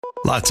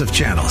Lots of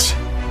channels,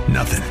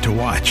 nothing to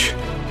watch,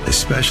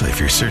 especially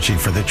if you're searching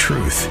for the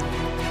truth.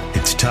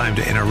 It's time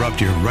to interrupt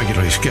your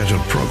regularly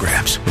scheduled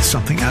programs with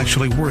something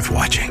actually worth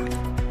watching.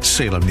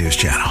 Salem News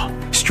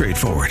Channel.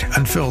 Straightforward,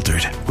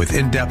 unfiltered, with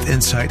in-depth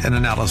insight and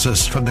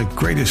analysis from the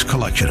greatest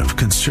collection of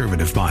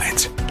conservative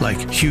minds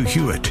like Hugh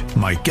Hewitt,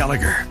 Mike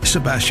Gallagher,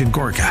 Sebastian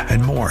Gorka,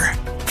 and more.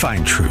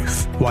 Find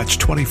truth. Watch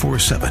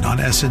 24/7 on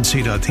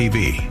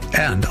snc.tv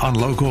and on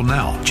Local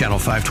Now, Channel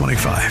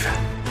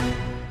 525.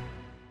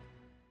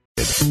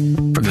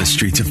 From the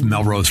streets of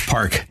Melrose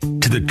Park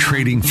to the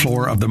trading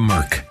floor of the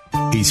Merc,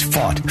 he's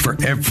fought for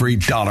every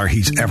dollar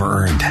he's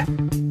ever earned.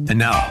 And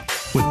now,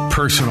 with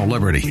personal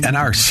liberty and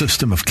our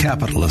system of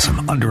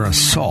capitalism under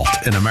assault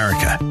in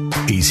America,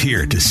 he's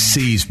here to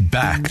seize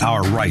back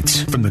our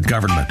rights from the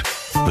government.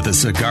 With a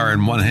cigar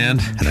in one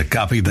hand and a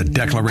copy of the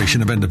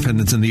Declaration of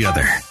Independence in the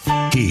other,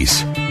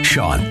 he's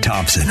Sean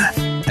Thompson.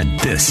 And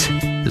this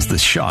is the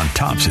Sean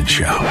Thompson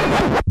Show.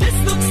 This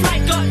looks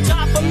like a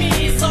job for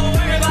me, so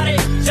everybody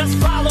just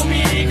follow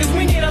me, because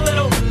we need a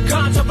little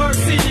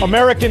controversy.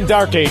 American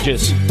Dark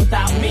Ages.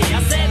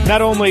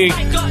 Not only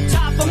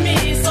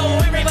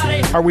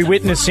are we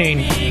witnessing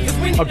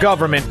a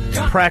government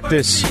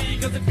practice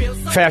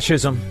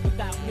fascism,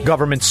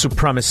 government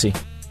supremacy,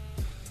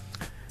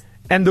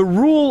 and the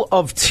rule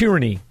of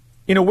tyranny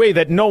in a way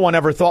that no one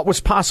ever thought was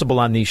possible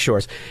on these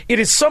shores. It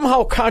is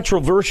somehow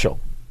controversial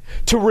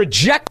to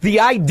reject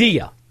the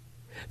idea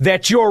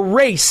that your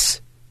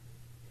race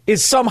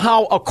is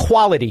somehow a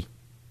quality.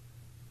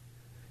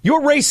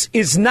 Your race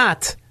is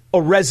not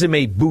a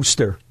resume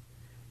booster.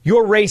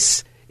 Your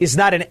race is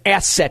not an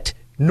asset,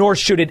 nor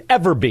should it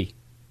ever be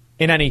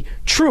in any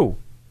true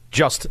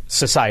just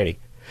society.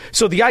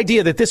 So the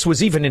idea that this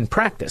was even in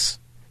practice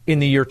in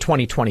the year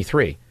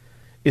 2023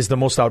 is the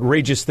most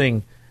outrageous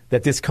thing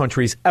that this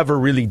country's ever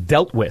really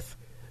dealt with.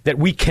 That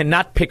we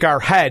cannot pick our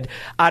head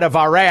out of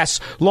our ass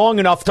long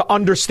enough to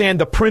understand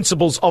the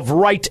principles of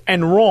right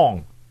and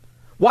wrong.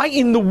 Why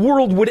in the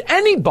world would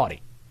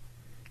anybody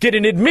get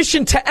an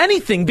admission to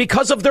anything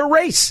because of their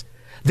race?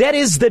 That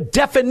is the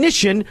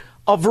definition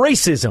of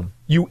racism,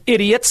 you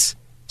idiots.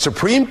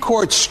 Supreme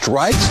Court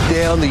strikes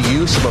down the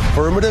use of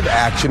affirmative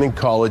action in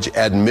college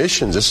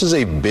admissions. This is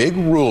a big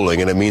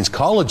ruling, and it means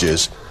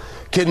colleges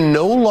can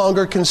no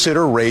longer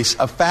consider race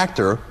a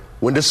factor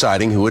when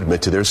deciding who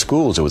admit to their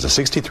schools. It was a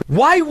 63.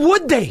 Why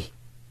would they?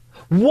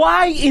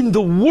 Why in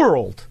the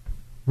world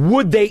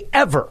would they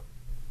ever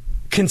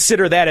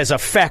consider that as a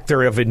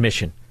factor of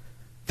admission?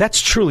 That's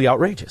truly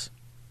outrageous.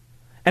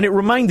 And it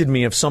reminded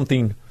me of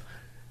something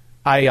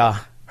I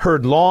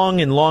heard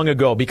long and long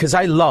ago, because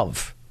I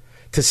love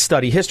to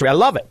study history. I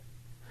love it.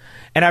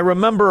 And I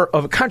remember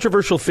a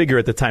controversial figure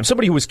at the time,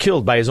 somebody who was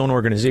killed by his own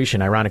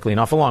organization, ironically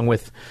enough, along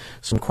with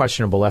some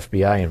questionable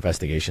FBI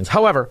investigations.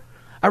 However,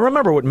 I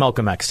remember what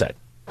Malcolm X said.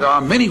 There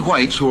are many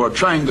whites who are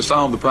trying to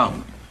solve the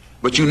problem,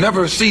 but you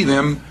never see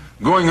them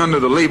going under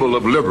the label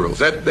of liberals.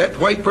 That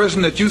white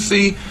person that you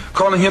see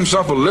calling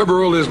himself a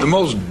liberal is the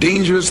most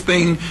dangerous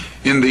thing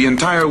in the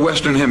entire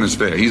Western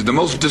Hemisphere. He's the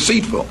most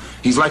deceitful.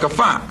 He's like a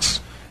fox.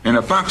 And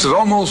a fox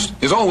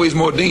is always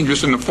more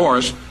dangerous in the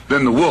forest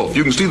than the wolf.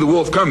 You can see the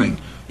wolf coming.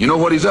 You know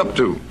what he's up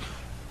to.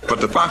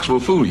 But the fox will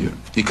fool you.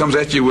 He comes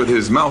at you with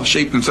his mouth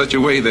shaped in such a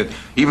way that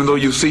even though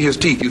you see his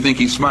teeth, you think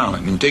he's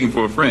smiling and you take him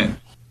for a friend.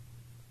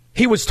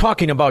 He was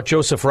talking about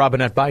Joseph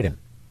Robinette Biden,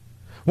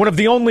 one of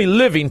the only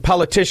living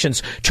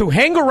politicians to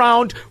hang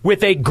around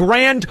with a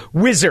grand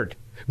wizard,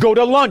 go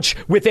to lunch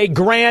with a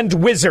grand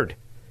wizard,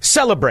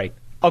 celebrate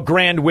a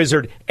grand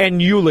wizard,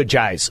 and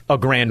eulogize a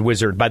grand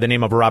wizard by the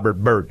name of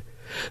Robert Byrd.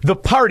 The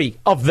party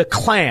of the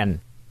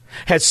Klan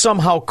has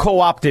somehow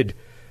co-opted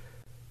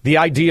the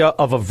idea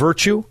of a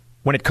virtue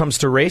when it comes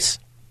to race.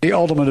 The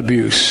ultimate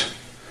abuse,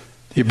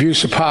 the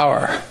abuse of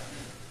power.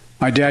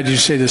 My dad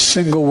used to say the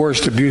single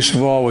worst abuse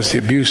of all was the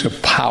abuse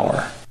of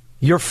power.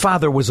 Your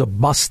father was a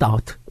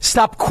bust-out.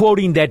 Stop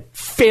quoting that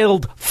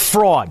failed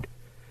fraud.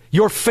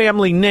 Your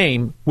family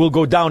name will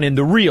go down in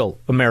the real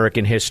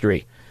American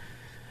history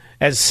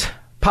as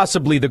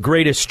possibly the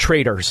greatest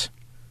traitors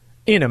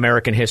in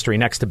American history,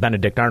 next to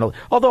Benedict Arnold.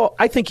 Although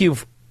I think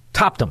you've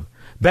topped him.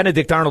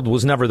 Benedict Arnold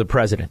was never the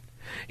president.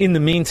 In the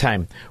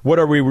meantime, what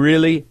are we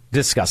really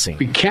discussing?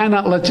 We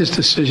cannot let this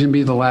decision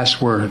be the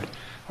last word.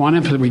 I want to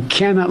emphasize, we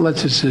cannot let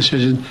this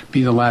decision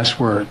be the last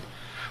word.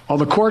 While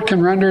the court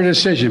can render a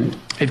decision,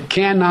 it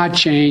cannot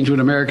change what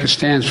America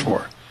stands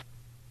for.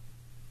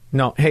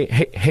 No,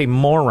 hey,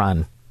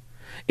 moron.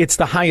 It's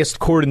the highest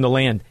court in the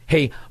land.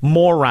 Hey,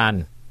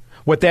 moron.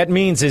 What that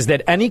means is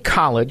that any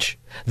college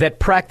that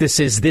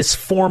practices this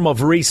form of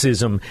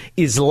racism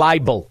is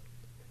liable.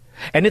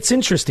 And it's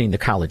interesting, the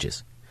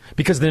colleges,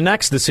 because the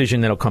next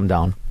decision that'll come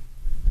down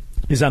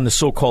is on the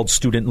so-called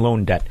student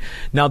loan debt.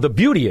 Now, the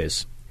beauty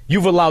is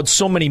you've allowed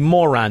so many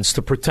morons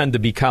to pretend to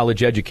be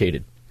college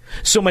educated.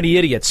 So many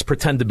idiots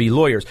pretend to be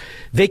lawyers.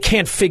 They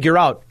can't figure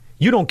out,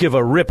 you don't give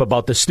a rip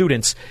about the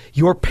students.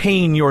 You're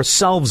paying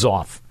yourselves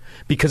off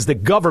because the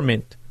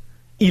government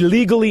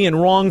illegally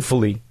and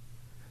wrongfully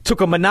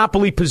took a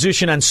monopoly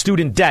position on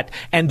student debt,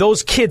 and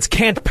those kids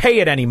can't pay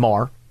it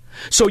anymore.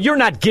 So you're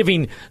not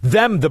giving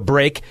them the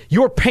break.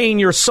 You're paying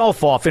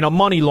yourself off in a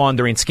money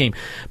laundering scheme.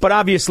 But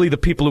obviously the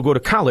people who go to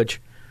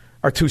college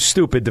are too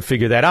stupid to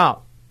figure that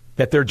out,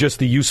 that they're just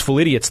the useful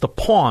idiots, the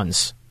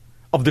pawns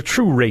of the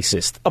true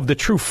racist, of the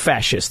true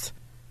fascist,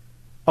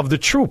 of the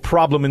true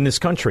problem in this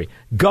country,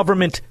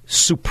 government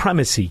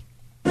supremacy.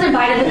 President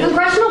Biden, the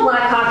Congressional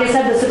Black Caucus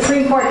said the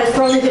Supreme Court has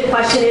thrown into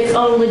question its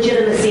own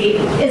legitimacy.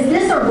 Is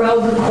this a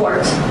rogue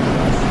court?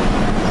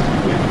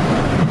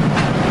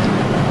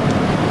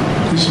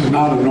 This is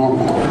not a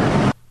normal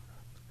court.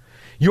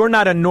 You're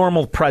not a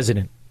normal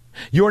president.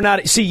 You're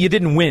not. See, you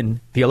didn't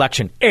win the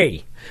election.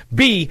 A.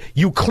 B,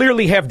 you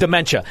clearly have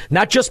dementia,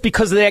 not just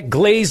because of that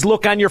glazed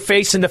look on your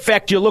face and the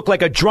fact you look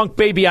like a drunk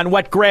baby on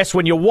wet grass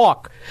when you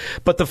walk.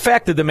 But the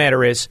fact of the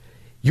matter is,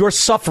 you're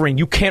suffering.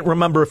 You can't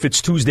remember if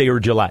it's Tuesday or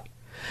July.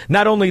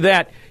 Not only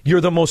that, you're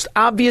the most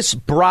obvious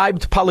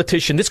bribed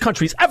politician this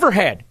country's ever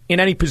had in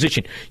any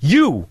position.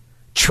 You,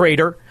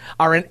 traitor,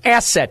 are an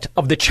asset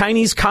of the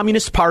Chinese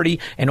Communist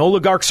Party and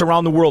oligarchs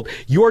around the world.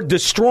 You're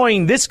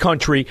destroying this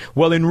country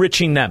while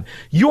enriching them.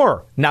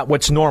 You're not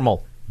what's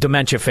normal,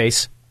 dementia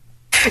face.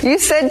 You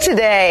said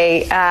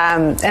today,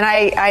 and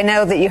I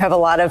know that you have a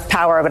lot of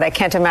power, but I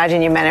can't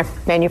imagine you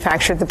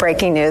manufactured the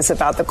breaking news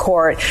about the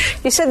court.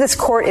 You said this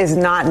court is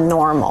not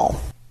normal.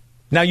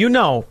 Now, you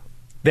know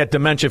that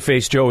dementia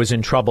face Joe is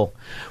in trouble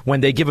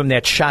when they give him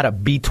that shot of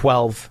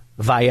B12,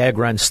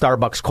 Viagra, and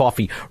Starbucks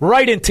coffee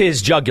right into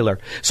his jugular.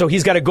 So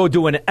he's got to go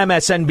do an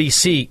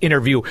MSNBC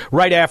interview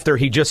right after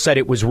he just said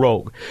it was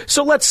rogue.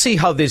 So let's see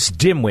how this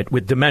dimwit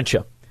with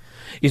dementia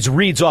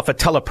reads off a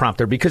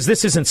teleprompter, because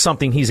this isn't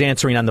something he's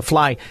answering on the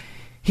fly.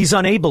 He's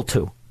unable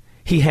to.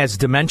 He has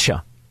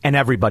dementia, and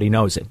everybody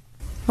knows it.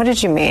 What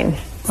did you mean?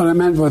 What I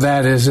meant with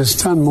that is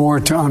it's done more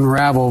to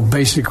unravel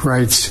basic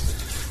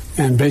rights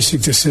and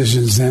basic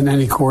decisions than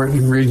any court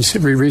in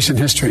recent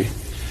history.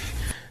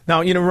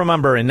 Now, you know,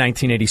 remember in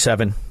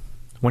 1987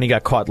 when he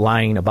got caught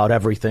lying about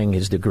everything,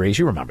 his degrees.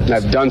 You remember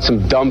this. I've done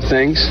some dumb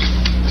things,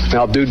 and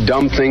I'll do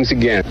dumb things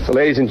again. So,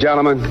 ladies and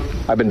gentlemen,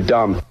 I've been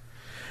dumb.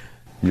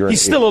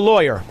 He's still a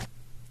lawyer.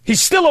 He's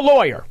still a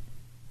lawyer.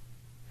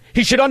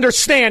 He should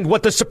understand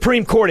what the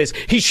Supreme Court is.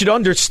 He should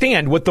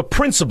understand what the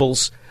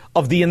principles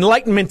of the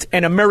Enlightenment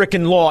and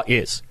American law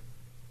is.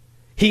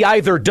 He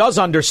either does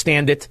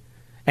understand it,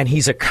 and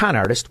he's a con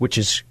artist, which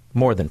is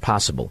more than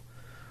possible,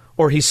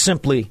 or he's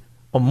simply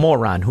a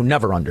moron who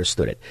never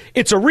understood it.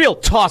 It's a real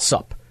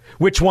toss-up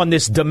which one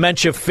this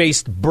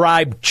dementia-faced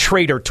bribed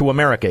traitor to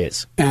America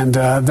is. And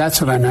that's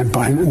what I meant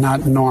by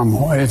not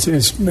normal.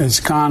 It's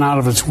gone out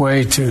of its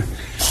way to,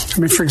 I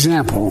mean, for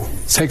example,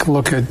 take a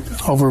look at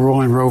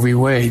overruling Roe v.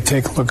 Wade.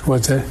 Take a look at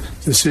what the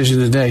decision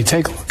today.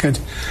 Take a look at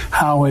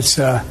how it's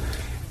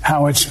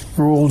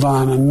ruled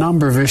on a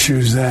number of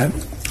issues that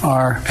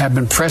have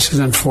been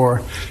precedent for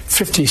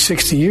 50,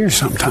 60 years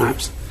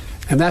sometimes.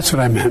 And that's what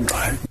I meant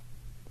by it.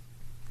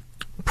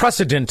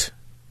 Precedent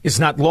is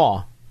not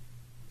law.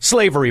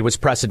 Slavery was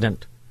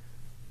precedent.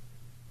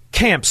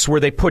 Camps where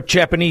they put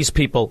Japanese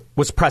people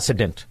was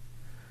precedent.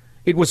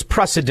 It was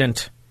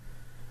precedent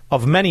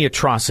of many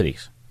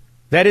atrocities.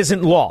 That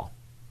isn't law.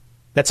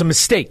 That's a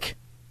mistake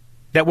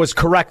that was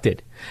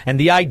corrected. And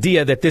the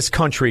idea that this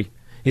country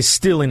is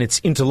still in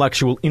its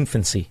intellectual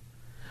infancy,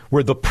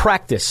 where the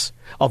practice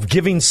of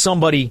giving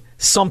somebody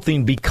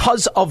something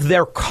because of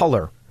their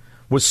color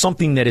was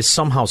something that is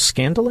somehow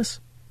scandalous,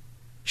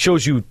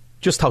 shows you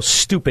just how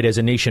stupid as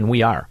a nation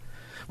we are.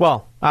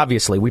 Well,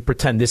 obviously, we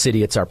pretend this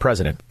idiot's our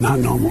president. Not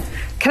normal.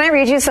 Can I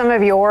read you some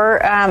of your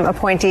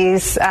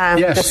appointees'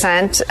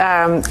 dissent?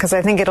 Because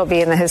I think it'll be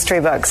in the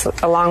history books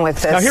along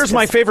with this. Now, here's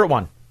my favorite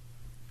one.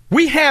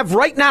 We have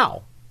right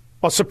now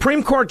a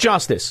Supreme Court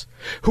justice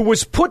who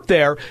was put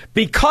there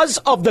because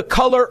of the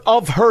color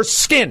of her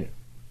skin.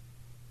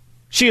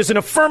 She is an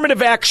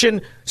affirmative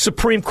action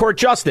Supreme Court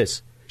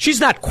justice. She's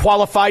not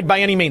qualified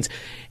by any means,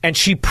 and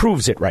she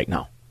proves it right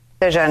now.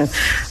 Justice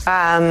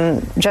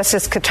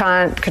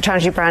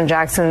Ketanji Brown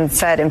Jackson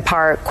said in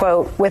part,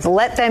 quote, with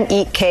let them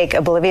eat cake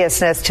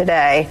obliviousness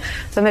today,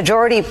 the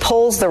majority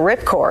pulls the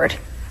ripcord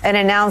and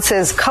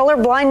announces color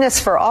blindness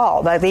for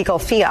all by legal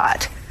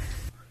fiat.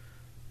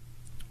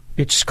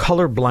 It's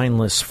color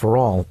blindness for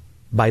all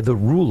by the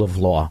rule of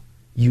law,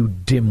 you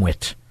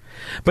dimwit.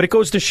 But it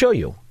goes to show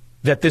you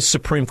that this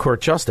Supreme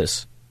Court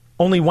justice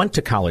only went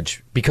to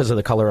college because of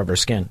the color of her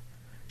skin.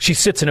 She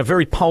sits in a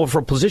very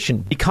powerful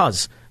position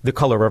because the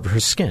color of her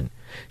skin.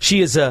 She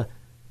is a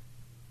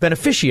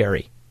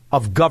beneficiary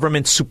of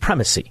government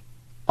supremacy,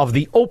 of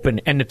the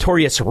open and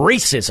notorious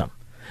racism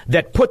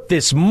that put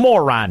this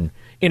moron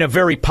in a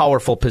very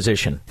powerful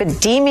position.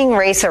 But deeming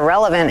race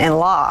irrelevant in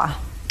law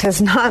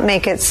does not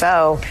make it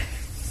so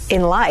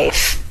in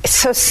life. It's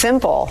so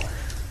simple,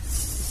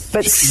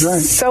 but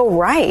so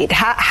right.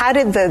 How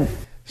did the...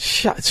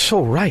 It's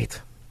so right.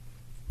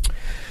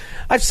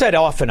 I've said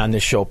often on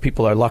this show,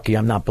 people are lucky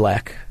I'm not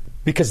black,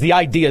 because the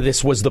idea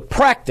this was the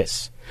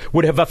practice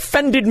would have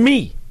offended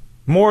me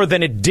more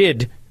than it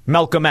did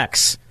Malcolm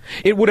X.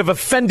 It would have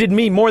offended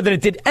me more than it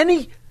did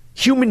any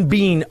human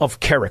being of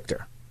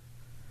character.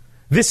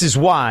 This is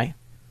why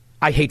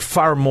I hate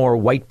far more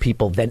white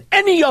people than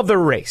any other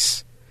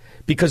race,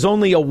 because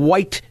only a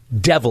white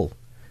devil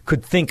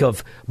could think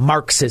of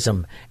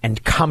Marxism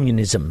and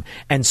communism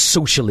and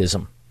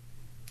socialism.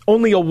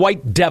 Only a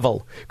white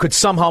devil could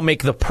somehow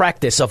make the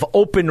practice of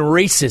open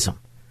racism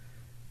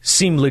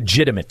seem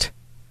legitimate,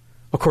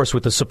 of course,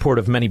 with the support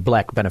of many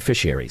black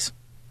beneficiaries.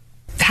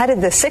 How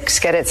did the Sikhs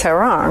get it so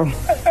wrong?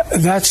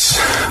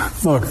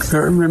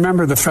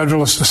 Remember the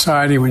Federalist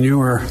Society when you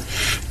were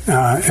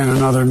in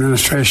another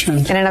administration?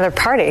 In another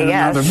party,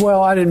 yes.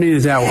 Well, I didn't mean it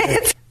that way.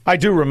 I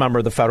do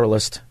remember the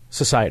Federalist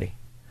Society.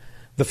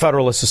 The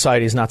Federalist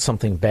Society is not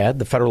something bad.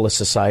 The Federalist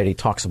Society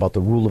talks about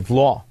the rule of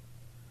law,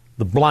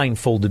 the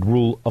blindfolded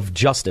rule of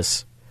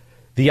justice,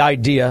 the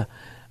idea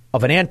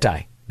of an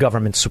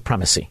anti-government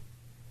supremacy,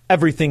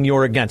 everything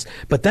you're against.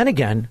 But then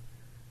again,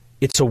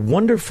 it's a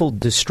wonderful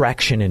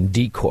distraction and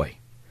decoy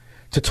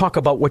to talk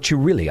about what you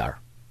really are,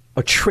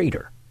 a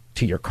traitor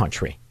to your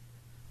country.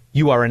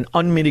 You are an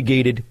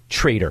unmitigated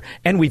traitor,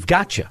 and we've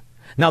got you.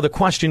 Now the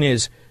question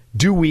is,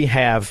 do we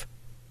have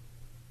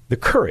the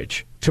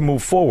courage to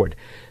move forward?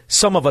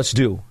 Some of us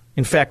do.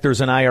 In fact,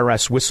 there's an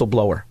IRS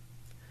whistleblower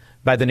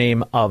by the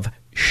name of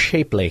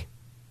Shapley.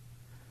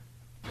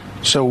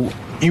 So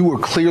you were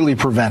clearly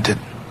prevented.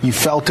 You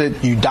felt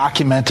it, you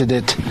documented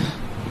it,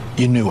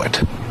 you knew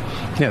it.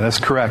 Yeah, that's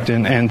correct.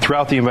 And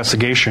throughout the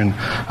investigation,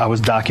 I was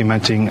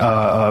documenting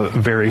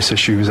various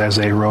issues as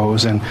they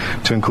arose, and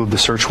to include the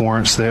search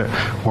warrants that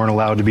weren't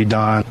allowed to be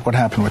done. What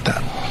happened with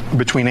that?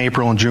 Between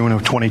April and June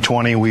of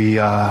 2020, we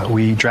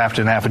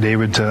drafted an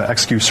affidavit to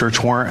execute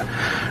search warrant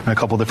in a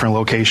couple different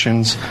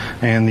locations,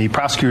 and the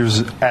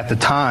prosecutors at the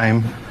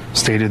time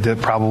stated that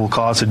probable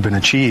cause had been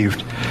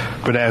achieved.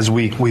 But as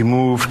we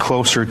moved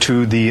closer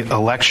to the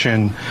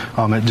election,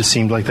 it just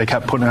seemed like they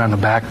kept putting it on the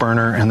back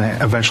burner, and they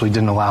eventually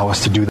didn't allow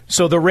us to do that.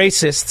 So the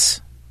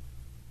racists,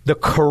 the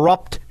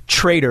corrupt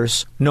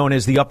traitors known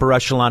as the upper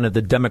echelon of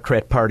the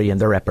Democrat Party and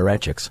their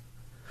apparatchiks,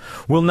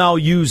 will now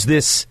use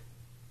this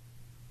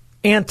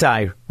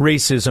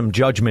anti-racism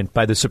judgment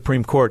by the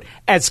Supreme Court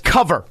as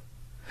cover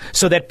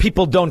so that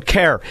people don't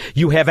care.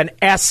 You have an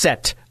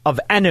asset of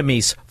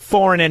enemies,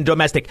 foreign and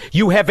domestic.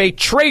 You have a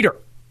traitor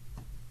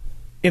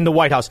in the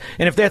White House.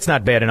 And if that's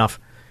not bad enough,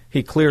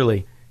 he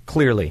clearly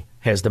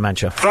has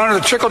dementia. But under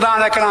the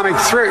trickle-down economic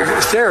theory,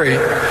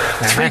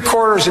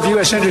 3/4 of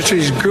U.S.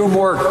 industries grew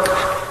more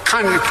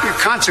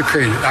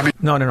consecrated.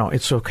 No.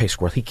 It's okay,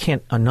 Squirrel. He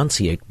can't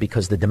enunciate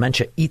because the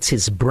dementia eats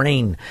his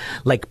brain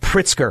like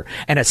Pritzker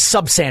and a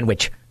sub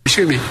sandwich.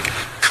 Excuse me,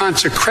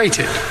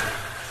 consecrated.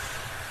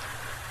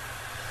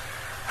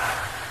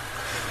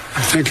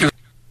 I'm thinking.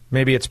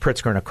 Maybe it's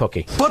Pritzker and a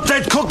cookie. Put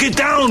that cookie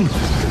down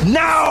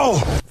now!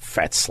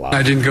 Fat slob.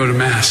 I didn't go to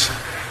Mass.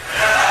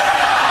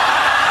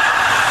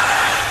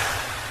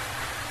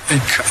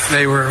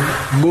 They were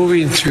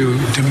moving to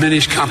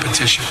diminish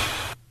competition.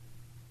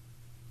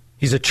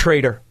 He's a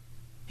traitor.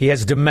 He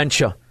has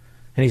dementia.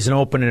 And he's an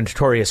open and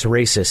notorious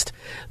racist.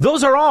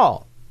 Those are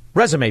all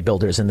resume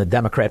builders in the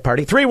Democrat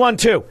Party.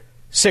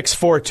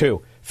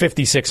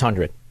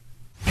 312-642-5600.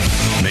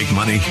 Make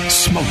money,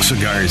 smoke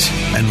cigars,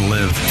 and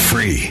live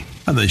free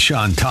on The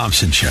Sean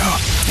Thompson Show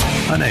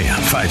on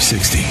AM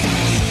 560.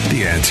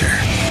 The Answer.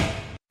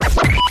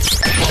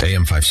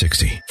 AM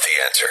 560. The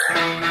Answer.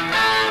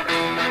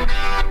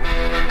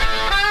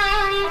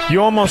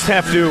 You almost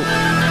have to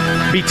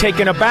be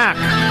taken aback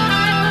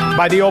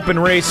by the open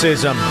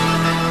racism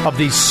of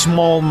these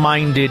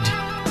small-minded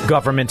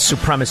government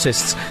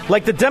supremacists,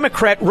 like the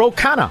Democrat Ro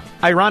Khanna,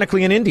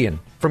 ironically an Indian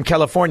from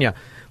California.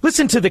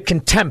 Listen to the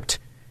contempt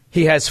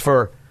he has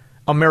for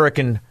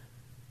American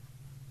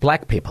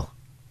black people.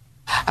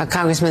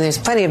 Congressman, there's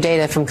plenty of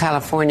data from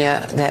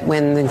California that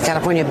when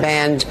California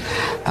banned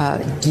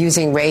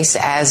using race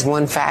as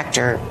one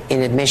factor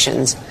in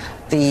admissions,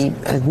 the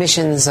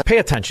admissions... Pay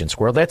attention,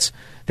 Squirrel. That's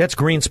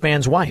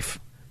Greenspan's wife,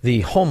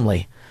 the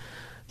homely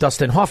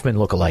Dustin Hoffman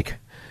lookalike.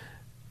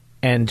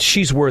 And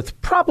she's worth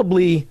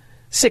probably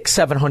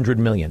 $600-700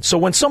 million. So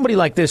when somebody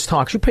like this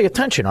talks, you pay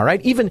attention, all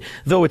right? Even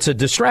though it's a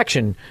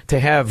distraction to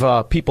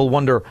have people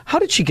wonder, how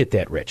did she get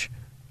that rich?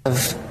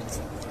 Of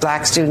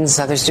black students,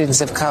 other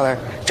students of color,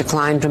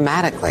 declined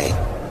dramatically.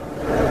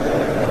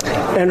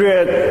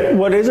 Andrea,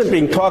 what isn't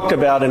being talked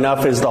about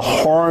enough is the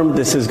harm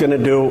this is going to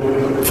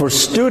do for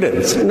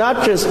students,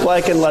 not just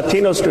black and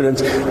Latino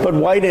students, but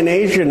white and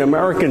Asian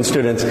American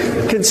students.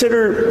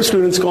 Consider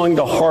students going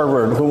to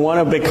Harvard who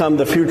want to become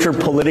the future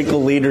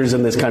political leaders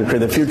in this country,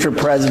 the future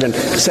president,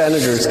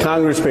 senators,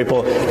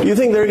 congresspeople. Do you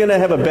think they're going to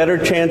have a better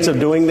chance of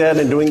doing that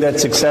and doing that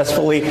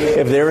successfully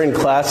if they're in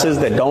classes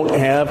that don't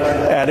have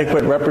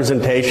adequate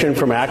representation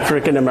from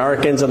African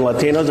Americans and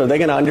Latinos? Are they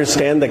going to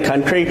understand the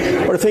country?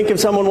 Or think if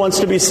someone wants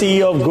to be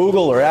CEO of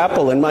Google or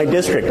Apple in my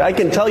district, I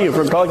can tell you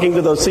from talking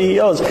to those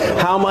CEOs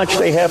how much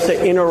they have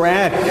to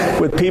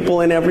interact with people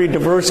in every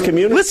diverse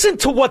community. Listen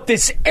to what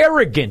this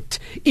arrogant,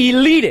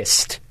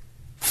 elitist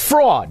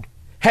fraud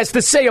has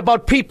to say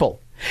about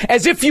people,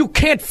 as if you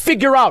can't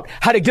figure out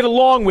how to get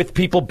along with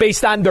people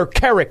based on their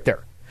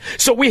character.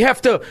 So we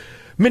have to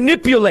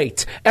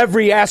manipulate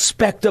every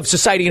aspect of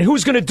society. And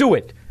who's going to do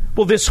it?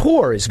 Well, this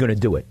whore is going to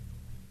do it.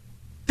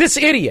 This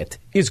idiot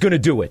is going to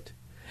do it.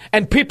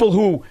 And people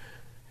who,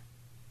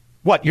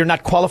 you're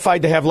not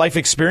qualified to have life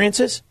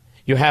experiences?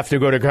 You have to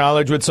go to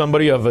college with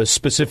somebody of a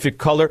specific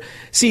color.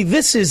 See,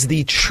 this is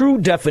the true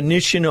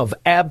definition of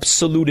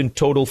absolute and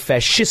total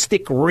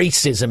fascistic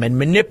racism and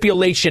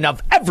manipulation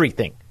of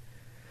everything.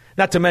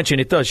 Not to mention,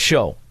 it does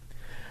show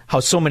how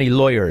so many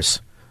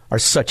lawyers are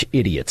such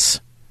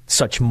idiots,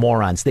 such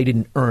morons. They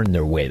didn't earn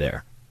their way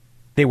there.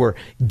 They were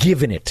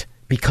given it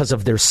because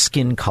of their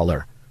skin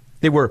color.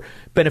 They were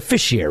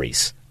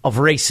beneficiaries of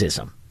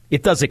racism.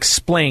 It does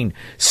explain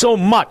so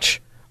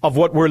much of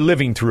what we're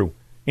living through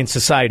in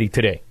society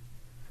today.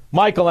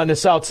 Michael on the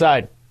South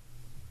Side.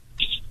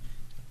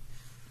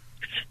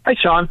 Hi,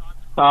 Sean.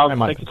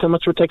 Thank you so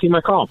much for taking my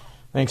call.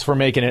 Thanks for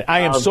making it. I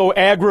am so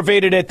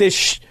aggravated at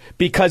this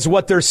because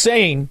what they're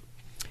saying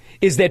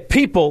is that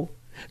people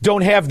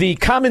don't have the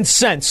common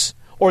sense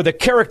or the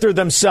character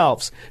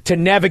themselves to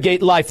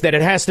navigate life, that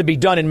it has to be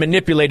done and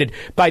manipulated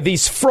by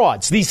these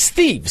frauds, these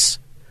thieves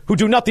who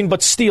do nothing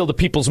but steal the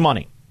people's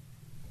money.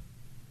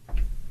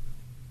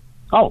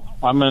 Oh,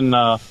 I'm in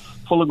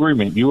full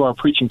agreement. You are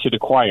preaching to the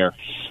choir.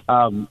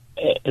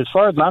 As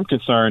far as I'm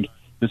concerned,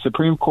 the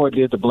Supreme Court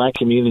did the black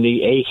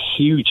community a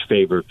huge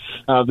favor.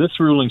 This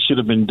ruling should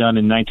have been done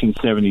in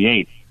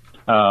 1978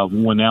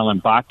 when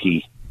Alan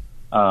Bakke,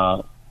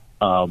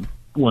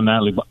 when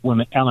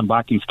Alan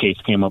Bakke's case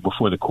came up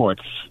before the court.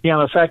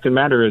 The fact of the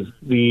matter is,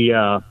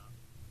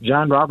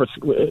 John Roberts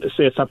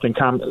said something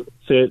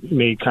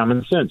made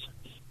common sense.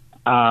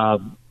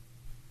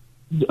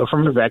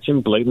 Affirmative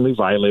action blatantly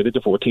violated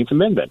the 14th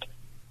Amendment.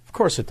 Of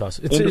course it does.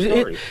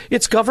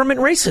 It's government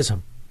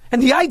racism.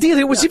 And the idea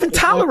that it was even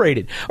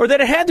tolerated or that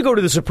it had to go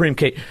to the Supreme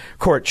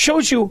Court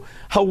shows you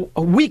how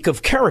weak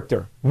of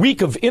character,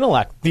 weak of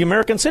intellect the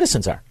American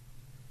citizens are.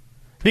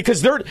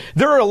 Because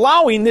they're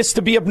allowing this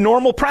to be a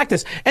normal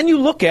practice. And you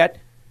look at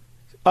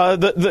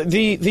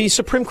the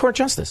Supreme Court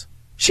justice.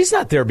 She's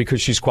not there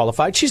because she's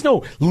qualified. She's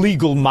no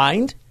legal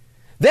mind.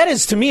 That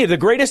is, to me, the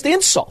greatest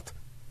insult,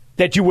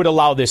 that you would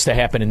allow this to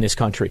happen in this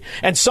country.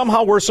 And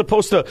somehow we're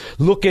supposed to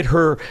look at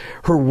her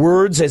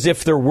words as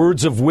if they're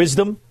words of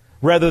wisdom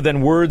rather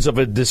than words of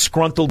a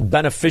disgruntled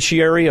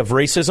beneficiary of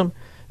racism.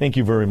 Thank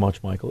you very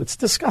much, Michael. It's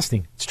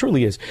disgusting. It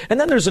truly is. And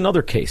then there's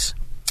another case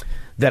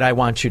that I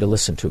want you to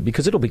listen to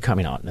because it'll be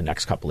coming out in the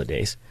next couple of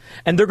days.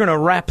 And they're going to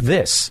wrap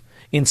this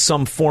in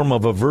some form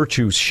of a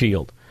virtue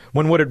shield,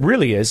 when what it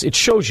really is, it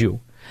shows you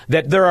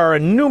that there are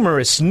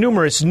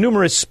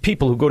numerous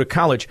people who go to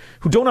college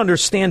who don't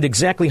understand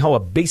exactly how a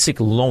basic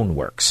loan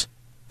works.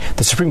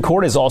 The Supreme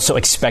Court is also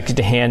expected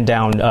to hand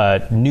down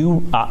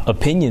new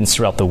opinions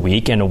throughout the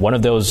week, and one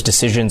of those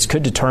decisions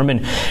could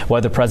determine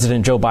whether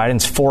President Joe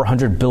Biden's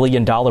 $400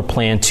 billion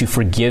plan to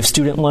forgive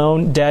student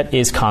loan debt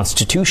is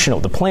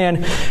constitutional. The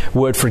plan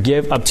would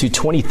forgive up to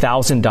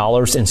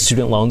 $20,000 in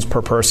student loans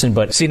per person.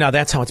 But see, now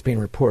that's how it's being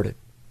reported.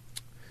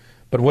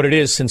 But what it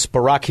is, since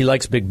Barack, he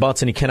likes big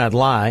butts and he cannot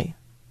lie,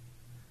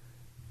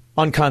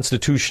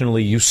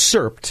 unconstitutionally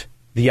usurped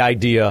the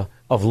idea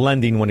of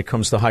lending when it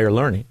comes to higher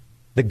learning.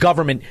 The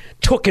government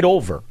took it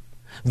over.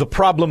 The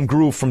problem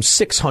grew from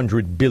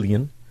 $600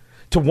 billion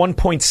to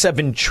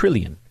 $1.7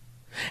 trillion.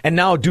 And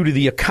now, due to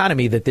the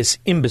economy that this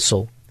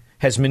imbecile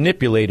has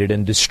manipulated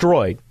and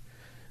destroyed,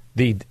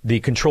 the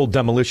controlled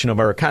demolition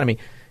of our economy,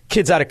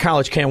 kids out of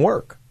college can't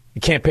work.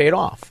 You can't pay it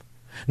off.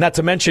 Not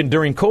to mention,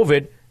 during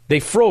COVID, they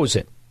froze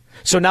it.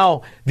 So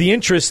now the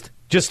interest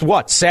just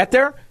sat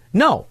there?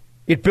 No,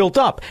 it built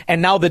up.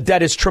 And now the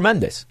debt is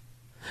tremendous.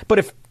 But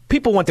if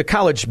people went to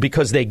college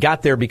because they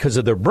got there because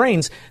of their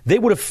brains, they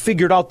would have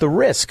figured out the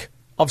risk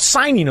of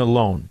signing a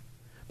loan.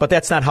 But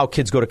that's not how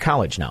kids go to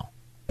college now.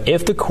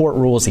 If the court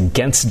rules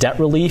against debt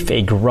relief,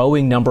 a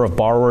growing number of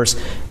borrowers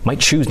might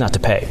choose not to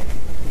pay.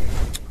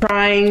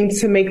 Trying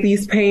to make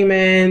these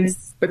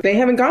payments, but they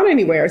haven't gone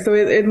anywhere. So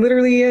it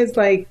literally is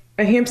like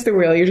a hamster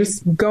wheel. You're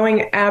just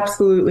going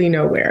absolutely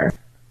nowhere.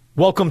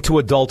 Welcome to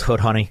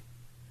adulthood, honey.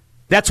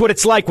 That's what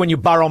it's like when you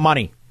borrow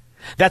money.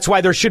 That's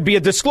why there should be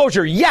a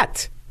disclosure.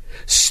 Yet,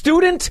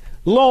 student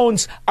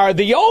loans are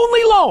the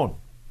only loan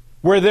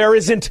where there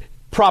isn't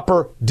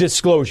proper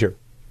disclosure.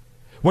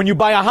 When you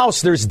buy a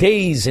house, there's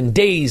days and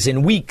days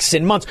and weeks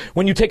and months.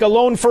 When you take a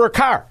loan for a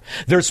car,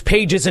 there's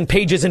pages and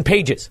pages and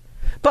pages.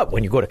 But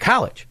when you go to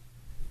college,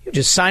 you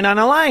just sign on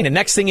a line, and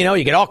next thing you know,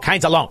 you get all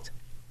kinds of loans.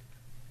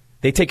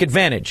 They take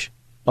advantage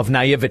of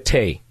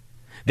naivete.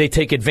 They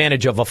take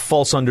advantage of a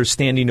false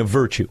understanding of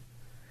virtue.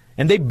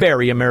 And they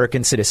bury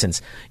American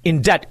citizens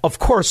in debt. Of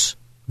course,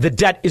 the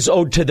debt is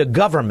owed to the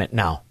government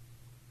now.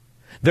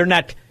 They're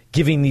not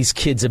giving these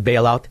kids a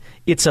bailout.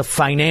 It's a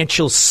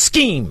financial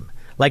scheme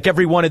like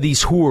every one of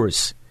these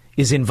whores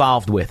is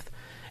involved with.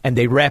 And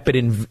they wrap it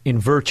in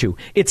virtue.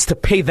 It's to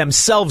pay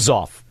themselves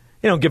off.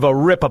 They don't give a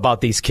rip about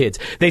these kids.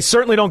 They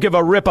certainly don't give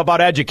a rip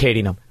about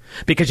educating them.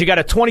 Because you got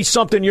a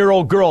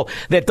 20-something-year-old girl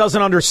that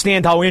doesn't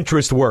understand how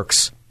interest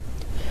works.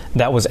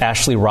 That was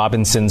Ashley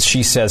Robinson.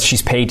 She says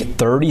she's paid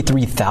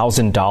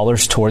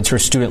 $33,000 towards her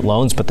student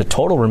loans, but the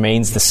total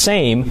remains the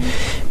same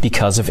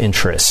because of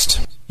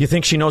interest. You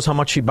think she knows how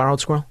much she borrowed,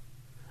 Squirrel?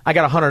 I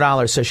got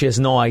 $100, says she has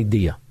no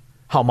idea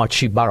how much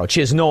she borrowed. She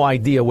has no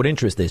idea what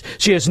interest is.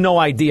 She has no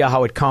idea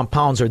how it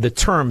compounds or the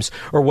terms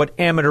or what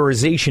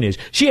amortization is.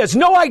 She has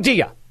no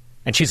idea.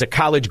 And she's a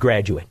college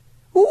graduate.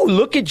 Ooh,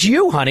 look at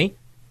you, honey.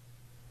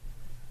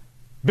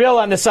 Bill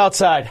on the south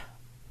side.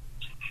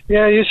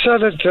 Yeah, you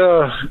said it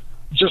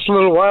just a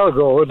little while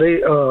ago.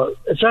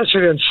 It's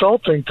actually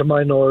insulting to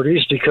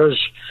minorities because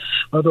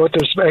what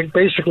they're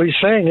basically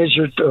saying is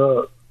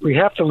we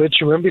have to let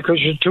you in because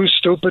you're too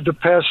stupid to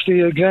pass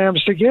the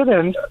exams to get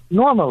in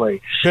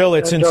normally. Bill,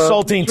 it's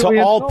insulting to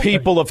all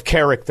people of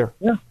character.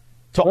 Yeah.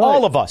 To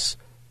all of us.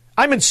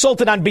 I'm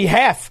insulted on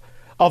behalf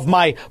of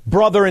my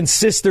brother and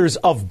sisters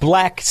of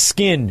black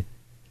skin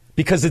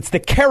because it's the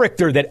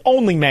character that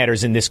only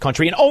matters in this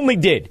country and only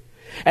did.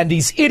 And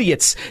these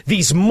idiots,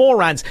 these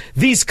morons,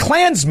 these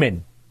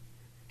Klansmen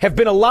have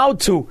been allowed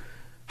to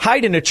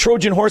hide in a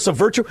Trojan horse of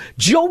virtue.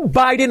 Joe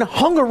Biden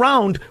hung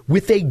around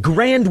with a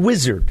grand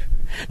wizard.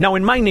 Now,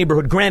 in my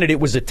neighborhood, granted, it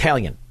was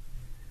Italian.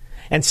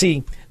 And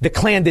see, the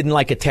Klan didn't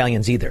like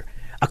Italians either.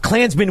 A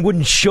Klansman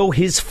wouldn't show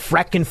his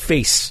frackin'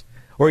 face,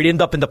 or he'd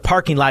end up in the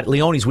parking lot at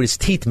Leone's with his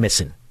teeth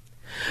missing.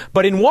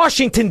 But in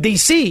Washington,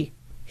 D.C.,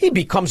 he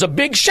becomes a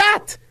big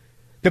shot.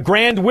 The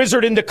grand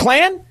wizard in the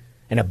Klan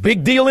and a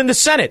big deal in the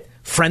Senate.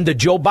 Friend of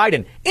Joe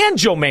Biden and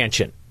Joe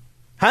Manchin.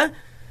 Huh?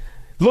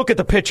 Look at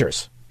the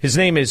pictures. His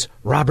name is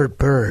Robert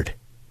Byrd.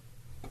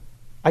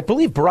 I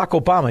believe Barack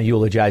Obama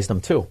eulogized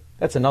him, too.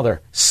 That's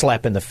another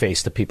slap in the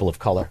face to people of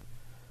color.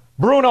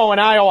 Bruno in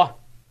Iowa.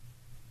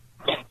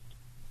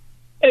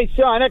 Hey,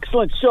 Sean,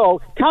 excellent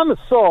show. Thomas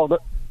Sowell,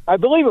 I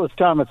believe it was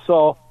Thomas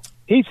Sowell,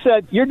 he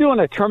said, you're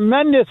doing a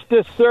tremendous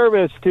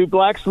disservice to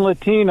blacks and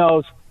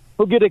Latinos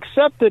who get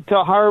accepted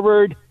to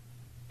Harvard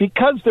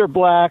because they're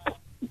black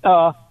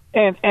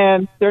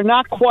and they're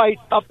not quite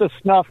up to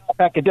snuff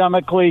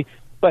academically,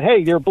 but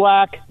hey, they're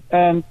black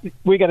and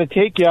we got to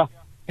take you.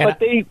 But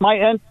they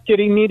might end up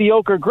getting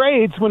mediocre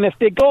grades when if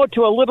they go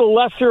to a little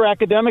lesser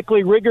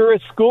academically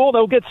rigorous school,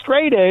 they'll get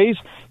straight A's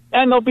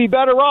and they'll be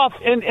better off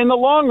in the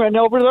long run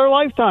over their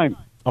lifetime.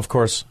 Of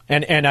course.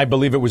 And I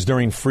believe it was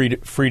during Free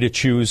to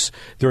Choose,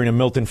 during a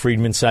Milton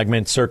Friedman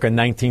segment, circa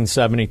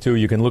 1972.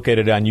 You can look at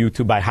it on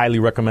YouTube. I highly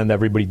recommend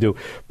everybody do.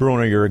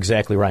 Bruno, you're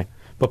exactly right.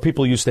 But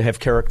people used to have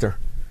character.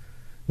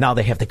 Now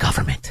they have the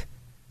government.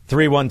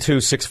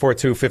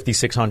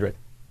 312-642-5600.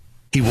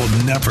 He will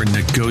never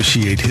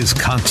negotiate his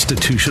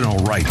constitutional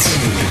rights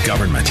with the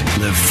government.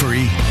 Live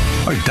free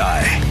or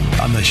die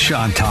on the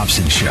Sean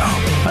Thompson Show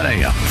on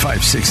AM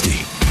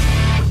 560.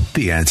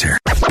 The Answer.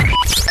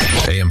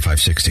 AM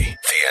 560. The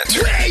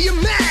Answer. Wear your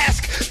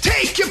mask,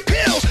 take your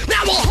pills.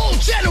 Now a whole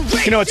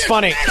generation. You know, it's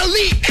funny.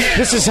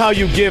 This is how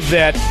you give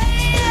that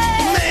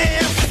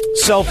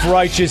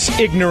self-righteous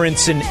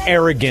ignorance and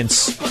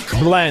arrogance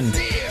blend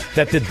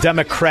that the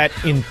Democrat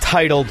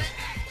entitled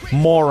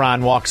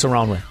moron walks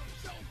around with.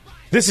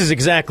 This is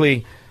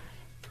exactly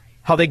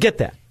how they get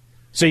that.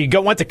 So you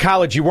went to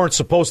college you weren't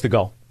supposed to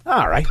go.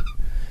 All right.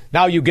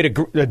 Now you get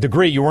a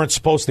degree you weren't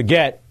supposed to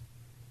get.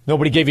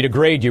 Nobody gave you the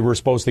grade you were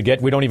supposed to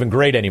get. We don't even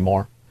grade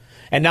anymore.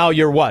 And now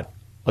you're what?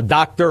 A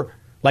doctor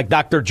like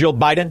Dr. Jill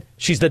Biden?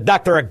 She's the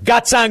doctor of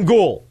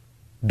Gatsangul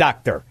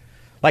doctor.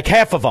 Like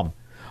half of them.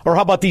 Or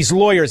how about these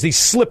lawyers, these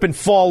slip and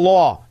fall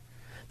law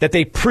that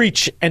they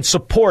preach and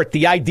support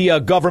the idea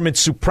of government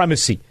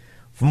supremacy,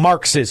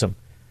 Marxism,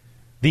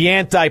 the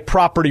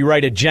anti-property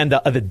right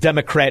agenda of the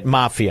Democrat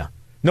mafia.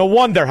 No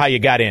wonder how you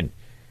got in.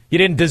 You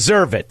didn't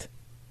deserve it.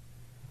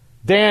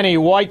 Danny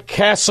White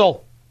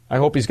Castle. I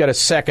hope he's got a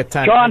sack of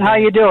time. John, how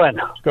you doing?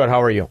 Good.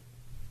 How are you?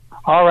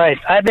 All right.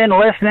 I've been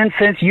listening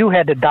since you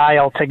had to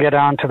dial to get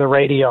onto the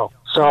radio.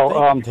 So,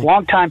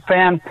 long-time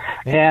fan,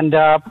 and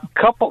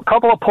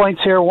couple of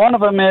points here. One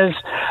of them is,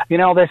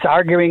 this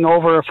arguing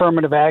over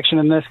affirmative action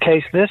in this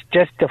case. This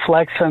just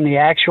deflects on the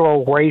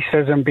actual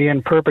racism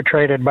being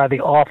perpetrated by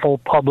the awful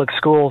public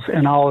schools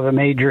in all of the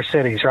major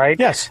cities, right?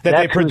 Yes, that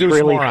That's they produce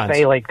really morons.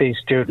 failing these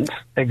students.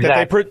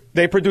 Exactly. That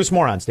they produce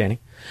morons, Danny.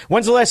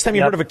 When's the last time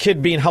you heard of a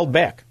kid being held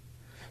back?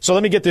 So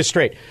let me get this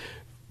straight.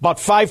 About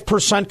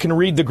 5% can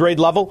read the grade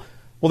level.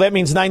 Well, that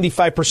means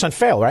 95%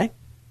 fail, right?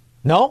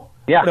 No?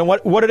 Yeah. Then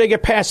what do they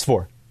get passed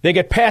for? They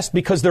get passed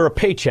because they're a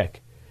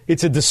paycheck.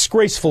 It's a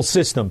disgraceful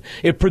system.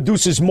 It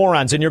produces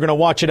morons, and you're going to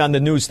watch it on the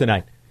news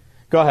tonight.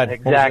 Go ahead.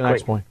 Exactly. What was the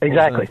next point?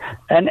 Exactly.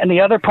 And the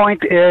other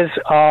point is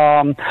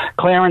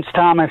Clarence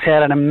Thomas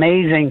had an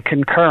amazing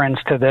concurrence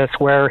to this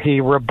where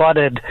he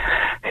rebutted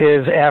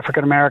his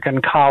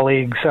African-American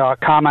colleagues'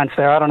 comments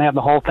there. I don't have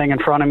the whole thing in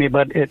front of me,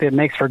 but it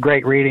makes for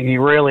great reading. He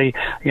really,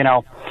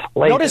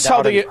 laid Notice it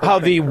out how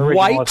the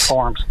white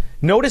forms.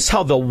 Notice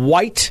how the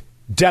white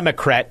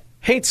Democrat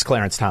hates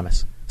Clarence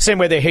Thomas. Same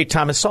way they hate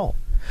Thomas Sowell.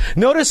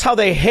 Notice how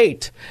they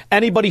hate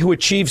anybody who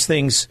achieves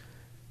things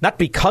not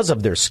because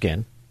of their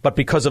skin, but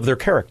because of their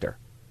character.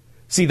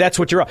 See, that's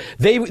what you're.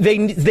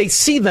 They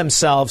see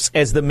themselves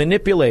as the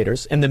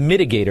manipulators and the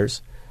mitigators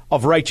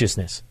of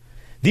righteousness.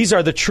 These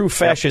are the true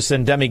fascists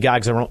and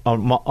demagogues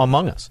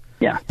among us.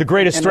 Yeah. The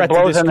greatest And threat the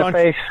to blows this in the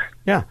country. face.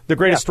 Yeah. The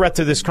greatest threat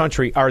to this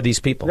country are these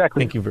people.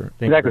 Exactly. Thank you very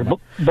Exactly. much.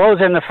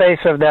 Blows in the face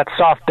of that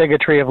soft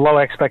bigotry of low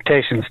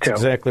expectations, too.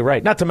 That's exactly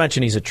right. Not to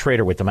mention he's a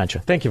traitor with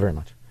dementia. Thank you very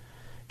much.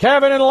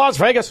 Kevin in Las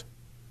Vegas.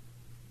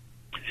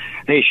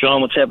 Hey,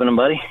 Sean, what's happening,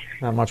 buddy?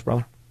 Not much,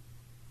 brother.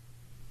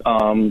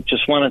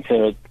 Just wanted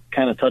to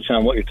kind of touch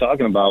on what you're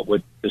talking about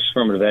with this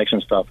affirmative action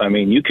stuff. I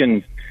mean, you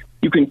can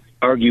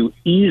argue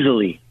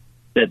easily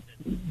that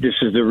this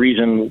is the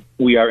reason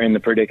we are in the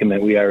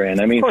predicament we are in.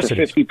 I mean, for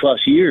 50 plus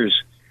years,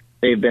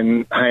 they've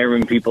been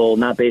hiring people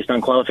not based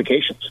on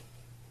qualifications.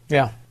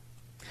 Yeah.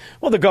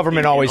 Well, the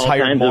government always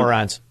hired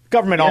morons.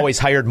 Government always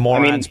hired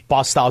morons,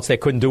 bust-outs that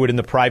couldn't do it in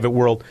the private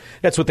world.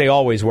 That's what they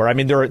always were. I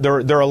mean,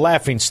 they're a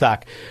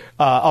laughingstock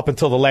up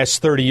until the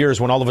last 30 years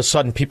when all of a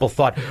sudden people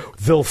thought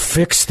they'll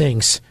fix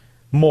things.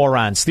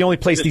 Morons. The only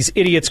place these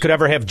idiots could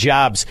ever have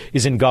jobs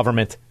is in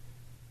government.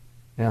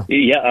 Yeah.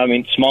 Yeah, I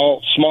mean,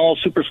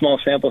 super small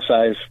sample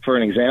size for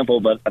an example,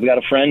 but I've got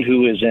a friend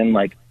who is in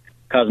like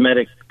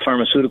cosmetic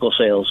pharmaceutical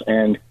sales,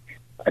 and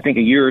I think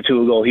a year or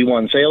two ago he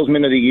won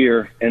Salesman of the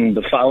Year, and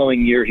the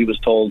following year he was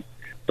told,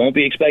 don't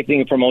be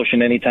expecting a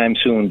promotion anytime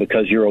soon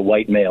because you're a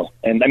white male.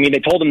 And I mean, they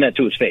told him that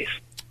to his face.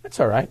 That's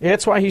all right.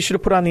 That's why he should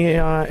have put on the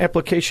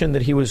application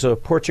that he was a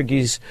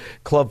Portuguese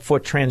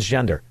clubfoot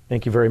transgender.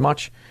 Thank you very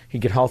much.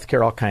 He'd get health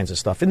care, all kinds of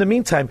stuff. In the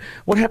meantime,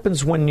 what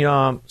happens when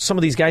some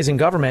of these guys in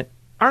government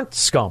aren't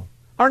scum,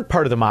 aren't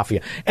part of the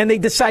mafia, and they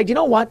decide, you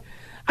know what,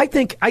 I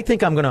think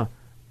I'm going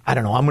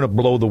to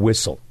blow the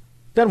whistle.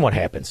 Then what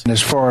happens?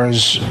 As far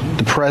as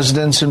the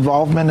president's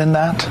involvement in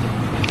that?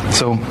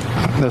 So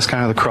that's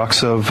kind of the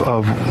crux of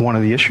one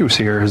of the issues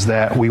here is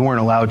that we weren't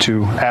allowed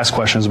to ask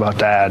questions about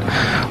Dad.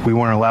 We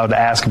weren't allowed to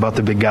ask about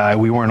the big guy.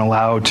 We weren't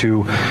allowed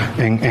to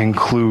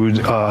include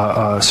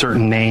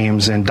certain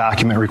names and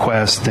document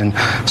requests and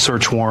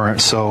search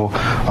warrants. So,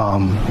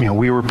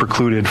 we were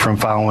precluded from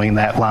following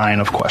that line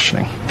of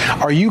questioning.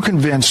 Are you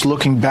convinced,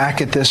 looking back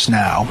at this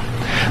now,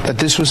 that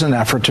this was an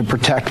effort to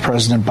protect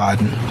President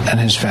Biden and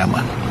his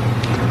family?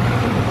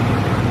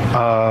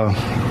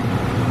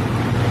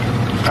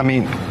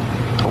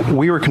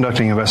 We were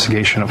conducting an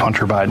investigation of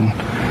Hunter Biden,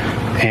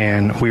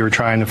 and we were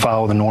trying to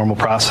follow the normal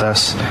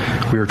process.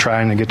 We were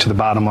trying to get to the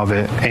bottom of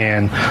it,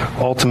 and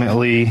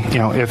ultimately,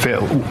 if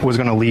it was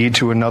going to lead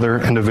to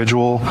another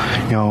individual,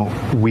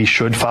 we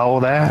should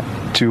follow that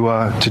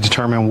to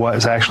determine what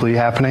is actually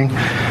happening.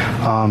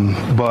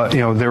 But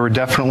there were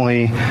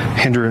definitely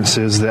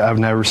hindrances that I've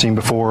never seen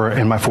before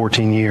in my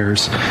 14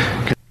 years.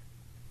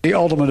 The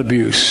ultimate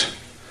abuse,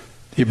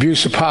 the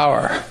abuse of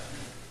power.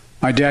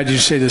 My dad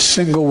used to say the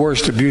single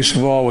worst abuse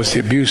of all was the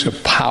abuse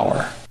of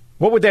power.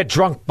 What would that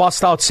drunk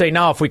bust-out say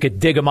now if we could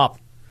dig him up?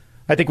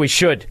 I think we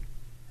should.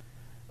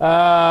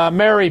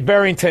 Mary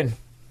Barrington.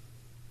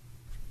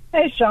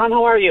 Hey, Sean,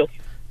 how are you?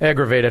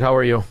 Aggravated. How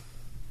are you?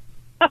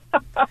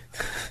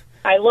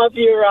 I love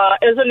your,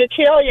 as an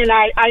Italian,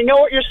 I know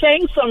what you're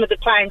saying some of the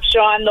time,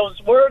 Sean, those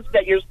words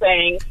that you're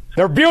saying.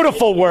 They're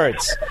beautiful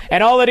words.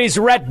 And all of these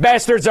rat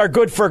bastards are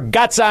good for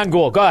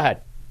gazzangul. Go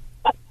ahead.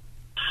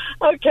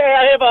 Okay,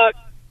 I have a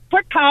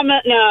quick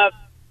comment and a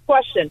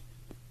question.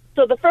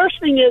 So the first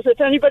thing is, if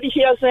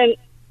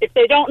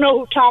they don't know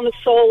who Thomas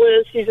Sowell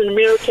is, he's an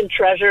American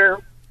treasure.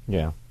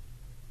 Yeah.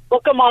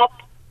 Look him up.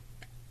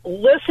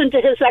 Listen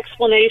to his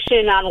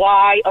explanation on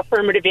why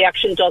affirmative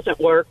action doesn't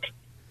work.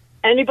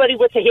 Anybody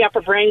with a half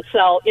a brain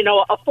cell,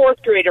 a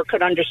fourth grader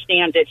could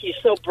understand it. He's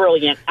so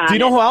brilliant. Do you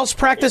know who else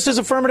practices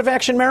affirmative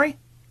action, Mary?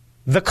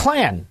 The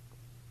Klan.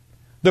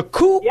 The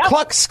Ku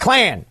Klux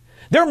Klan.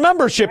 Their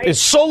membership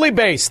is solely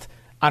based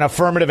on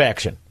affirmative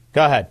action.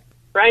 Go ahead.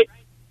 Right.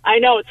 I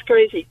know, it's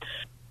crazy.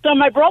 So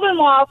my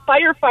brother-in-law,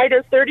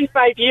 firefighter,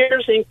 35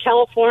 years in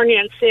California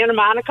and Santa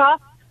Monica,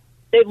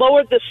 they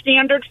lowered the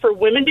standard for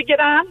women to get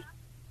on.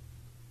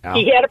 Oh.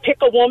 He had to pick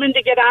a woman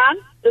to get on.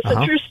 This is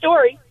a true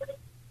story.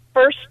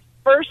 First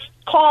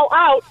call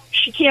out,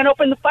 she can't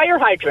open the fire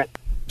hydrant.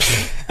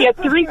 He had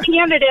three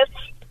candidates.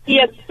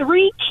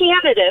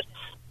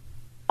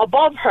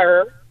 Above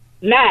her,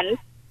 men,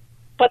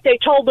 but they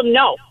told him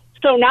no.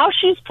 So now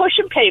she's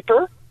pushing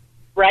paper,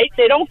 right?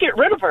 They don't get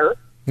rid of her.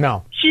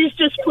 No. She's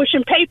just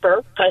pushing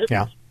paper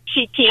because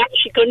she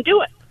couldn't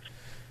do it.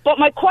 But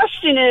my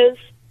question is,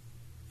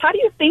 how do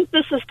you think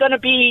they're going to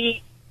be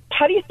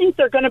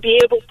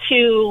able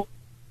to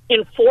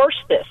enforce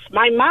this?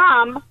 My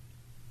mom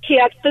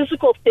had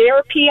physical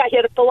therapy. I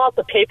had to fill out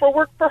the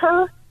paperwork for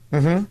her.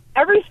 Mm-hmm.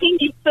 Everything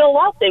you fill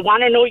out, they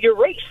want to know your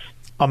race.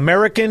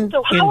 American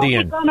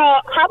Indian.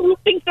 How do you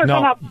think they're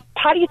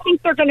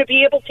going to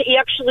be able to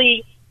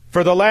actually?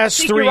 For the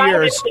last 3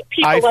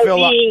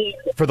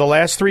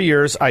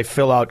 years, I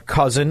fill out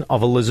cousin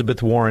of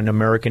Elizabeth Warren,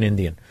 American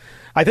Indian.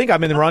 I think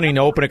I'm in the running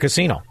to open a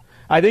casino.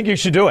 I think you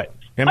should do it.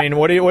 I mean,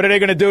 what are they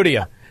going to do to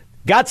you?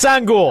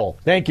 Gatsangul.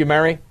 Thank you,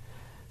 Mary.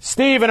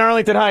 Steve in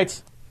Arlington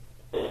Heights.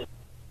 How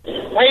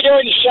you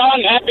doing,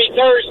 Sean? Happy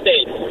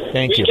Thursday.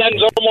 Thank you.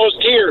 Weekend's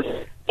almost here.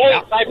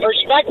 Hey, my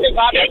perspective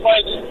on it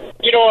was,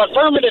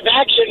 affirmative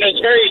action is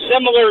very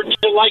similar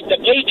to like the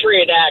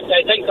Patriot Act.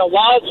 I think the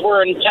laws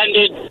were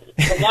intended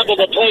to level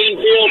the playing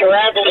field or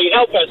actually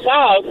help us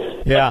out.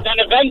 Yeah. But then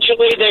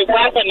eventually they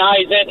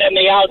weaponize it and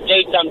they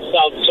outdate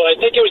themselves. So I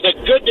think it was a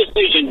good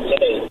decision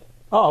today.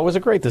 Oh, it was a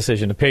great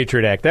decision, the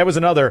Patriot Act. That was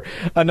another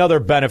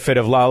benefit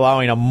of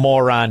allowing a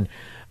moron,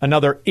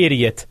 another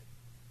idiot.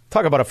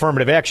 Talk about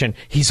affirmative action.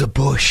 He's a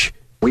Bush.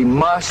 We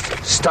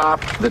must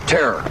stop the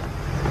terror.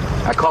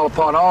 I call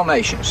upon all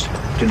nations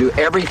to do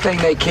everything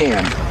they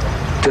can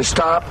to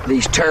stop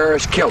these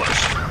terrorist killers.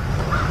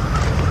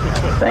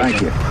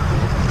 Thank you.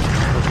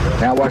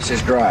 Now watch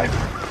this drive.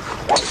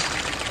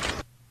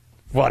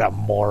 What a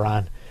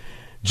moron.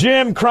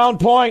 Jim, Crown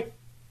Point.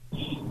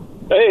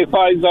 Hey,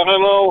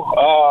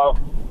 Paisano.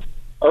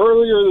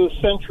 Earlier this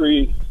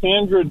century,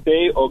 Sandra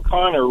Day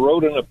O'Connor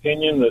wrote an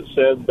opinion that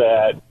said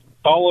that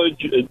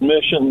college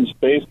admissions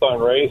based on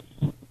race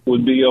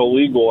would be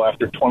illegal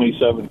after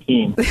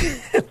 2017.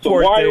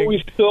 So why are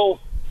we still...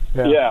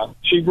 Yeah,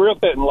 she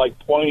wrote that in like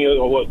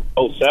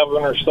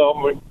 2007 or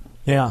something.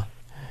 Yeah.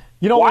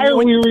 You know, why are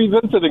we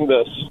revisiting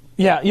this?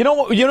 Yeah, you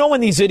know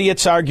when these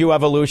idiots argue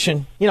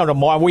evolution? You know, the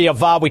more we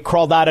evolved, we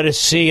crawled out of the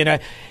sea. And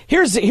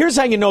here's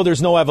how you know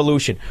there's no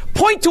evolution.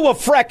 Point to a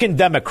fracking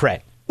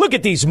Democrat. Look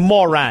at these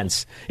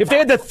morons. If they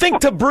had to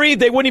think to breathe,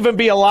 they wouldn't even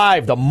be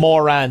alive, the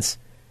morons.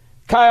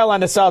 Kyle on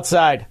the south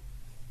side.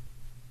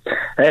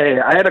 Hey,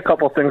 I had a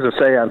couple things to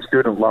say on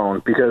student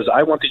loan because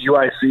I went to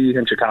UIC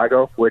in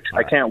Chicago, which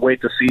I can't wait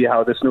to see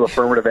how this new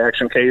affirmative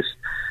action case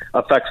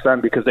affects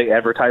them because they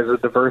advertise as a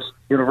diverse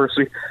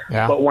university.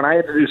 Yeah. But when I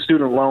had to do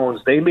student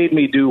loans, they made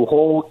me do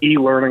whole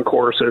e-learning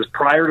courses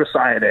prior to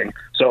signing.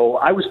 So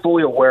I was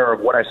fully aware of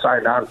what I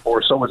signed on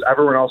for. So was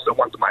everyone else that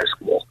went to my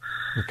school.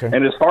 Okay.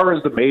 And as far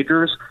as the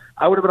majors,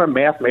 I would have been a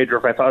math major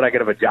if I thought I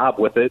could have a job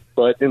with it.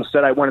 But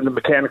instead I went into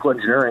mechanical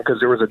engineering because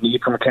there was a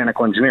need for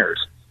mechanical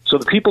engineers. So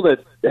the people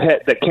that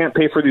can't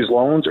pay for these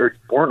loans or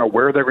weren't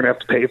aware they're going to have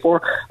to pay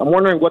for, I'm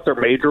wondering what their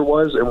major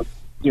was and,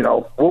 you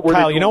know, what were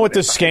Kyle, you know what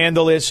the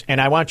scandal is? And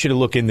I want you to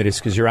look into this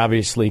because you're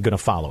obviously going to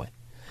follow it.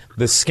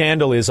 The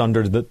scandal is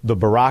under the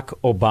Barack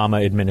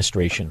Obama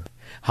administration,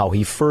 how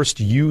he first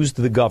used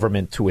the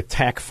government to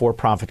attack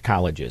for-profit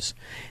colleges,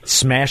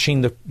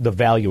 smashing the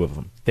value of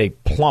them. They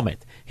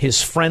plummet.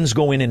 His friends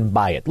go in and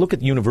buy it. Look at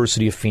the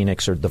University of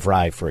Phoenix or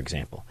DeVry, for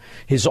example.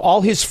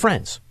 All his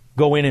friends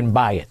go in and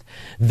buy it.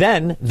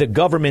 Then the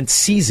government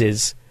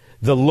seizes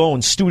the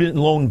student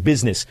loan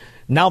business.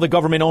 Now the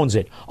government owns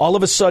it. All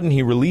of a sudden,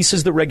 he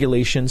releases the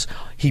regulations.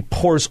 He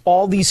pours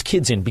all these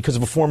kids in because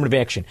of affirmative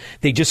action.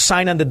 They just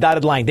sign on the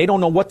dotted line. They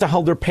don't know what the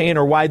hell they're paying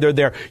or why they're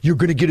there. You're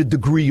going to get a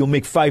degree. You'll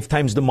make 5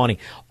 times the money.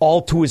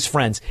 All to his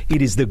friends.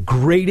 It is the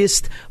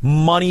greatest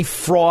money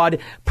fraud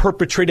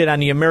perpetrated on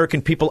the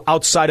American people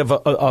outside of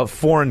a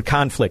foreign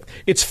conflict.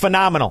 It's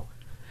phenomenal.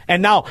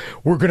 And now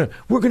we're gonna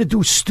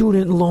do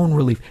student loan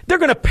relief. They're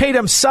gonna pay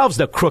themselves,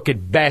 the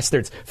crooked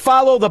bastards.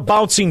 Follow the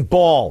bouncing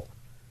ball.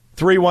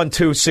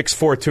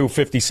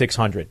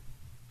 312-642-5600.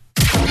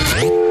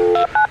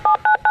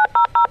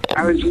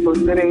 I was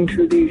listening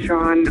to the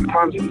Sean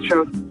Thompson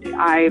show.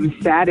 I am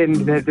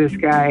saddened that this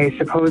guy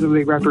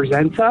supposedly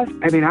represents us.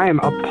 I mean, I am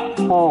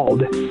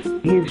appalled.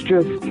 He's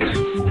just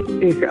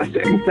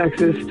disgusting,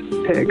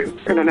 sexist pig,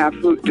 and an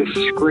absolute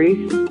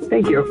disgrace.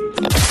 Thank you.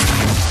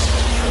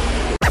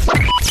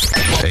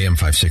 AM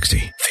 560,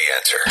 The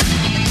Answer.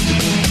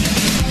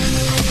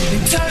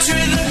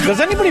 Does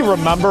anybody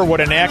remember what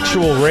an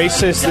actual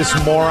racist this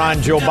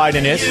moron Joe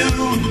Biden is?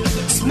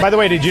 By the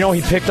way, did you know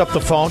he picked up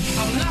the phone?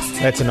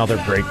 That's another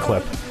great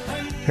clip.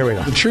 Here we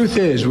go. The truth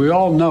is, we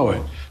all know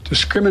it.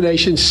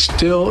 Discrimination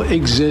still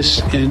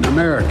exists in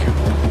America.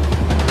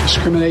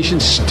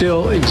 Discrimination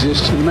still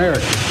exists in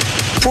America.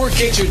 Poor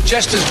kids are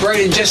just as bright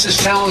and just as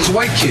talented as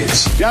white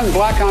kids. Young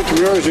black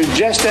entrepreneurs are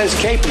just as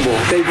capable.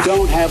 They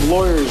don't have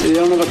lawyers. They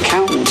don't have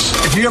accountants.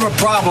 If you have a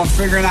problem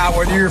figuring out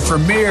whether you're for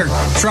me or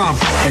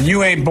Trump and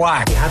you ain't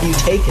black. Have you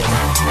taken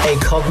a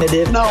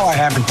cognitive? No, I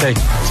haven't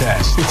taken a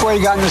test. Before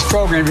you got in this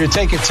program, if you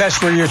take a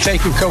test where you're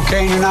taking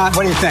cocaine or not,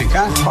 what do you think,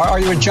 huh? Are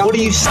you a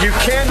junkie? You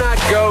cannot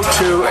go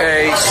to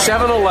a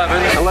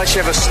 7-Eleven unless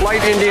you have a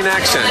slight Indian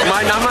accent.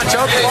 I'm not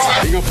joking.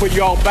 They're going to put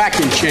you all back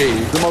in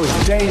chains. The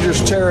most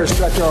dangerous terrorist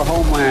threat to our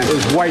homeland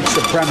is white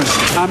supremacy.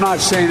 I'm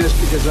not saying this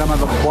because I'm of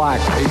the black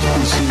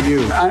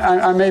HBCU.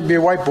 I may be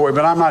a white boy,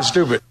 but I'm not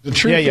stupid. The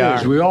truth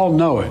is, we all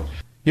know it.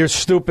 You're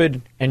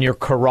stupid, and you're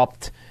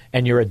corrupt,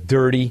 and you're a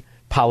dirty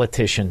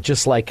politician,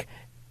 just like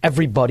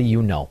everybody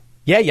you know.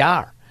 Yeah, you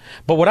are.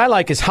 But what I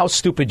like is how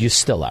stupid you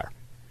still are.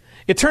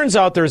 It turns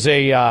out there's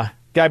a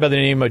guy by the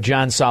name of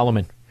John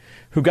Solomon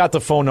who got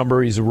the phone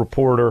number. He's a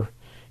reporter.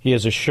 He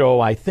has a show,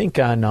 I think,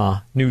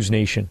 on News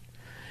Nation.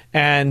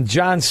 And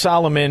John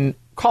Solomon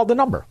called the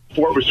number.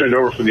 Before it was turned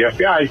over from the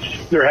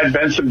FBI, there had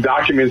been some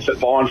documents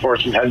that law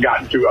enforcement had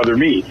gotten through other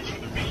means.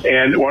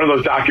 And one of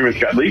those documents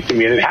got leaked to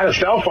me, and it had a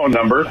cell phone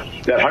number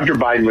that Hunter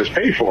Biden was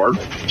paid for.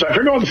 So I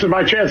figured, oh, this is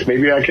my chance.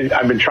 Maybe I can.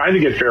 I've been trying to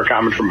get fair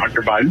comment from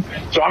Hunter Biden,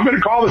 so I'm going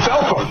to call the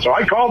cell phone. So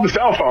I called the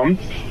cell phone,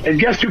 and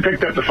guess who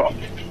picked up the phone?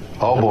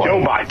 Oh, boy.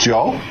 Joe Biden.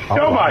 Joe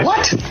Biden.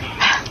 What?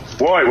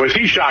 Boy, was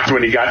he shocked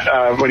when he picked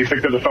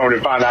up the phone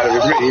and found out it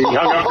was me. He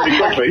hung up pretty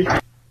quickly.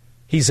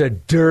 He's a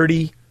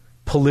dirty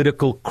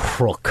political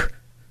crook.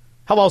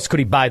 How else could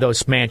he buy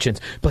those mansions?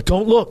 But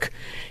don't look.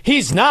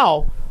 He's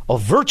now a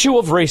virtue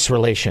of race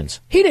relations.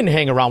 He didn't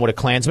hang around with a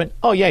Klansman.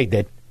 Oh, yeah, he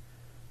did.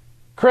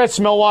 Chris,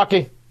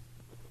 Milwaukee.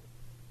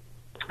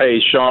 Hey,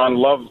 Sean,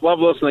 love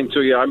listening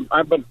to you.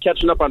 I've been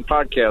catching up on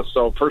podcasts,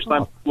 so first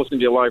time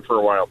listening to you live for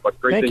a while, but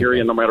great to hear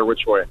you no matter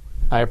which way.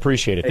 I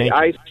appreciate it. Thank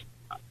you.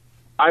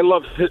 I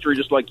love history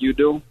just like you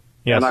do,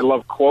 and I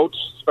love quotes,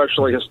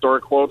 especially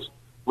historic quotes.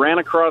 Ran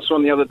across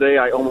one the other day.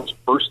 I almost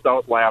burst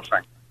out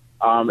laughing.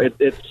 I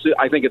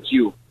think it's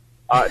you.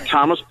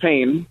 Thomas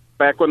Paine,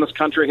 back when this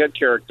country had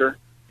character,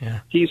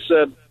 he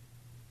said,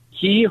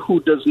 "He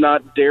who does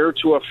not dare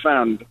to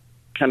offend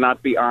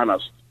cannot be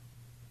honest."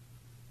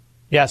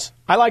 Yes,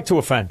 I like to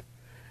offend.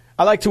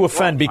 I like to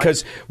offend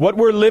because what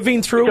we're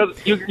living through...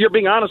 Because you're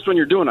being honest when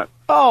you're doing it.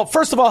 Oh,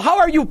 first of all, how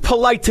are you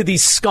polite to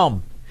these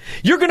scum?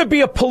 You're going to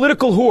be a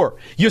political whore.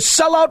 You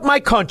sell out my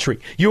country.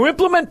 You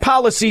implement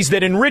policies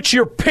that enrich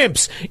your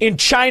pimps in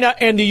China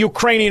and the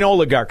Ukrainian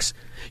oligarchs.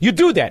 You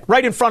do that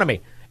right in front of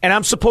me. And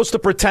I'm supposed to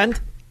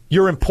pretend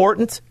you're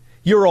important?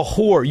 You're a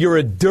whore. You're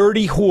a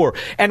dirty whore.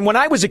 And when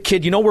I was a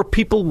kid, you know where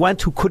people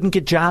went who couldn't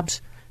get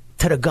jobs?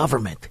 To the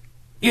government.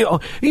 You know,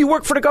 you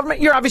work for the government,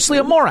 you're obviously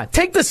a moron.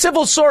 Take the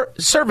civil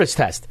service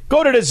test.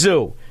 Go to the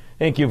zoo.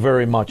 Thank you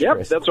very much, Yep,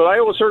 Chris. that's what I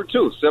always heard,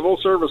 too. Civil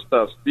service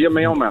test. Be a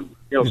mailman.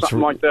 Something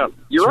like that.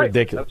 You're right.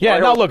 Ridiculous. Yeah,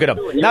 now look at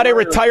them. Now they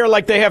retire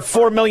like they have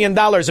 $4 million,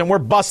 and we're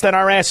busting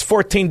our ass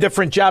 14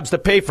 different jobs to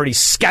pay for these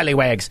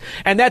scallywags.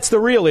 And that's the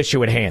real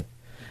issue at hand.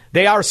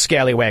 They are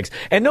scallywags.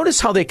 And notice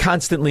how they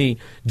constantly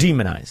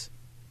demonize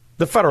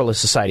the Federalist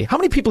Society. How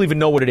many people even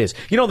know what it is?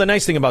 You know, the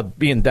nice thing about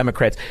being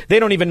Democrats, they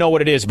don't even know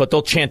what it is, but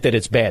they'll chant that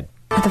it's bad.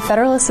 The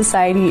Federalist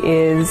Society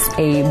is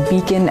a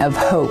beacon of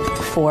hope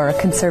for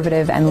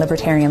conservative and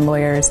libertarian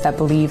lawyers that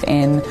believe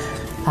in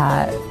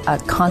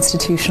a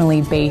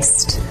constitutionally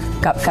based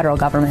federal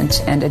government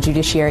and a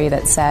judiciary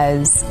that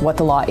says what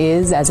the law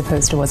is as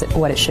opposed to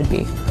what it should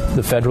be.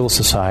 The Federalist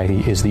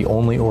Society is the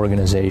only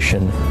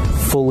organization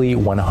fully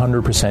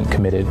 100%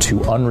 committed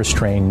to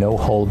unrestrained,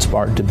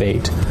 no-holds-barred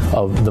debate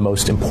of the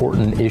most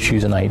important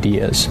issues and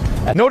ideas.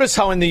 Notice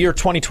how in the year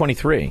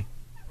 2023,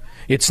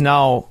 it's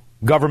now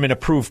government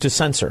approved to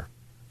censor.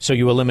 So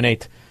you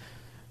eliminate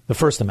the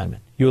First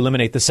Amendment. You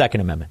eliminate the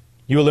Second Amendment.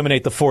 You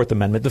eliminate the Fourth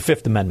Amendment, the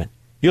Fifth Amendment.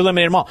 You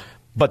eliminate them all.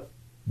 But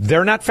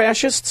they're not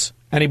fascists.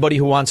 Anybody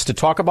who wants to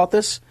talk about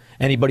this,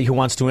 anybody who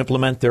wants to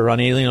implement their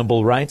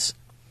unalienable rights,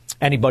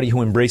 anybody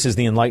who embraces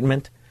the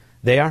Enlightenment,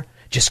 they are.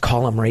 Just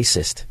call them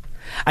racist.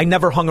 I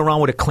never hung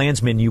around with a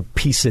Klansman, you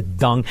piece of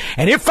dung.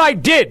 And if I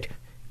did,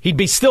 he'd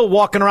be still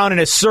walking around in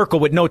a circle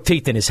with no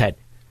teeth in his head.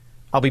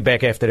 I'll be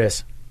back after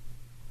this.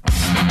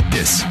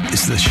 This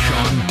is the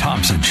Sean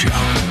Thompson Show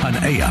on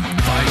AM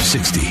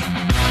 560.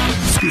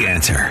 The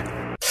Answer.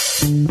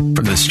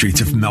 From the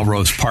streets of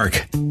Melrose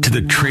Park to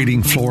the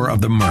trading floor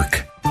of the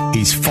Merc,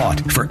 he's fought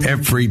for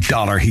every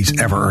dollar he's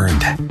ever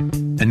earned.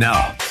 And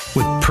now,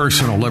 with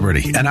personal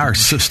liberty and our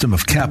system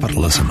of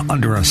capitalism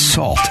under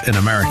assault in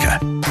America,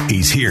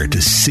 he's here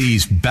to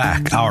seize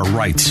back our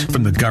rights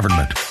from the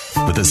government.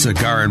 With a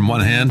cigar in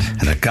one hand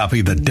and a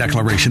copy of the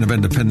Declaration of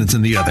Independence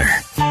in the other,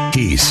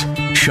 he's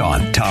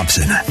Sean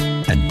Thompson.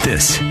 And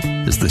this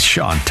is the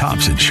Sean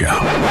Thompson Show.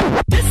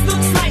 This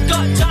looks like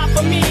a job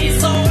for me,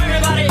 so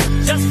everybody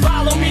just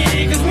follow me,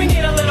 because we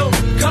need a little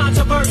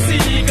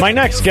controversy. My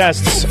next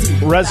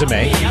guest's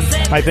resume,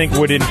 I think,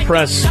 would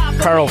impress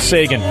Carl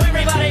Sagan.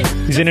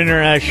 He's an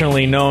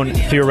internationally known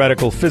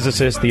theoretical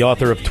physicist, the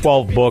author of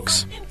 12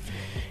 books.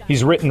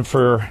 He's written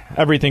for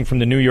everything from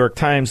the New York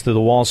Times to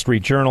the Wall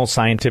Street Journal,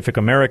 Scientific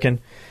American.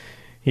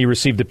 He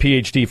received a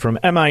PhD from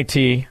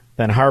MIT,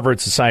 then Harvard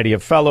Society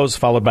of Fellows,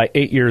 followed by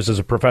 8 years as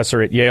a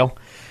professor at Yale.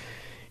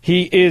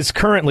 He is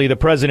currently the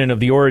president of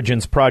the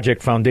Origins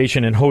Project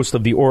Foundation and host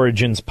of the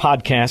Origins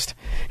podcast.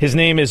 His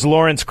name is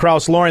Lawrence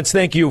Krauss. Lawrence,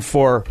 thank you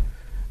for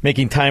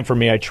making time for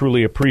me. I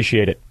truly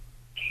appreciate it.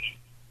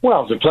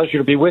 Well, it's a pleasure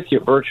to be with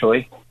you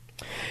virtually.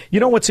 You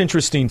know what's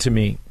interesting to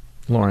me,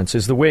 Lawrence,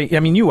 is the way,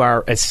 I mean, you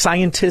are a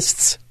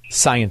scientist's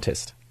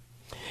scientist.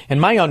 And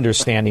my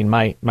understanding,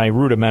 my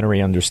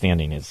rudimentary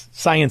understanding is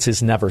science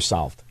is never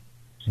solved.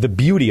 The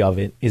beauty of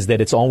it is that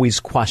it's always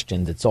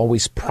questioned, it's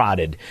always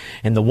prodded.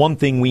 And the one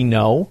thing we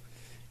know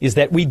is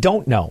that we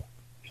don't know.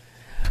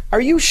 Are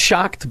you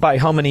shocked by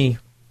how many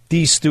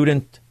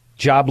D-student,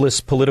 jobless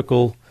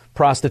political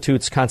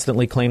prostitutes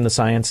constantly claim the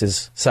science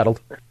is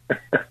settled?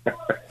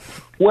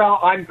 Well,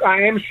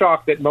 I am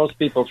shocked that most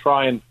people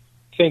try and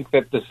think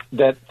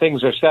that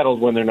things are settled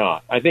when they're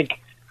not. I think,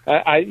 in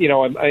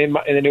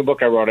the new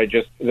book I wrote,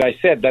 I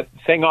said that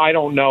saying I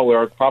don't know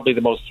are probably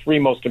the three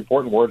most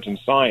important words in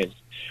science.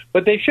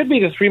 But they should be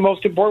the three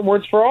most important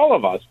words for all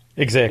of us.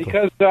 Exactly.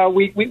 Because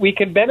we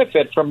can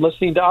benefit from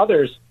listening to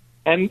others.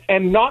 And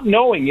not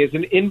knowing is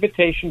an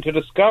invitation to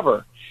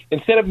discover.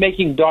 Instead of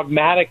making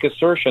dogmatic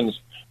assertions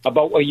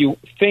about what you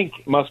think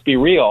must be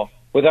real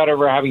without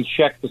ever having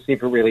checked to see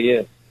if it really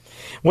is.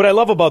 What I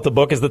love about the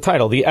book is the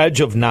title, The Edge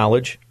of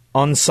Knowledge,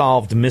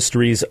 Unsolved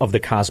Mysteries of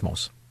the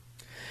Cosmos.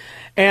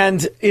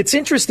 And it's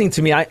interesting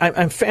to me.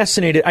 I'm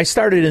fascinated. I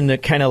started in the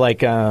kind of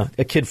like a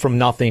kid from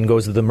nothing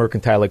goes to the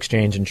mercantile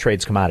exchange and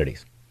trades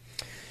commodities.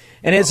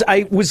 And as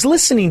I was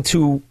listening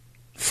to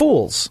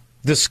fools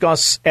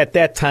discuss at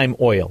that time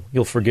oil,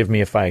 you'll forgive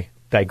me if I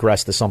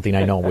digress to something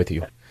I know with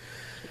you,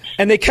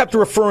 and they kept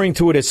referring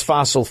to it as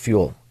fossil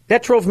fuel.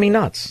 That drove me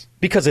nuts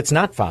because it's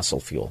not fossil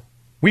fuel.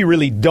 We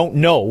really don't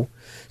know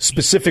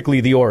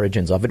specifically the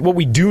origins of it. What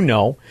we do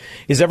know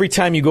is every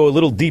time you go a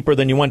little deeper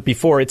than you went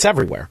before, it's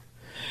everywhere.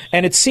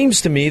 And it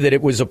seems to me that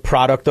it was a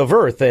product of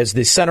Earth. As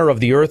the center of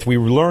the Earth, we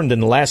learned in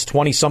the last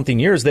 20-something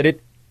years that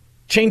it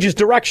changes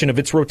direction of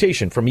its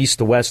rotation from east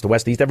to west to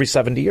east every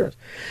 70 years.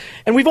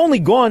 And we've only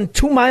gone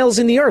 2 miles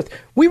in the Earth.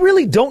 We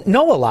really don't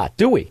know a lot,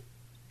 do we?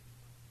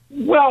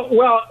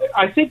 Well,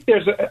 I think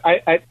there's,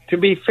 to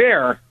be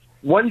fair,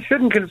 one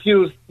shouldn't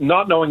confuse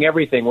not knowing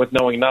everything with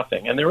knowing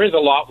nothing. And there is a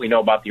lot we know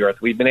about the Earth.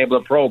 We've been able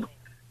to probe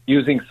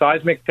using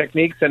seismic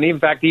techniques and, in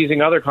fact,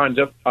 using other kinds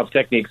of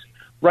techniques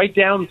right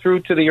down through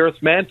to the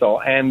Earth's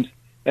mantle. And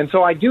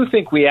so I do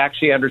think we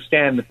actually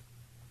understand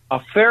a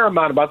fair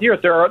amount about the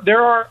Earth.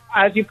 There are,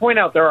 as you point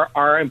out, there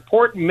are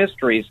important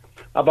mysteries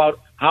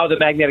about how the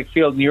magnetic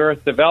field in the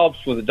Earth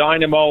develops with a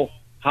dynamo,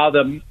 how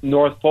the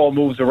North Pole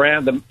moves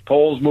around, the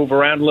poles move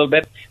around a little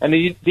bit, and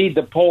indeed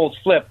the poles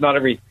flip, not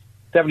every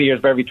 70 years,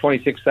 but every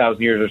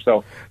 26,000 years or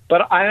so.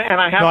 But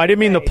I didn't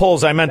mean the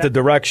poles. I meant the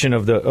direction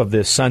of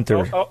the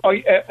center.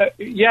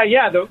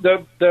 Yeah.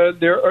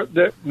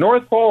 The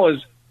North Pole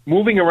is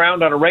moving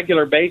around on a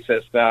regular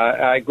basis.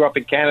 I grew up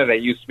in Canada.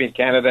 It used to be in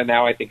Canada.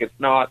 Now I think it's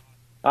not.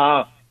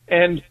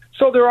 And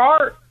so there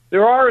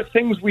are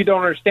things we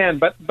don't understand.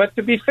 But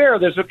to be fair,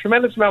 there's a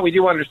tremendous amount we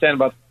do understand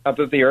about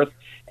the Earth.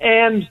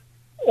 And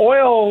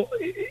oil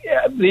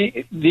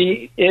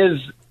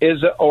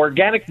is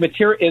organic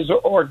material, is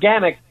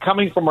organic,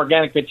 coming from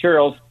organic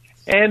materials,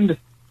 and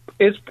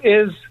is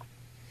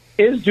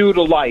due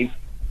to life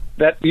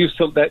that used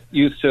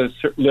to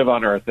live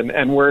on Earth,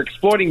 and we're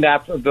exploiting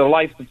that for the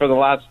life for the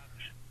last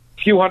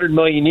few 100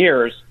 million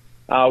years,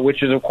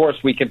 which is of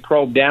course we can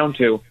probe down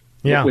to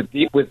with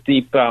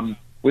deep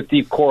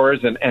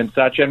cores and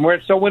such. And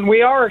when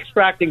we are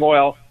extracting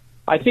oil,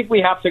 I think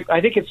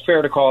it's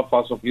fair to call it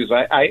fossil fuels.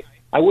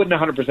 I wouldn't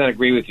 100%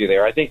 agree with you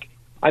there. I think.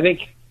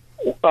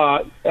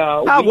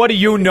 What do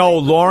you know,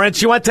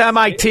 Lawrence? You went to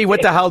MIT.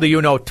 What the hell do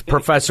you know,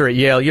 professor at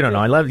Yale? You don't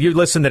know. You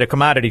listen to the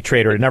commodity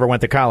trader that never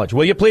went to college.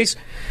 Will you, please?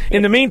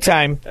 In the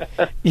meantime,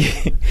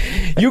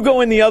 you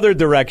go in the other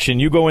direction.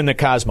 You go in the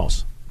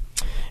cosmos.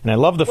 And I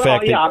love the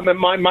fact that...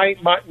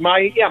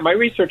 my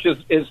research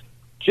is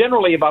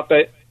generally about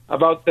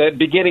the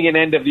beginning and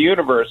end of the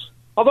universe.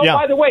 Although,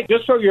 by the way,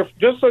 just so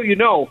you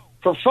know,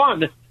 for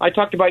fun, I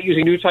talked about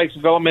using new types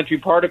of elementary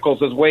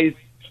particles as ways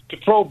to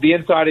probe the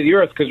inside of the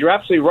Earth, because you're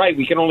absolutely right.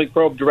 We can only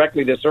probe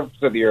directly the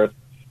surface of the Earth,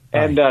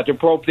 and to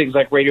probe things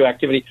like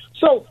radioactivity.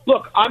 So,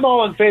 look, I'm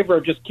all in favor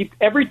of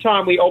every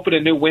time we open a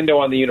new window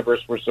on the universe,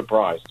 we're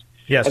surprised.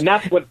 Yes, and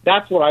that's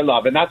what I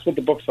love, and that's what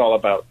the book's all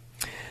about.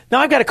 Now,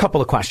 I've got a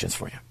couple of questions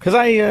for you, because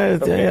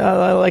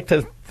I like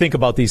to think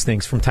about these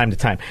things from time to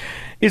time.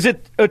 Is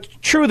it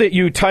true that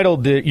you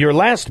titled your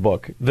last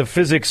book, The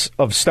Physics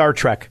of Star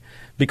Trek,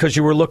 because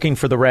you were looking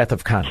for the Wrath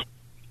of Khan?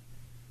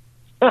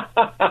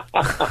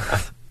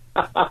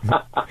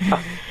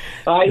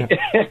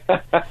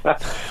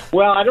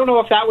 Well, I don't know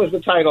if that was the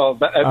title,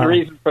 but the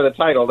reason for the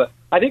title.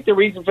 I think the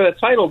reason for the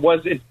title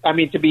was,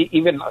 to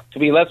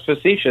be less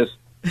facetious,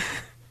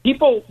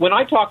 people, when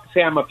I talk,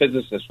 say I'm a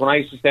physicist, when I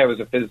used to say I was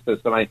a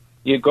physicist, and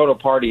you'd go to a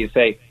party and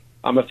say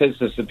I'm a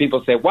physicist, and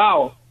people say,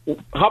 "Wow,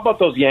 how about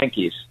those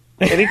Yankees?"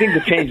 Anything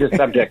to change the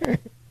subject,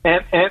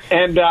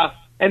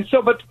 and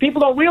so, but people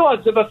don't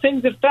realize that the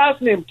things that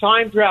fascinate them,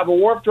 time travel,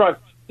 warp drive,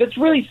 that's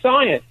really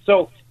science.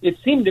 So it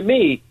seemed to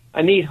me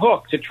a neat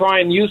hook to try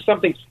and use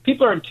something.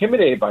 People are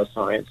intimidated by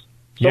science.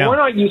 So why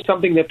not use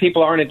something that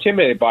people aren't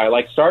intimidated by,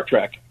 like Star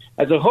Trek,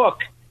 as a hook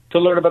to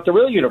learn about the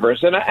real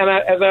universe? And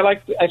as I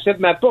said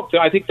in that book,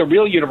 I think the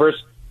real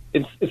universe,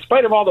 in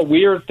spite of all the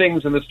weird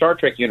things in the Star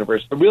Trek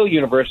universe, the real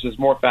universe is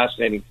more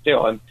fascinating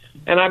still. And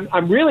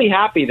I'm really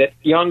happy that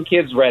young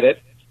kids read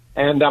it.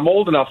 And I'm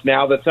old enough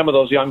now that some of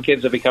those young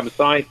kids have become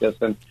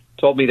scientists and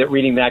told me that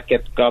reading that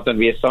got them to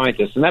be a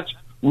scientist. And that's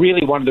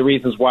really one of the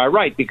reasons why I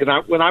write, because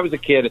when I was a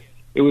kid,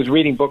 it was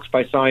reading books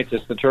by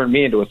scientists that turned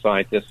me into a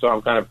scientist. So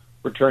I'm kind of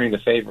returning the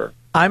favor.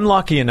 I'm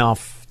lucky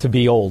enough to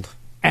be old.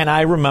 And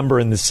I remember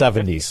in the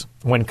 70s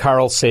when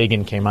Carl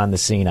Sagan came on the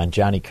scene on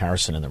Johnny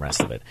Carson and the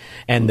rest of it.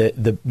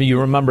 And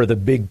you remember the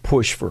big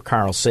push for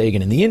Carl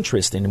Sagan and the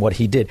interest in what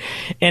he did.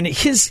 And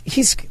he's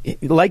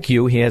like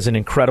you, he has an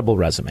incredible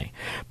resume.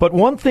 But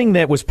one thing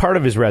that was part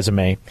of his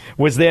resume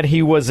was that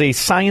he was a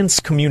science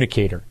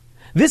communicator.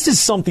 This is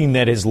something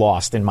that is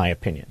lost, in my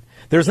opinion.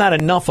 There's not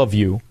enough of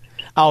you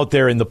out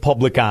there in the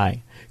public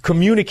eye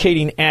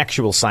communicating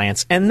actual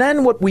science. And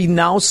then what we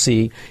now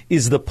see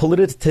is the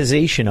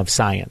politicization of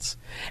science,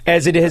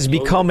 as it has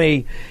become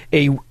a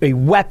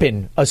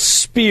weapon, a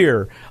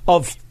spear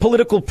of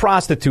political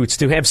prostitutes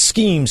to have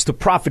schemes to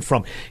profit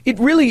from. It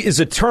really is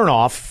a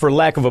turnoff, for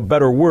lack of a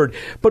better word.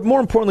 But more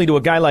importantly, to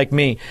a guy like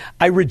me,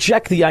 I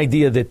reject the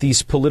idea that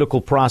these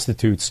political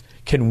prostitutes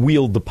can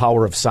wield the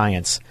power of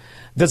science.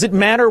 Does it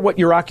matter what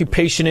your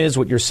occupation is,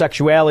 what your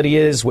sexuality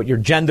is, what your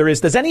gender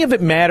is? Does any of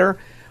it matter?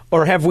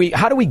 Or how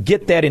do we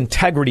get that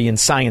integrity in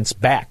science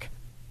back?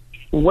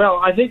 Well,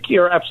 I think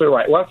you're absolutely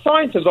right. Well,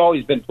 science has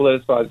always been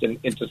politicized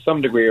into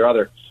some degree or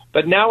other.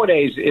 But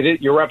nowadays,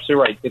 you're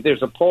absolutely right.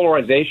 There's a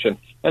polarization.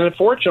 And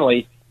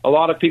unfortunately, a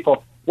lot of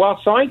people, while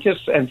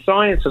scientists and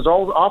science has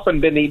often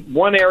been the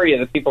one area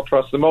that people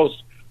trust the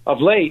most of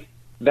late,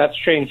 that's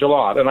changed a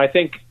lot. And I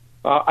think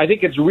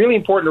it's really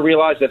important to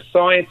realize that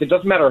science, it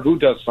doesn't matter who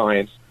does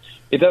science.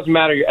 It doesn't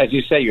matter, as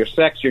you say, your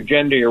sex, your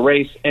gender, your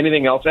race,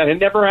 anything else. And it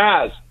never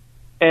has.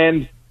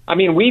 And, I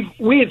mean,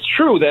 it's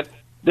true that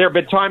there have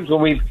been times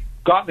when we've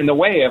gotten in the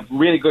way of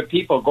really good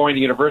people going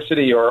to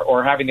university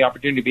or having the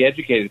opportunity to be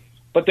educated.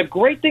 But the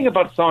great thing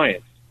about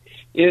science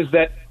is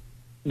that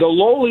the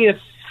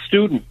lowliest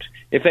student,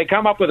 if they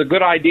come up with a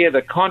good idea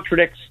that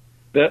contradicts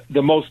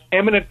the most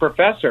eminent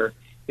professor,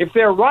 if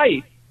they're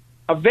right,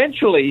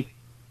 eventually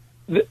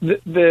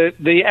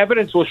the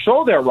evidence will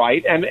show they're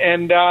right,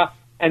 and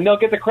they'll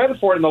get the credit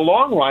for it in the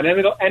long run.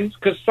 And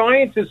because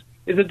science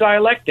is a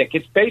dialectic,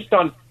 it's based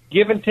on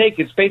give and take.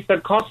 It's based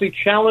on constantly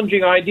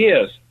challenging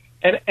ideas,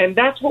 and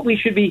that's what we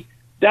should be.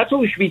 That's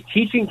what we should be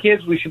teaching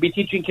kids. We should be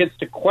teaching kids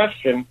to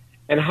question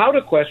and how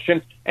to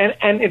question,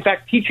 and in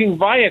fact, teaching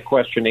via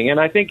questioning. And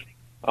I think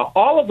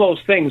all of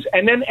those things.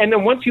 And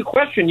then once you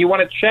question, you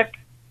want to check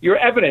your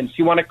evidence.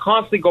 You want to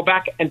constantly go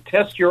back and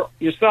test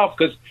yourself,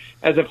 because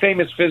as a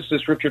famous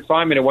physicist, Richard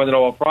Feynman, who won the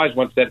Nobel Prize,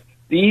 once said,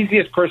 the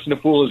easiest person to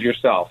fool is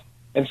yourself.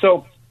 And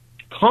so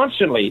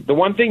constantly, the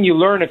one thing you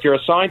learn if you're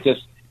a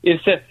scientist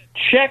is to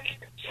check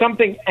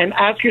something and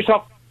ask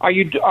yourself, do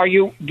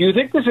you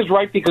think this is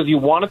right because you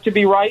want it to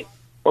be right,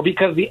 or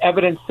because the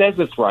evidence says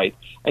it's right?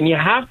 And you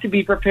have to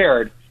be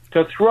prepared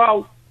to throw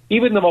out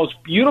even the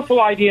most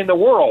beautiful idea in the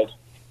world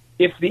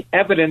if the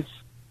evidence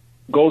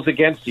goes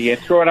against you.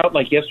 And throw it out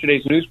like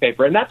yesterday's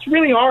newspaper. And that's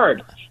really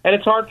hard. And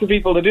it's hard for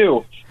people to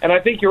do. And I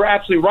think you're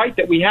absolutely right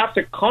that we have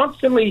to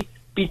constantly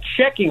be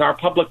checking our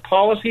public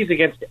policies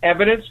against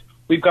evidence.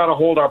 We've got to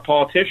hold our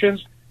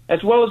politicians,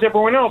 as well as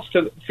everyone else,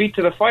 to feet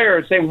to the fire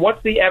and saying,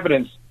 what's the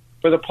evidence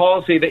for the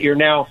policy that you're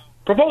now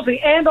proposing?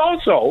 And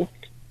also,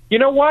 you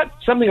know what?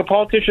 Something a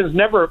politician's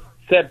never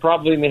said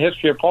probably in the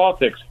history of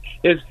politics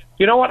is,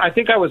 you know what? I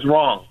think I was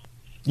wrong.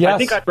 Yes, I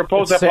think I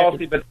proposed that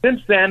policy, but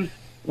since then,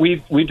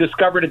 we've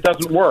discovered it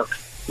doesn't work.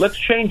 Let's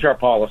change our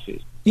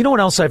policies. You know what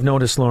else I've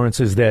noticed, Lawrence,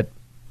 is that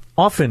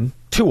often,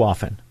 too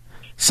often,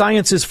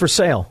 science is for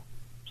sale.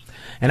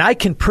 And I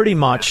can pretty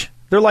much,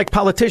 they're like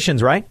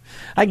politicians, right?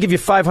 I give you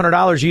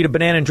 $500, you eat a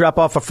banana and drop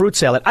off a fruit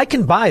salad. I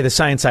can buy the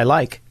science I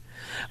like.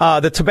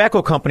 The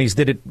tobacco companies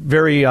did it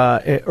very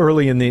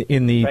early in the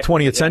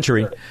 20th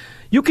century.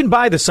 You can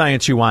buy the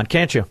science you want,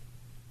 can't you?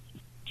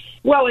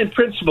 Well, in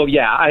principle,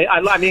 yeah.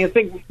 I mean, I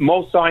think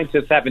most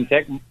scientists have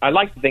integrity. I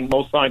like to think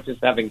most scientists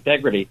have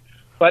integrity,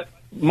 but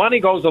money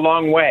goes a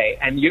long way,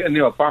 and you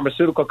know,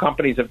 pharmaceutical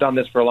companies have done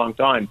this for a long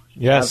time.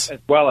 Yes,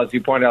 as well as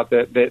you point out,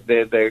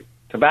 the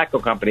tobacco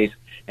companies.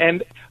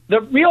 And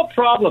the real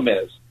problem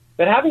is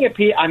that having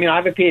I mean, I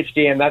have a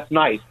PhD, and that's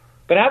nice,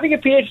 but having a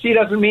PhD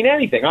doesn't mean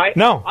anything.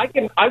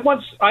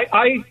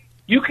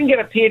 You can get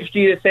a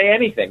PhD to say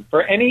anything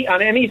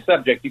on any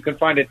subject. You can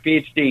find a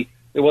PhD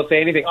that will say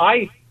anything.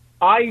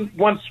 I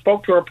once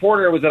spoke to a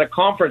reporter who was at a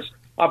conference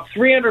of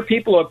 300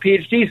 people who have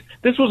PhDs.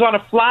 This was on a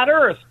flat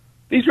Earth.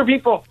 These were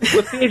people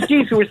with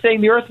PhDs who were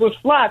saying the Earth was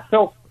flat.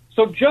 So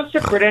just a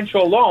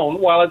credential alone,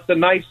 while it's a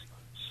nice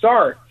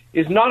start,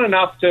 is not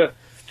enough to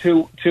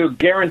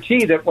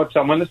guarantee that what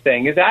someone is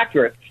saying is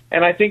accurate.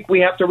 And I think we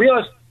have to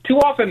realize too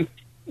often,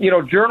 you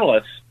know,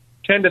 journalists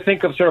tend to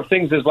think of sort of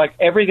things as like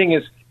everything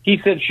is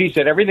he said, she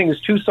said. Everything is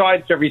two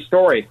sides to every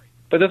story.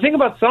 But the thing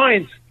about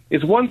science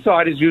is one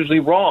side is usually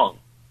wrong.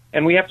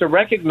 And we have to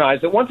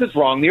recognize that once it's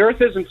wrong, the Earth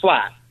isn't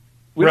flat.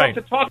 We don't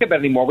have to talk about it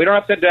anymore. We don't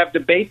have to have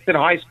debates in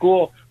high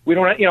school. We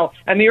don't,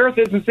 and the Earth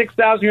isn't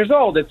 6,000 years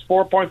old. It's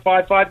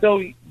 4.55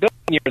 billion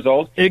years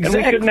old. Exactly.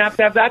 And we shouldn't have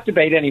to have that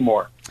debate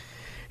anymore.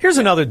 Here's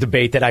another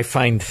debate that I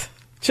find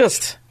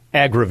just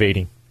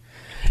aggravating.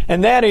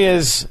 And that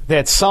is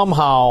that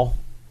somehow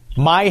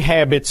my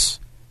habits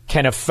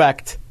can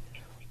affect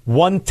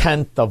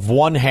 1/10 of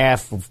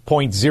 1/2 of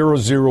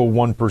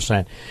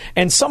 0.001%.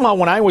 And somehow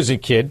when I was a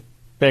kid,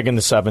 back in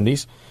the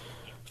 70s,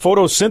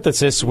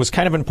 photosynthesis was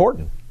kind of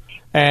important.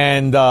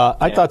 And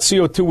I thought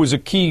CO2 was a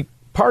key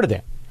part of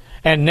that.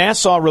 And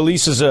NASA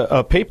releases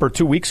a paper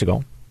 2 weeks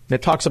ago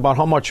that talks about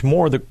how much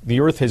more the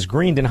Earth has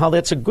greened and how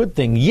that's a good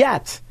thing.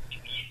 Yet,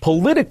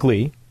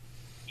 politically,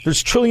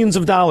 there's trillions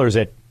of dollars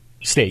at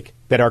stake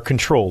that are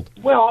controlled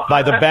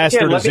by the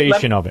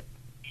bastardization of it.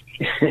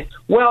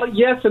 Well,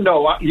 yes and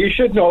no. You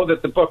should know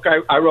that the book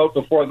I wrote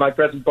before my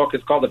present book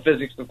is called The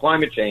Physics of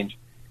Climate Change.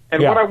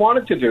 And what I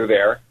wanted to do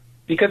there,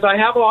 because I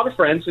have a lot of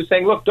friends who are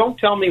saying, look, don't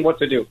tell me what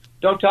to do.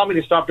 Don't tell me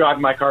to stop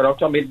driving my car. Don't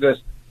tell me this.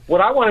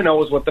 What I want to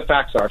know is what the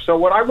facts are. So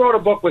what I wrote a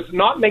book was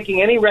not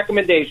making any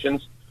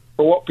recommendations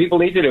for what people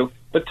need to do,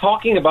 but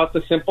talking about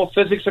the simple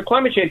physics of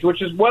climate change,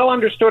 which is well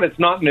understood. It's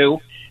not new.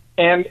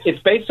 And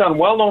it's based on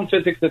well-known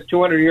physics that's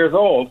 200 years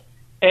old.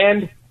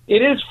 And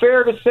it is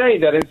fair to say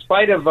that in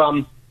spite of,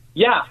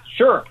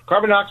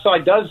 carbon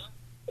dioxide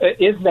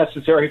is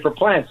necessary for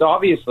plants,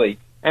 obviously.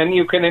 And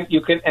you can,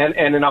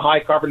 and in a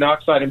high carbon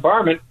dioxide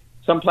environment,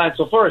 some plants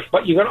will flourish.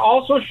 But you can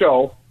also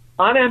show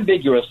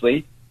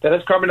unambiguously that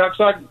as carbon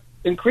dioxide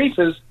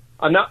increases,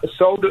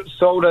 so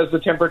does the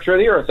temperature of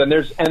the Earth. And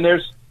there's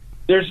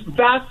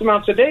vast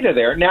amounts of data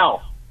there.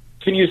 Now,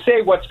 can you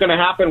say what's going to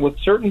happen with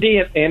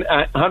certainty in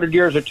 100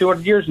 years or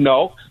 200 years?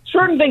 No.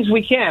 Certain things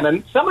we can,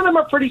 and some of them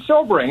are pretty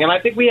sobering, and I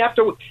think we have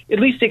to at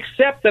least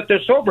accept that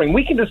they're sobering.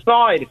 We can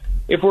decide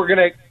if we're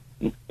going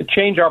to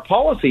change our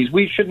policies.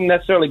 We shouldn't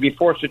necessarily be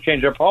forced to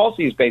change our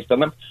policies based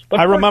on them. But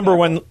I remember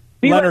when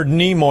Leonard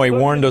Nimoy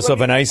warned us of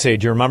an ice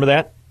age. You remember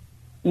that?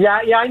 Yeah,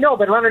 I know,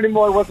 but Leonard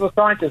Nimoy wasn't a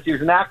scientist. He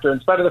was an actor, in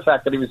spite of the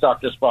fact that he was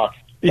Dr. Spock.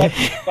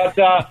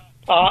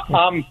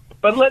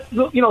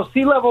 But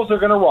sea levels are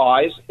going to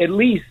rise at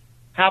least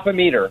half a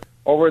meter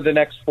over the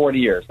next 40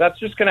 years. That's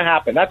just going to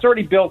happen. That's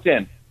already built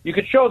in. You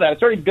could show that.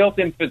 It's already built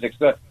in physics.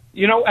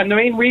 And the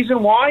main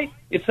reason why,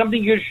 it's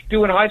something you should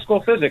do in high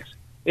school physics.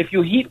 If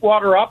you heat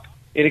water up,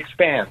 it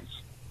expands.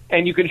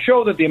 And you can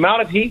show that the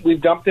amount of heat we've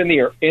dumped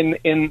into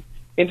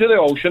the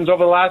oceans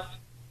over the last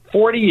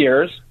 40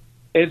 years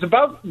is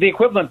about the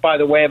equivalent, by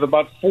the way, of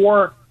about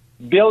 4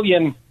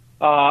 billion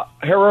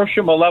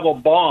Hiroshima-level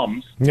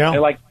bombs. Yeah.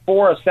 They're like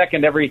 4 a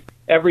second every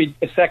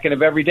second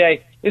of every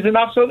day is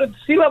enough so that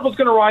sea level is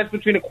going to rise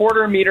between a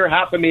quarter a meter,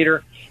 half a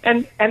meter.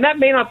 And that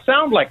may not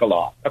sound like a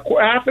lot.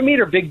 Half a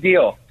meter, big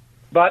deal.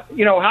 But,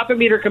 half a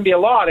meter can be a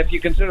lot if you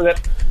consider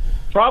that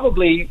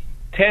probably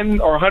 10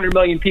 or 100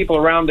 million people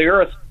around the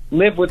Earth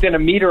live within a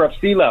meter of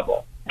sea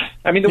level.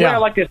 I mean, the way I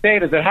like to say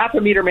it is that half a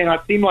meter may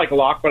not seem like a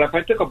lot, but if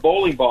I took a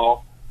bowling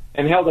ball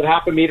and held it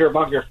half a meter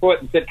above your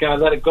foot and said, can I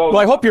let it go? Well,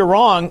 I hope you're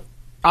wrong.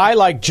 I,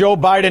 like Joe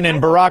Biden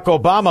and Barack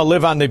Obama,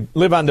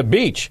 live on the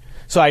beach.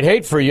 So I'd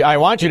hate for you. I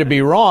want you to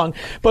be wrong.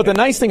 But the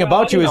nice thing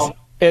about you is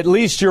at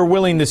least you're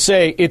willing to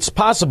say it's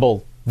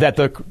possible that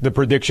the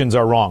predictions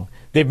are wrong.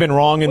 They've been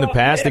wrong in the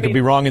past. They could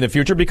be wrong in the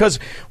future because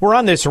we're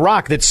on this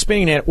rock that's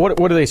spinning at, what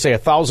do they say,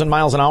 1,000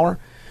 miles an hour?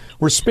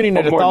 We're spinning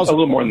at 1,000. A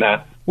little more than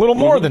that. A little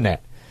more than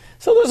that.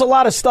 So there's a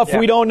lot of stuff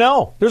we don't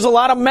know. There's a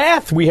lot of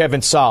math we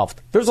haven't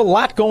solved. There's a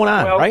lot going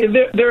on, right?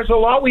 There's a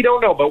lot we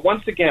don't know. But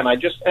once again,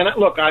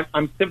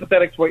 I'm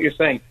sympathetic to what you're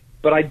saying.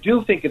 But I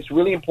do think it's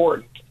really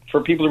important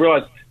for people to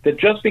realize that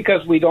just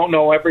because we don't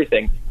know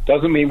everything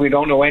doesn't mean we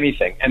don't know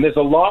anything. And there's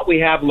a lot we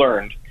have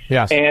learned.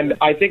 Yes. And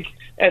I think,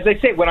 as I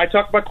say, when I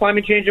talk about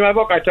climate change in my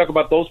book, I talk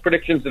about those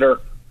predictions that are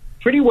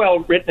pretty well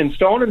written in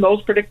stone and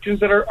those predictions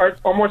that are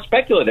more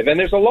speculative. And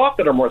there's a lot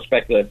that are more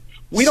speculative.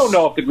 We don't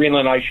know if the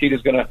Greenland ice sheet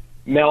is going to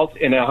melt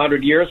in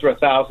 100 years or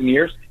 1,000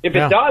 years. If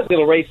it does,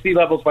 it'll raise sea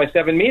levels by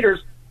 7 meters.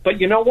 But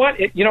you know what?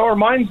 It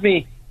reminds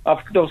me of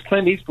those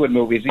Clint Eastwood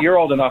movies. You're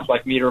old enough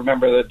like me to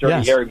remember the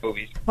Dirty Harry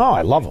movies. Oh,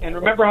 I love them. And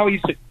remember how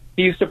he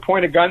used to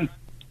point a gun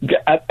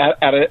at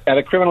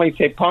a criminal and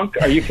say, "Punk,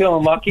 are you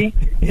feeling lucky?"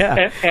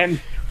 Yeah.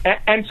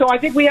 And so I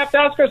think we have to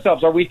ask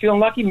ourselves, are we feeling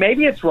lucky?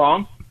 Maybe it's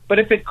wrong, but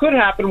if it could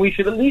happen, we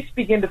should at least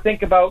begin to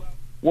think about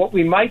what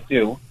we might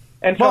do.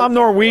 And so, I'm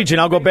Norwegian.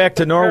 I'll go back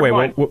to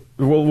Norway.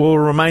 We'll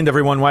remind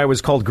everyone why it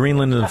was called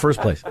Greenland in the first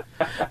place.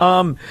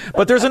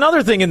 But there's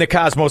another thing in the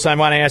cosmos I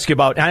want to ask you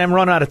about. I am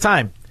running out of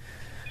time.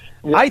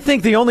 Yeah. I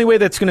think the only way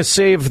that's going to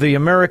save the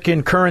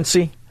American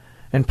currency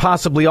and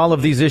possibly all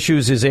of these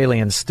issues is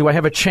aliens. Do I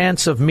have a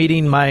chance of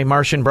meeting my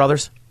Martian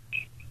brothers?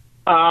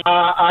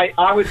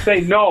 I would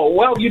say no.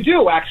 Well, you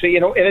do, actually,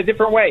 in a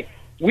different way.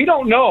 We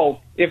don't know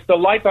if the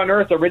life on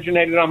Earth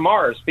originated on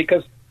Mars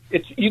because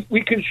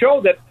we can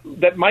show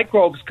that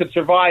microbes could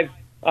survive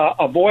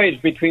a voyage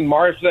between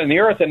Mars and the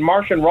Earth, and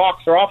Martian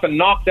rocks are often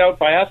knocked out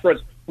by asteroids.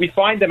 We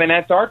find them in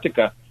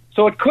Antarctica.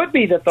 So it could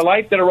be that the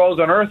life that arose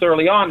on Earth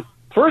early on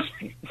first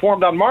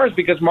formed on Mars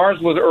because Mars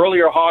was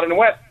earlier hot and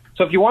wet.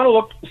 So if you want to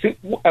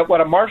look at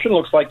what a Martian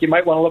looks like, you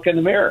might want to look in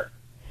the mirror.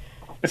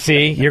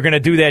 See, you're going to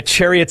do that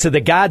Chariots of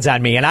the Gods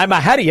on me, and I'm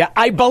ahead of you.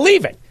 I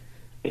believe it.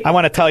 I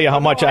want to tell you how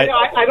much I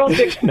don't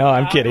think. No,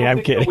 I'm kidding.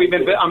 I'm kidding.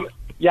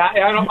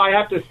 I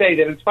have to say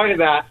that in spite of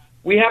that,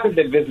 we haven't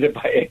been visited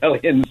by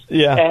aliens.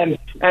 Yeah.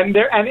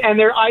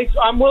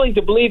 I'm willing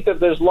to believe that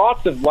there's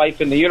lots of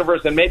life in the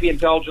universe and maybe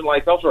intelligent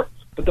life elsewhere.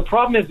 But the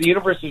problem is the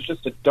universe is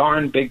just a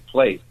darn big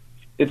place.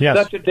 It's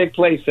such a big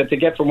place that to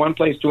get from one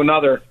place to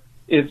another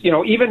is,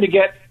 even to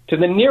get to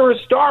the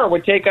nearest star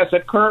would take us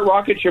at current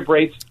rocket ship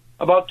rates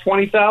about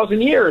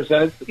 20,000 years.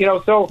 And it's,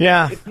 so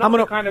it's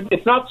not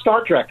it's not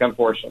Star Trek,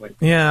 unfortunately.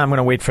 Yeah, I'm going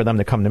to wait for them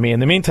to come to me. In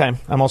the meantime,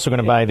 I'm also going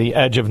to buy The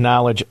Edge of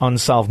Knowledge,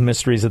 Unsolved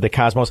Mysteries of the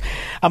Cosmos.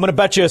 I'm going to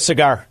bet you a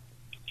cigar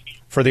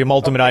for the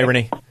ultimate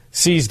irony.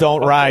 seas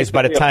don't rise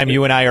by the time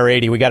you and I are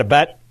 80. We got a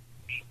bet?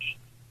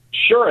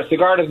 Sure. A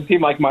cigar doesn't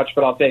seem like much,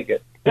 but I'll take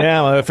it.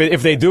 Yeah, well,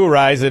 if they do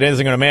rise, it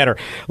isn't going to matter.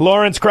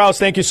 Lawrence Krauss,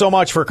 thank you so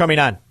much for coming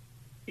on.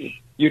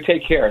 You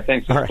take care.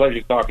 Thanks. It's a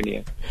pleasure talking to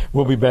you.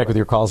 We'll be back with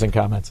your calls and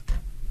comments.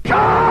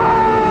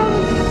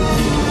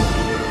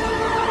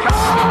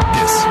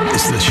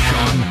 This is the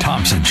Sean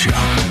Thompson Show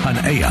on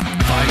AM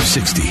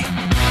 560.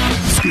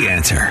 The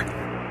Answer.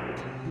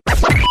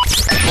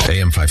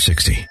 AM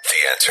 560. The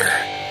Answer.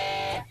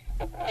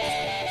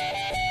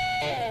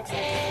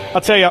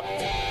 I'll tell you,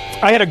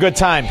 I had a good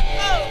time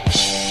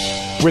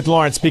with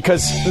Lawrence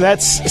because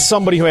that's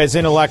somebody who has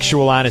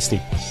intellectual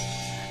honesty.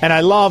 And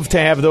I love to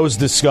have those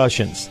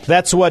discussions.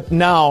 That's what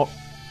now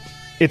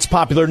it's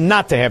popular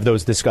not to have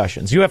those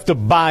discussions. You have to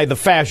buy the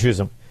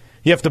fascism.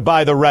 You have to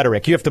buy the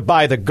rhetoric. You have to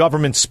buy the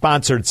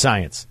government-sponsored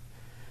science.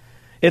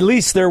 At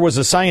least there was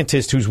a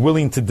scientist who's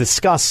willing to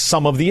discuss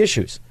some of the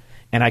issues.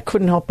 And I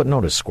couldn't help but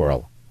notice,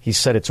 Squirrel. He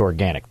said it's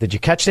organic. Did you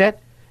catch that?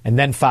 And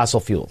then fossil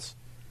fuels.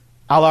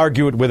 I'll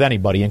argue it with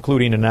anybody,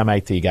 including an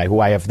MIT guy who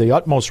I have the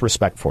utmost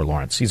respect for,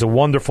 Lawrence. He's a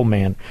wonderful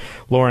man.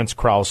 Lawrence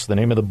Krauss, the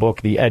name of the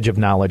book, The Edge of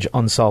Knowledge,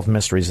 Unsolved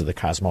Mysteries of the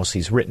Cosmos.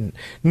 He's written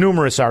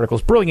numerous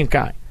articles. Brilliant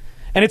guy.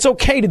 And it's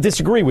okay to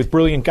disagree with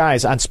brilliant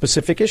guys on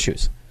specific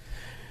issues.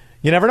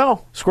 You never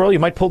know. Squirrel, you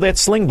might pull that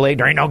sling blade.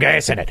 There ain't no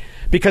gas in it.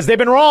 Because they've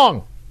been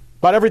wrong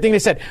about everything they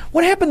said.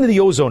 What happened to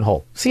the ozone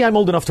hole? See, I'm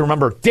old enough to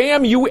remember.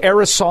 Damn you,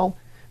 aerosol.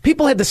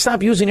 People had to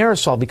stop using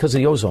aerosol because of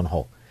the ozone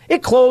hole.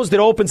 It closed, it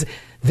opens.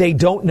 They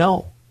don't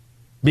know.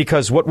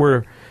 Because what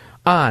we're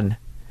on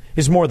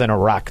is more than a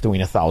rock doing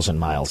 1,000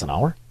 miles an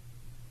hour.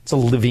 It's a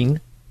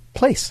living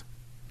place.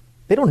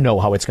 They don't know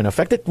how it's going to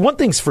affect it. One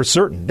thing's for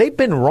certain. They've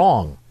been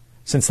wrong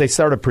since they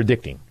started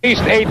predicting. At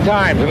least 8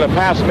 times in the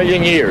past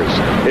million years,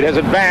 it has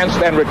advanced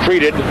and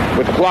retreated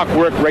with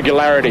clockwork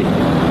regularity.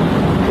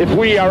 If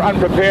we are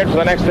unprepared for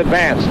the next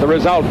advance, the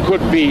result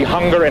could be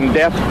hunger and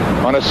death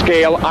on a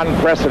scale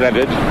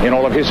unprecedented in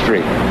all of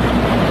history.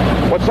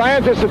 What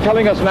scientists are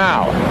telling us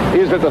now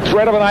is that the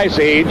threat of an ice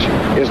age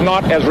is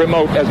not as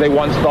remote as they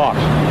once thought.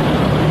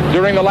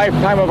 During the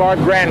lifetime of our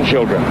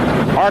grandchildren,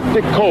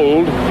 Arctic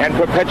cold and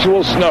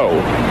perpetual snow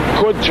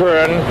could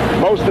turn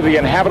most of the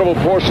inhabitable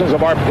portions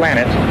of our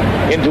planet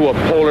into a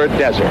polar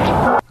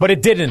desert. But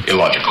it didn't.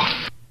 Illogical.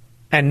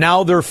 And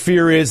now their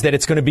fear is that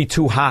it's going to be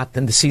too hot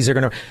and the seas are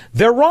going to...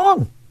 They're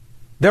wrong.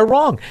 They're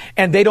wrong.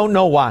 And they don't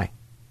know why.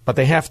 But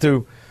they have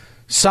to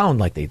sound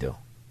like they do.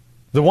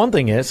 The one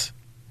thing is,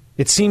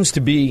 it seems to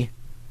be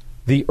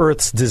the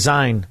Earth's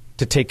design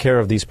to take care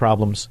of these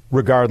problems,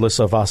 regardless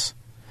of us.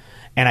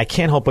 And I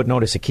can't help but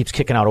notice it keeps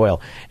kicking out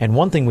oil. And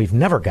one thing we've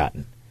never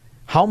gotten,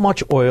 how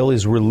much oil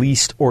is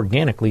released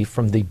organically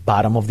from the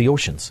bottom of the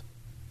oceans?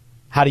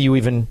 How do you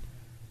even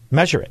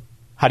measure it?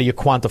 How do you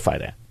quantify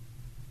that?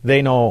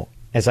 They know,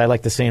 as I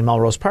like to say in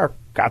Melrose Park,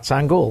 God's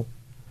on goal.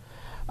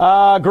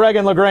 Greg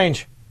in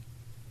LaGrange.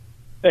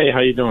 Hey,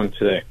 how you doing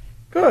today?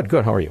 Good.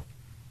 How are you?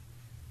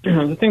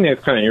 The thing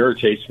that kind of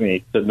irritates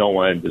me to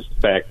no end is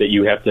the fact that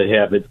you have to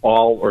have it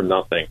all or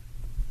nothing.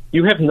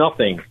 You have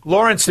nothing.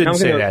 Lawrence didn't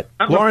say that.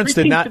 Lawrence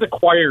did not. I'm preaching to the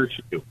choir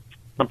to you.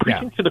 I'm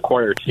preaching to the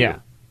choir to you.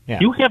 Yeah.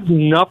 You have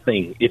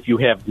nothing if you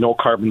have no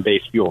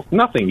carbon-based fuel.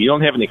 Nothing. You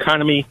don't have an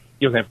economy.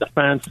 You don't have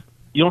defense.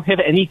 You don't have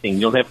anything.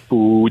 You don't have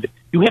food.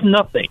 You have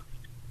nothing.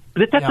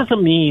 But that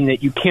doesn't mean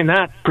that you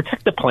cannot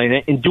protect the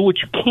planet and do what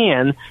you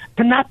can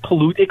to not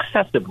pollute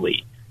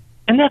excessively.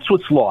 And that's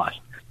what's lost.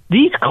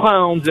 These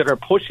clowns that are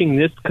pushing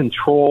this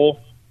control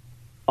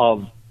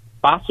of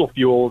fossil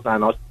fuels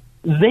on us,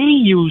 they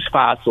use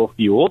fossil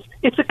fuels.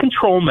 It's a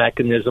control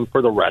mechanism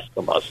for the rest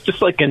of us,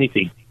 just like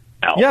anything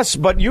else. Yes,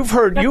 but you've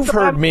heard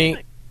me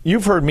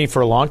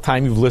for a long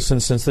time. You've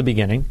listened since the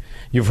beginning.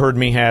 You've heard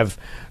me have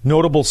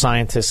notable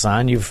scientists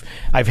on.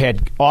 I've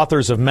had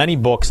authors of many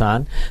books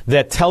on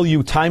that tell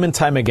you time and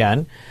time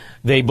again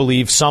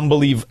some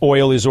believe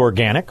oil is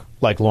organic,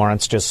 like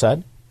Lawrence just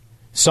said.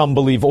 Some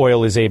believe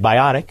oil is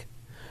abiotic.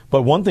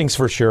 But one thing's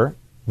for sure,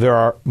 there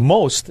are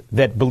most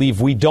that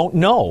believe we don't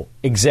know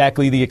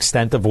exactly the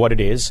extent of what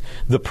it is,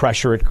 the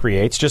pressure it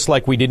creates, just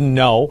like we didn't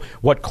know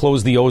what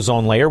closed the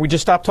ozone layer. We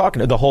just stopped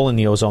talking, the hole in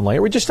the ozone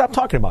layer. We just stopped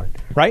talking about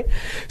it, right?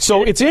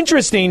 So it's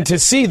interesting to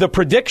see the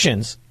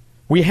predictions.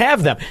 We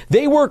have them.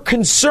 They were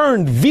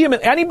concerned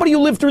vehemently. Anybody who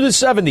lived through the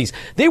 70s,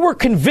 they were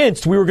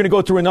convinced we were going to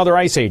go through another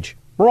ice age.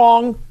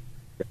 Wrong.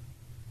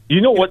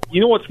 You know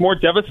what's more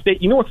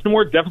devastating? You know what's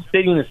more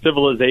devastating to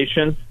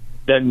civilization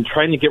than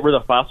trying to get rid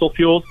of fossil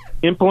fuels?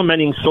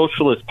 Implementing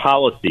socialist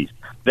policies.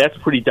 That's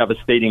pretty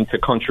devastating to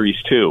countries,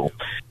 too.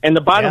 And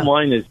the bottom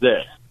line is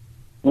this.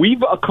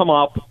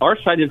 Our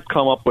side has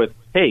come up with,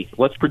 hey,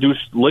 let's produce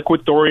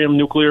liquid thorium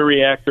nuclear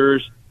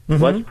reactors.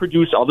 Mm-hmm. Let's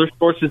produce other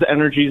sources of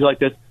energies like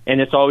this. And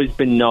it's always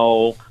been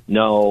no. You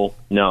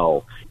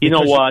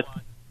know what?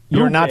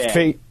 You're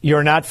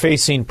not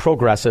facing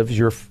progressives.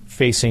 You're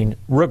facing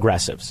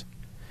regressives.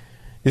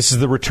 This is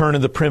the return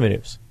of the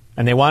primitives.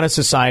 And they want a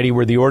society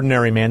where the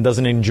ordinary man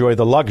doesn't enjoy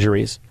the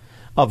luxuries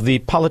of the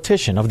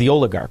politician, of the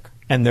oligarch.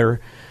 And they're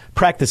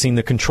practicing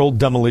the controlled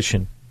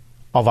demolition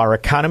of our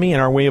economy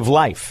and our way of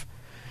life.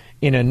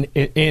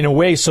 in a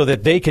way so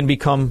that they can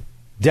become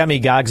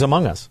demigods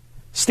among us.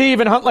 Steve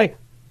in Huntley.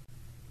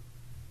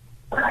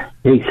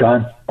 Hey,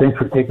 Sean. Thanks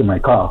for taking my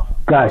call.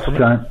 Gosh,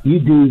 Sean, you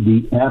do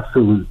the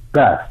absolute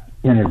best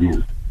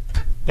interviews.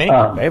 Thank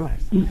you,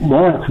 babe.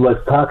 Lawrence was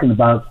talking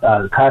about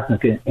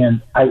cosmic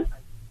and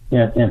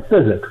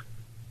physics.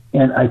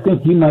 And I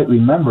think you might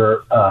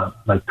remember,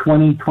 like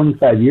 20,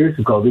 25 years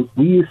ago,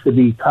 we used to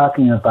be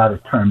talking about a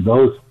term,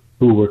 those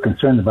who were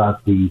concerned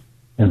about the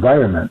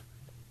environment,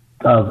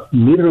 of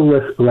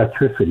meterless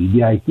electricity.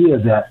 The idea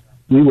that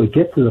we would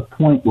get to the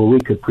point where we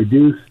could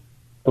produce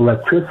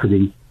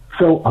electricity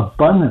so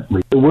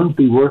abundantly, it wouldn't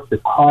be worth the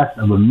cost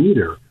of a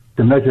meter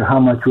to measure how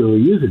much we were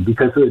using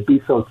because it would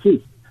be so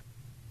cheap.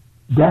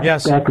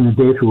 That's back in the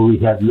days where we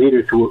had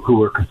leaders who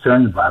were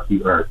concerned about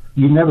the earth.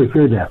 You never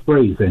hear that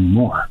phrase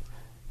anymore.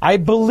 I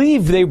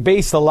believe they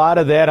based a lot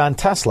of that on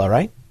Tesla,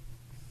 right?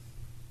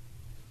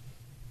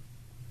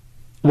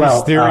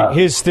 Well,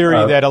 his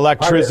theory that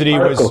electricity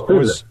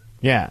was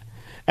yeah.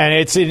 And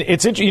it's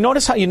you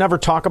notice how you never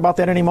talk about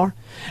that anymore,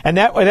 and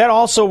that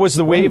also was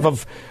the wave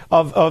of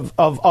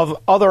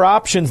other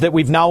options that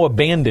we've now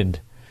abandoned.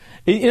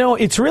 You know,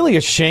 it's really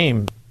a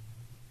shame.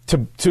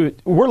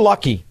 We're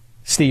lucky,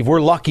 Steve.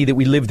 We're lucky that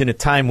we lived in a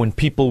time when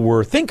people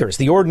were thinkers.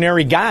 The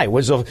ordinary guy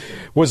was a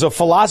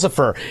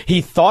philosopher.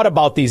 He thought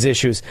about these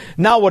issues.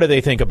 Now, what do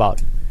they think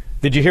about?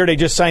 Did you hear they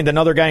just signed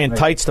another guy in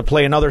tights to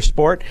play another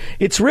sport?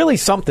 It's really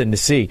something to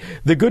see.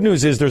 The good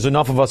news is there's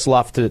enough of us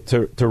left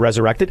to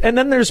resurrect it. And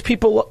then there's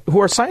people who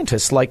are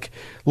scientists like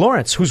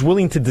Lawrence who's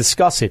willing to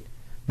discuss it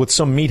with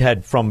some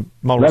meathead from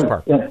Melrose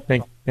Park.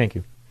 Thank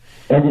you.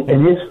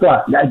 And his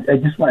thought, I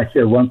just want to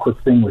share one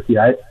quick thing with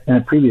you. In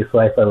a previous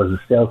life, I was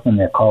a salesman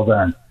that called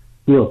on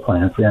steel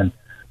plants. And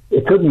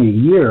it took me a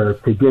year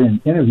to get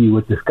an interview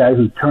with this guy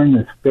who turned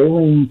this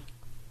failing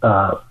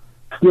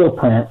steel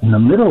plant in the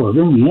middle of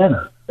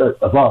Indiana,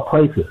 of all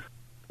places,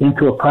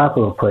 into a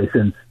profitable place.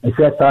 And I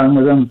sat down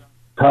with him,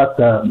 talked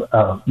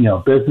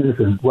business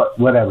and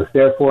what I was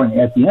there for. And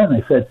at the end,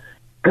 I said,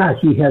 "Gosh,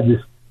 you have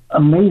this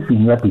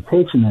amazing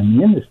reputation in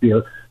the industry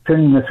of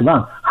turning this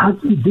around. How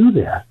did you do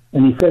that?"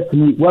 And he said to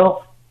me,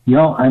 "Well,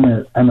 I'm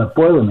a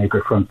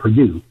Boilermaker from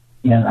Purdue,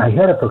 and I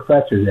had a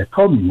professor that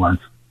told me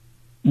once,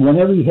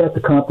 whenever you have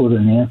to come up with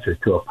an answer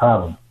to a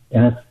problem,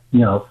 and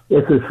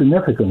it's a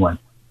significant one,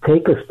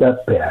 take a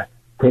step back.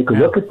 Take a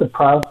look at the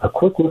problem, a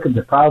quick look at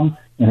the problem,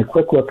 and a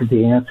quick look at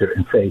the answer,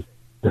 and say,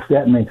 does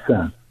that make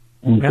sense?"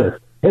 And he says,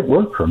 it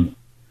worked for me.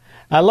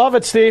 I love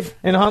it, Steve.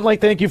 In Huntley,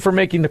 thank you for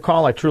making the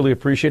call. I truly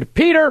appreciate it.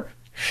 Peter,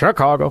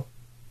 Chicago.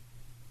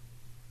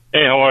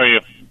 Hey, how are you?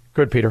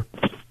 Good, Peter.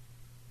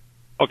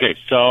 Okay,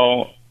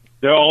 so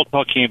they're all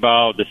talking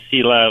about the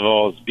sea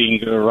levels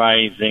being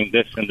rising,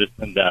 this and this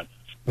and that.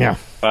 Yeah.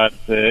 But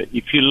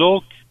if you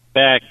look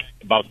back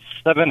about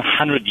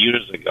 700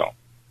 years ago,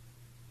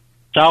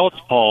 South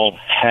Pole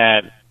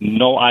had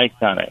no ice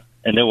on it,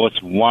 and there was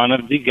one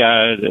of the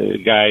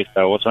guys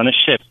that was on a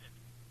ship.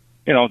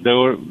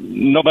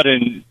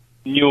 Nobody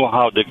knew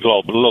how the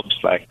globe looks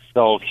like,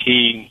 so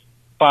he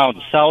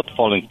found South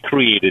Pole and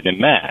created a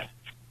map.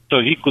 So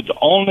he could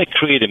only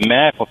create a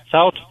map of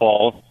South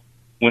Pole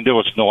when there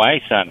was no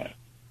ice on it.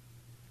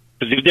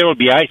 Because if there would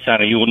be ice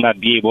on it, you would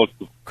not be able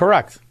to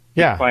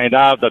find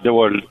out that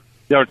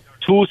there are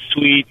two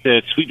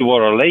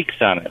sweetwater lakes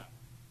on it,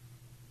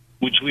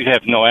 which we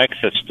have no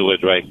access to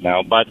it right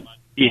now, but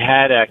he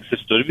had access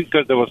to it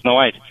because there was no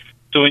ice.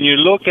 So when you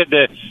look at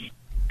the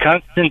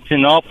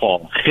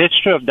Constantinople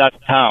history of that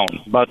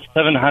town, about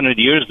 700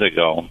 years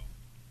ago,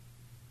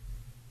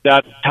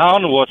 that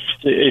town was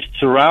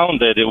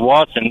surrounded, it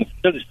was and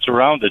still is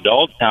surrounded, the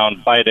old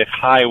town, by the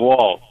high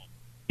wall.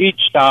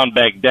 Each town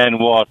back then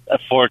was a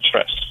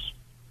fortress.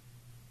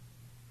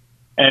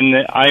 And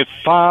I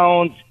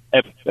found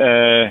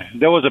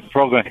there was a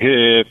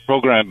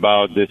program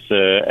about this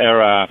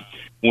era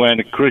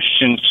when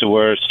Christians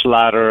were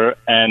slaughtered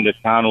and the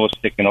town was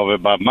taken over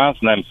by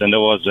Muslims, and there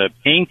was a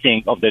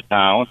painting of the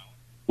town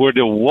where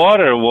the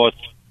water was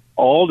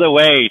all the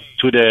way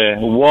to the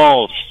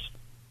walls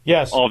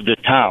of the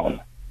town.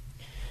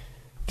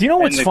 Do you know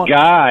what's funny?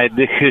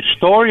 The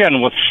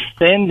historian, was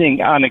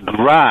standing on a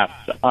grass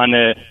on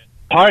a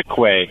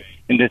parkway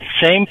in the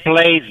same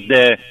place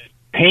the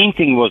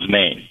painting was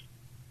made.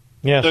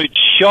 Yes. So it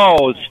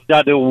shows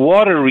that the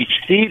water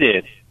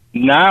receded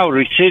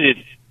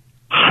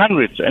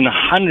hundreds and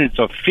hundreds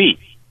of feet.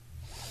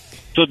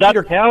 So that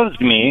tells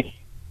me,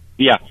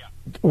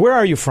 Where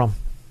are you from?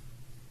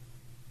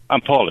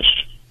 I'm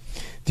Polish.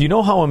 Do you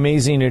know how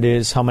amazing it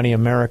is how many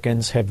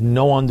Americans have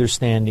no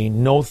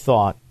understanding, no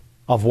thought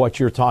of what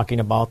you're talking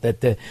about,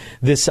 that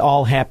this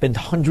all happened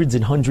hundreds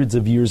and hundreds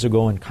of years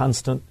ago in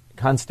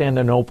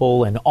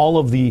Constantinople, and all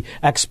of the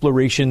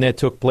exploration that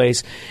took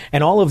place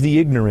and all of the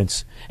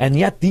ignorance. And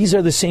yet these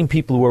are the same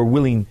people who are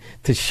willing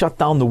to shut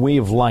down the way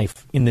of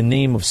life in the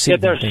name of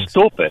saving they're things.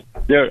 Stupid.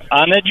 They're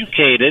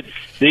uneducated.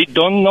 They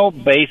don't know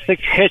basic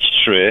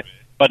history,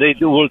 but they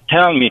will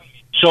tell me.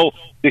 So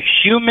the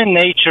human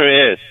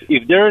nature is,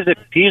 if there is a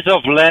piece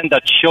of land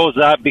that shows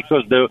up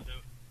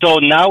so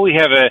now we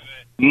have a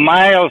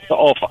miles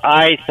of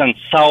ice and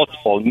South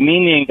Pole,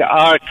 meaning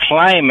our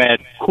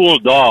climate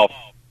cooled off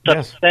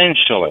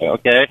substantially,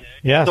 okay?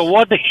 Yes. So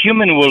what the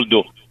human will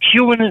do?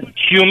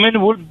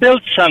 Human will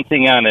build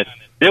something on it.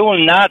 They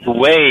will not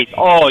wait,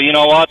 you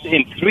know what,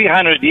 in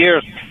 300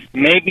 years,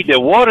 maybe the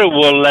water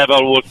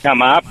level will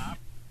come up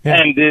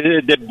and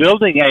the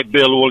building I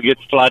build will get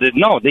flooded.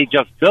 No, they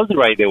just build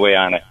right away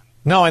on it.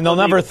 No, and they'll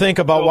never think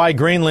about why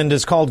Greenland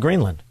is called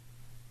Greenland.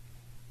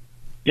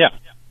 Yeah.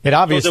 It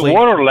obviously... So the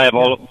water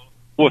level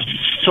was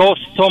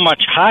so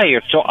much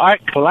higher. So our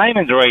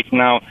climate right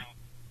now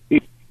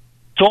is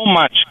so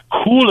much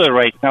cooler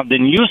right now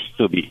than used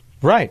to be.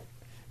 Right.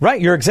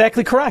 You're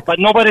exactly correct. But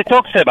nobody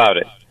talks about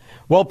it.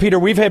 Well, Peter,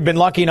 we've been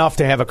lucky enough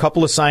to have a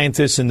couple of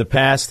scientists in the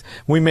past.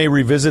 We may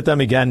revisit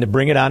them again to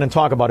bring it on and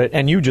talk about it.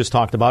 And you just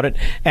talked about it.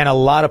 And a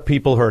lot of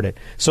people heard it.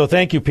 So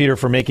thank you, Peter,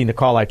 for making the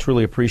call. I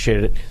truly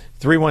appreciate it.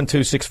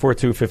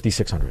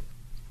 312-642-5600.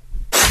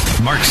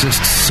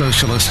 Marxists,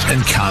 socialists,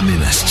 and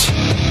communists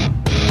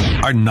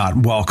are not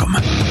welcome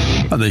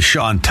on the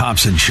Sean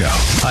Thompson Show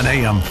on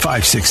AM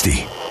 560.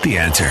 The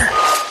Answer.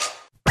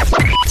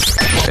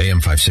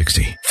 AM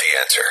 560. The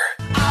Answer.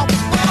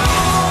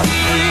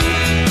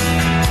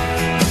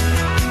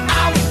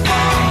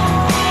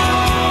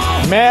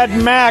 Mad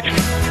Mac.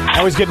 I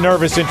always get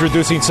nervous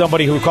introducing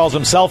somebody who calls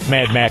himself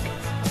Mad Mac.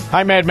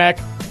 Hi, Mad Mac.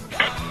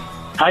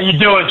 How you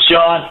doing,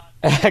 Sean?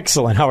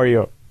 Excellent. How are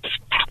you?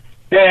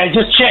 Yeah,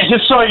 just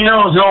so you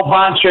know, as an old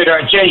bond trader,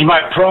 I changed my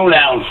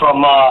pronoun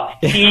from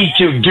he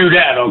to do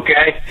that.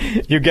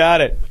 Okay. You got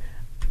it.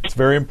 It's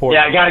very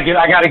important. Yeah, I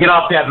gotta get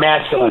off that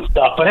masculine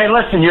stuff. But hey,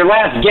 listen, your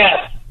last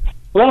guest,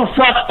 a little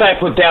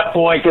suspect with that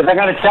boy, because I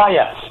gotta tell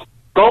you,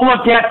 go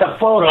look at the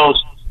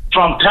photos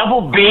from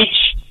Pebble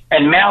Beach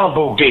and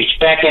Malibu Beach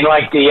back in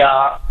like the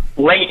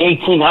late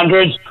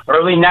 1800s,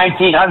 early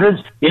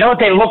 1900s. You know what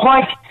they look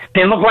like?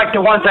 They look like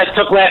the ones I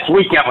took last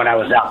weekend when I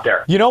was out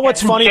there. You know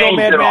what's funny though,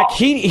 Mad Mac?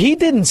 He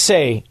didn't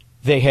say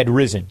they had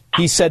risen.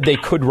 He said they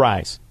could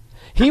rise.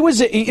 He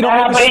was, but he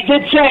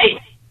did say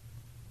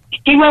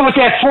he went with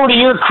that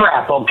 40-year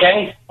crap.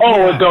 Okay.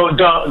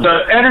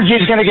 The energy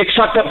is going to get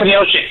sucked up in the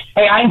ocean.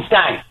 Hey,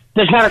 Einstein,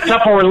 there's not a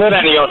Tupperware lid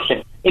on the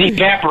ocean. It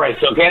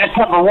evaporates. Okay, that's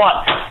number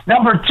one.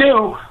 Number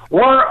two,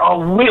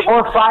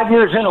 we're 5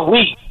 years in a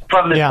week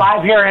from the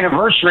 5-year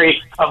anniversary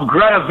of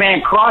Greta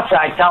Van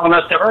Cross-Eye telling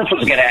us the Earth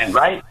was going to end,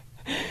 right?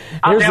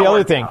 Here's the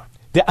other thing.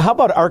 How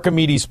about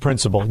Archimedes'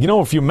 principle? You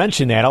know, if you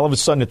mention that, all of a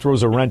sudden it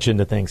throws a wrench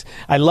into things.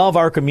 I love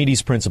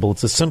Archimedes' principle.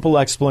 It's a simple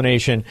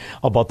explanation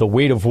about the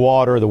weight of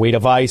water, the weight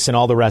of ice, and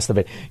all the rest of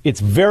it. It's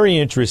very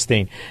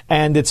interesting,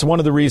 and it's one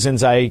of the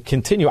reasons I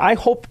continue. I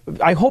hope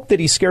that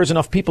he scares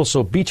enough people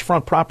so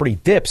beachfront property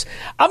dips.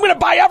 I'm going to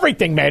buy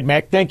everything, Mad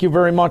Mac. Thank you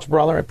very much,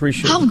 brother. I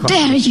appreciate it. How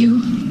dare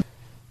you?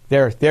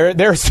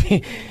 There's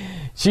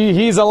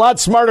he's a lot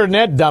smarter than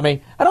that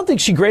dummy. I don't think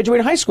she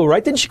graduated high school,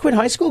 right? Didn't she quit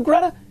high school,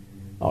 Greta?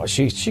 Oh,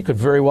 she could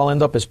very well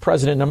end up as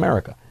president in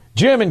America.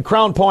 Jim in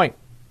Crown Point.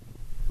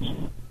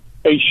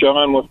 Hey,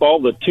 Sean, with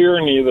all the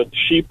tyranny that the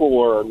sheeple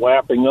are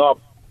lapping up,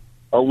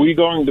 are we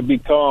going to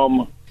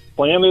become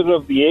Planet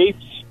of the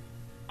Apes,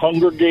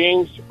 Hunger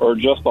Games, or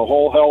just a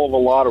whole hell of a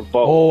lot of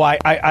both? Oh,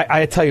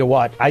 I tell you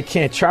what, I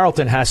can't.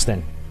 Charlton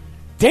Heston,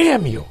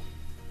 damn you.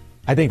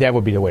 I think that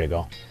would be the way to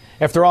go.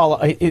 After all,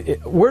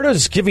 where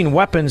does giving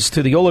weapons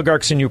to the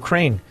oligarchs in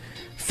Ukraine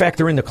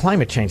factor into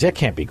climate change? That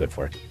can't be good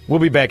for it. We'll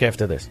be back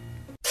after this.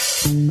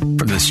 From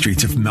the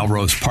streets of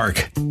Melrose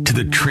Park to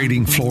the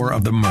trading floor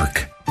of the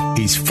Merc,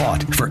 he's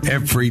fought for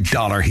every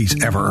dollar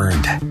he's ever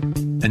earned.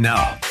 And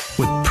now,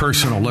 with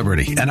personal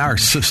liberty and our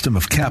system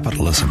of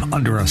capitalism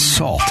under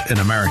assault in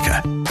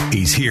America,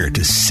 he's here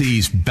to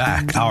seize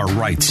back our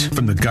rights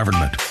from the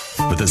government.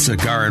 With a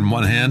cigar in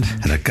one hand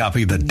and a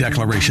copy of the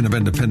Declaration of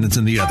Independence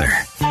in the other,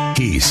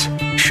 he's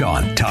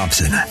Sean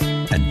Thompson.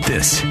 And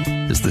this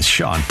is the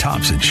Sean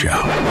Thompson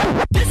Show.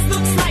 This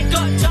looks like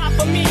a job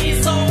for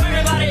me, so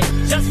everybody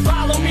just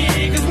follow me,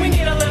 because we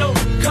need a little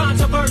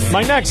controversy.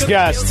 My next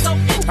guest,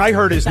 I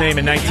heard his name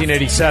in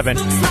 1987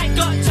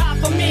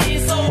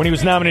 when he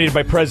was nominated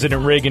by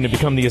President Reagan to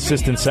become the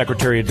Assistant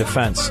Secretary of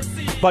Defense.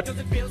 But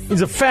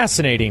he's a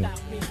fascinating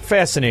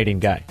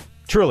guy,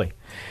 truly.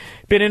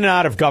 Been in and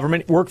out of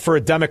government, worked for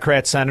a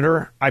Democrat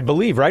senator, I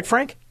believe, right,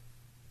 Frank?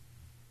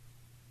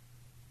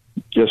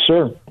 Yes,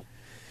 sir.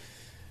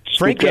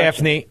 Frank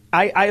Gaffney,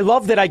 I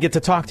love that I get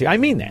to talk to you. I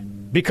mean that.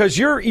 Because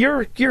your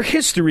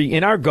history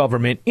in our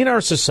government, in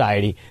our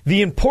society,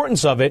 the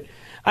importance of it,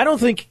 I don't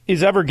think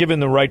is ever given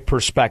the right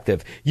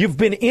perspective. You've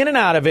been in and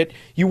out of it.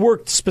 You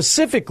worked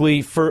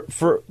specifically for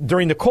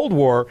during the Cold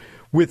War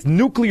with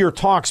nuclear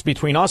talks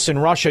between us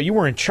and Russia. You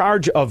were in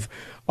charge of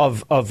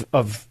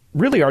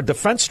really our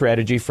defense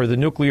strategy for the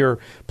nuclear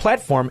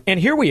platform. And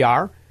here we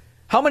are,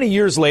 how many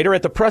years later,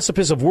 at the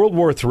precipice of World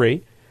War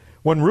III,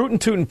 when rootin'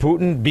 tootin'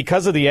 Putin,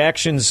 because of the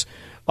actions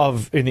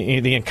of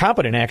the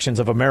incompetent actions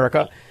of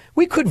America,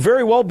 we could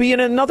very well be in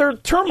another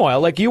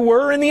turmoil like you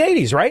were in the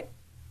 80s, right?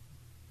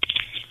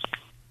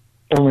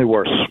 Only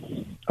worse,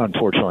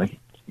 unfortunately,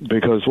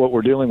 because what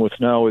we're dealing with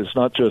now is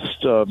not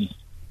just a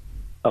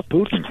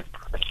Putin.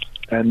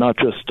 and not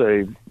just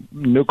a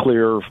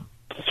nuclear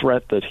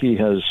threat that he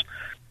has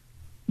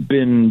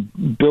been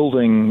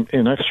building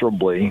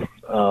inexorably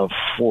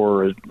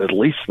for at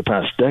least the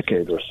past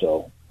decade or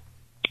so,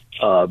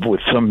 with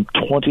some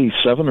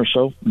 27 or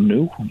so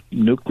new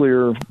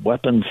nuclear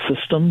weapon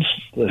systems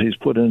that he's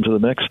put into the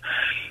mix.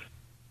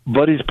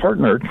 But he's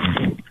partnered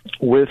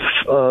with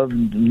a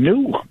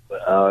new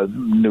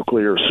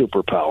nuclear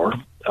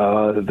superpower,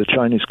 the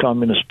Chinese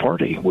Communist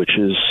Party, which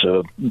is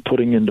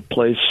putting into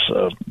place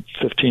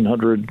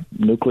 1,500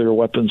 nuclear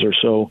weapons or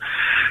so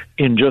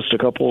in just a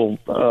couple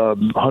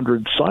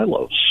hundred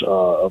silos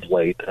of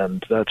late,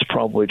 and that's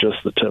probably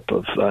just the tip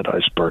of that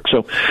iceberg.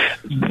 So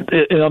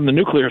on the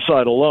nuclear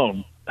side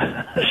alone,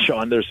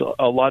 Sean, there's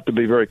a lot to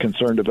be very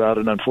concerned about,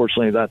 and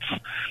unfortunately that's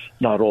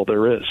not all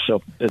there is.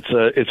 So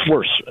it's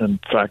worse, in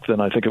fact, than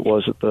I think it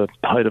was at the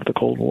height of the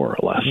Cold War,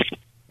 alas.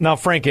 Now,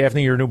 Frank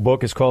Gaffney, your new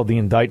book is called The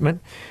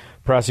Indictment,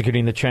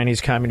 Prosecuting the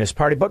Chinese Communist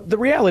Party. But the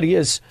reality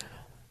is,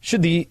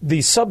 should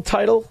the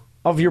subtitle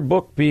of your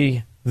book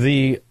be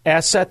The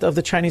Asset of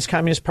the Chinese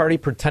Communist Party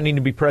Pretending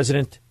to be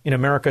President in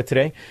America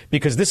Today?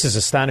 Because this is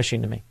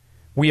astonishing to me.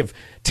 We have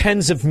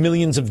tens of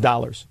millions of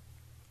dollars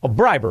of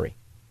bribery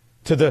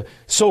to the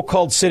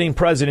so-called sitting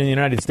president of the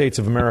United States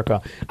of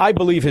America. I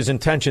believe his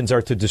intentions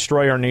are to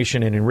destroy our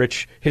nation and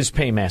enrich his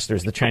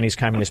paymasters, the Chinese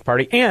Communist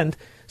Party, and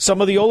some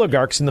of the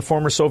oligarchs in the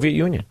former Soviet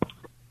Union.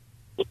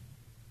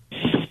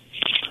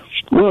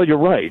 Well, you're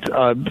right.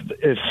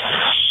 It's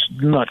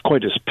not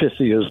quite as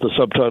pithy as the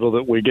subtitle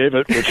that we gave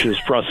it, which is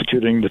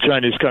Prosecuting the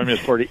Chinese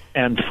Communist Party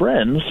and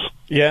Friends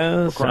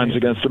for crimes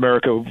against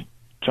America,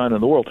 China,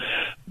 and the world.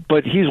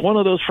 But he's one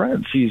of those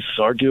friends. He's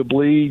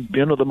arguably,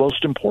 the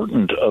most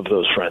important of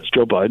those friends.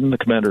 Joe Biden, the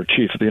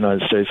Commander-in-Chief of the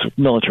United States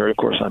military, of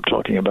course, I'm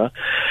talking about.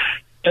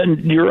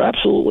 And you're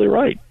absolutely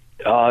right.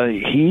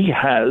 He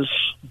has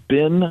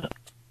been,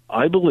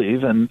 I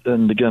believe, and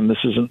again,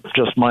 this isn't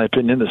just my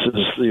opinion, this is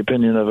the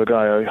opinion of a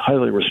guy I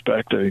highly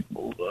respect, a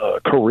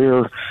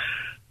career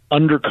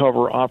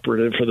undercover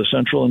operative for the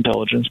Central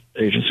Intelligence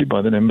Agency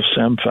by the name of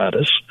Sam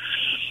Faddis,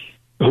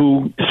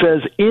 who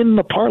says, in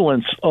the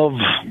parlance of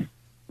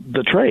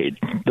the trade,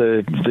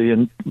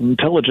 the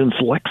intelligence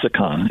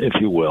lexicon, if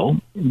you will,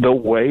 the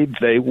way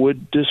they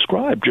would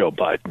describe Joe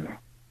Biden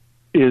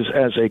is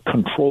as a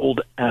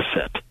controlled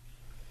asset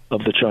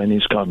of the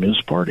Chinese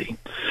Communist Party.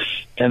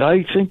 And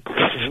I think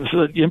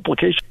the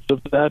implications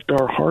of that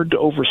are hard to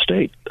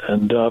overstate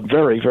and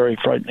very, very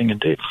frightening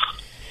indeed.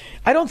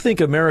 I don't think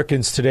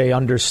Americans today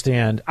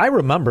understand. I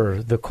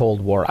remember the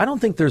Cold War. I don't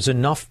think there's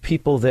enough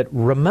people that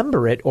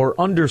remember it or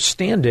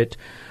understand it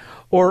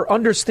or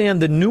understand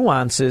the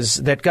nuances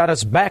that got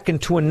us back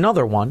into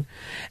another one.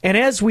 And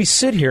as we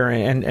sit here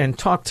and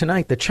talk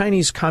tonight, the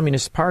Chinese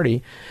Communist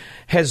Party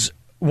has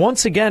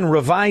once again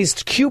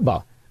revised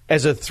Cuba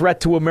as a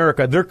threat to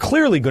America. They're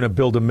clearly going to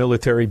build a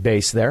military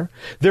base there.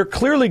 They're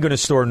clearly going to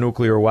store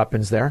nuclear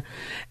weapons there.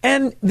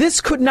 And this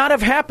could not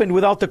have happened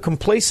without the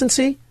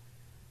complacency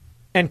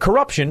and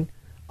corruption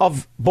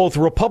of both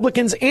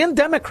Republicans and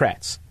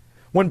Democrats.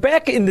 When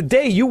back in the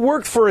day you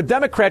worked for a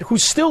Democrat who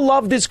still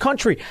loved this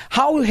country,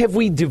 how have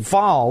we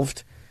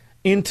devolved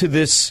into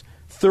this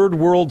third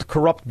world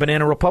corrupt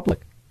banana republic?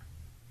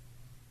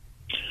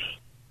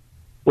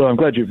 Well, I'm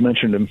glad you've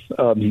mentioned him.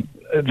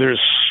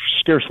 There's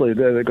scarcely a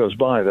day that goes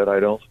by that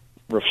I don't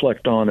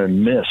reflect on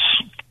and miss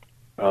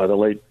the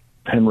late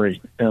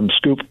Henry M.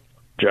 Scoop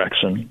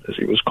Jackson, as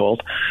he was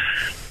called,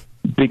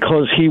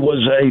 because he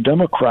was a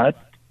Democrat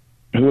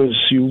who, as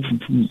you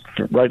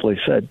rightly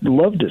said,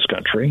 loved his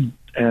country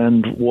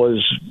and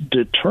was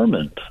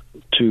determined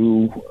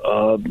to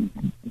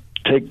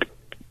take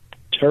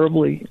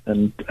terribly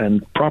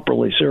and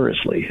properly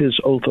seriously his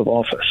oath of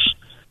office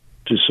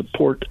to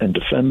support and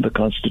defend the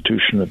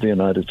Constitution of the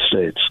United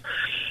States.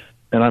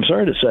 And I'm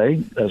sorry to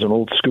say, as an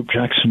old Scoop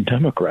Jackson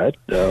Democrat,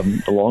 a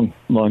long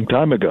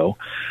time ago,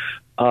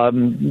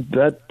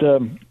 that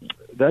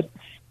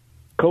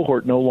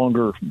cohort no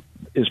longer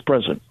is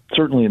present.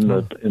 Certainly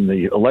in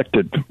the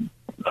elected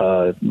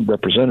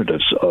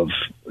representatives of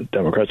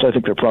Democrats. I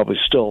think there are probably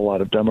still a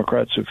lot of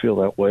Democrats who feel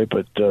that way,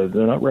 but they're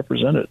not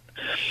represented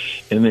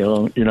in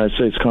the United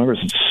States Congress,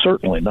 and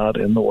certainly not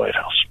in the White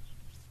House.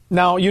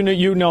 Now,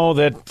 you know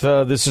that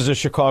this is a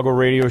Chicago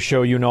radio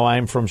show. You know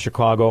I'm from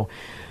Chicago.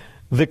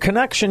 The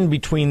connection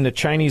between the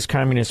Chinese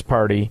Communist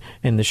Party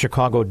and the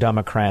Chicago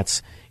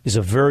Democrats is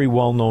a very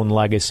well-known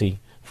legacy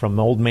from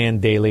Old Man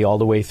Daley all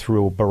the way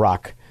through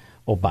Barack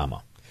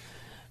Obama.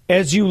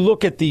 As you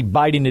look at the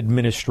Biden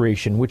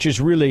administration, which is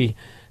really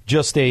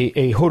just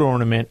a hood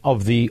ornament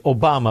of the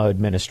Obama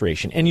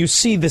administration, and you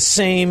see the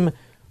same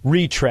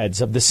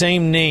retreads of the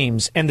same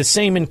names and the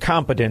same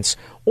incompetence,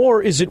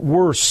 or is it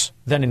worse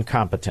than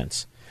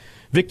incompetence?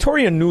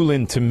 Victoria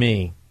Nuland, to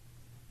me,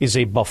 is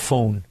a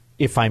buffoon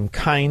if I'm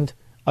kind,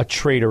 a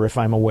traitor if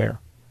I'm aware.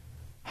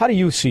 How do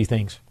you see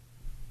things?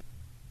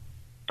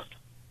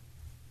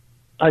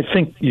 I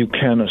think you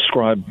can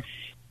ascribe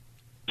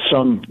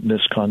some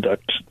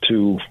misconduct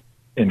to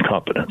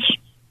incompetence,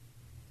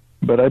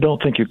 but I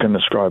don't think you can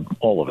ascribe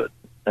all of it.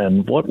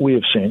 And what we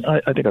have seen,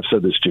 I think I've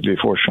said this to you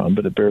before, Sean,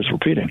 but it bears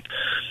repeating.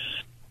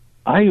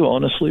 I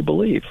honestly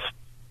believe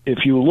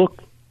if you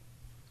look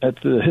at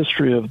the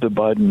history of the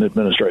Biden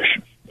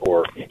administration,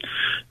 or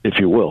if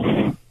you will,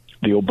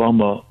 the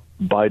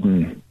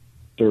Obama-Biden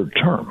third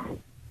term,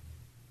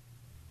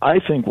 I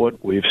think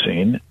what we've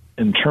seen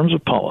in terms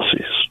of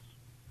policies,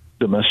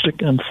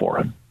 domestic and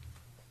foreign,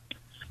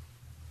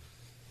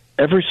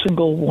 every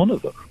single one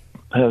of them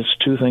has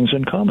two things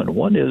in common.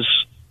 One is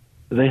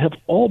they have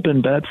all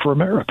been bad for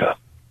America.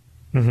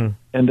 Mm-hmm.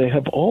 And they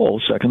have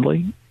all,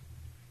 secondly,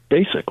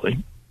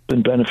 basically,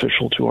 been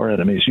beneficial to our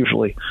enemies,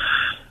 usually,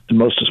 and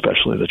most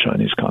especially the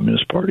Chinese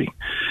Communist Party.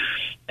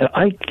 And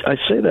I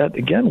say that,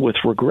 again, with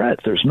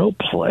regret. There's no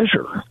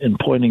pleasure in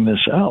pointing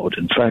this out.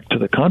 In fact, to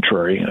the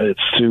contrary,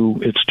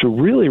 it's to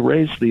really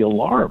raise the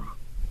alarm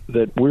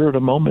that we're at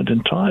a moment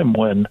in time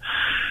when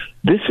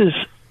this is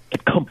a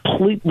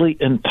completely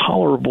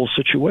intolerable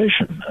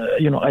situation.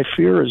 I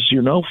fear, as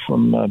you know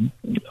from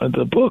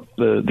the book,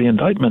 the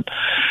indictment,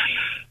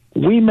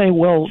 we may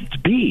well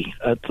be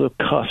at the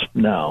cusp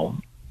now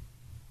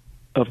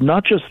of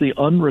not just the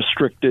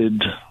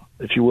unrestricted,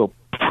 if you will,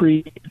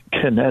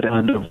 pre-kinetic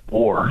end of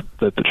war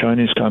that the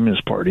Chinese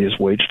Communist Party has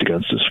waged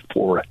against us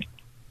for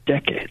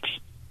decades,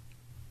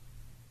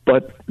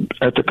 but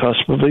at the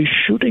cusp of a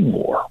shooting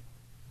war.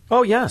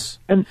 Oh, yes.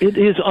 And it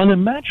is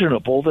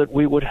unimaginable that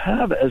we would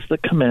have as the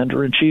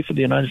commander-in-chief of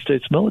the United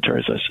States military,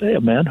 as I say,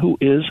 a man who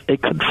is a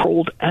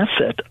controlled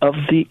asset of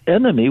the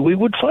enemy we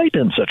would fight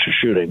in such a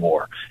shooting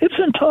war. It's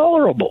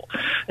intolerable.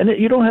 And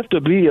you don't have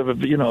to be a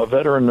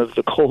veteran of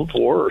the Cold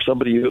War or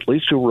somebody at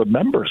least who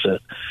remembers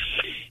it.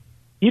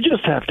 You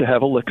just have to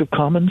have a lick of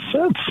common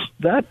sense.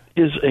 That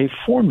is a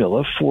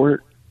formula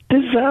for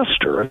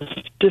disaster,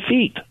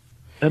 defeat.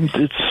 And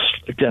it's,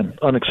 again,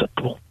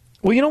 unacceptable.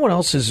 Well, you know what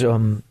else is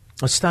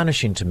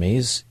astonishing to me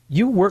is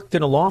you worked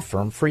in a law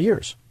firm for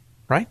years,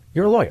 right?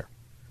 You're a lawyer.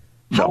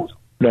 No.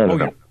 I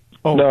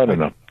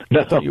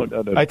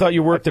thought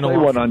you worked in a law firm.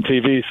 I play one on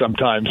TV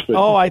sometimes.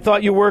 But I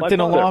thought you worked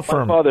in a law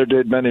firm. My father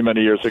did many,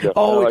 many years ago.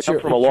 I come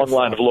from a long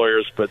line of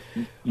lawyers, but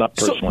not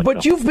personally.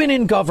 But you've been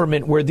in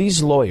government where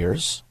these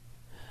lawyers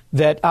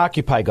that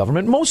occupy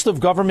government, most of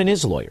government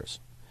is lawyers.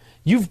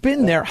 You've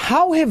been there.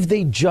 How have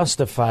they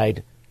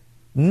justified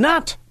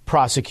not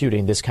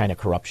prosecuting this kind of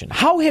corruption?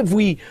 How have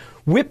we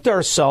whipped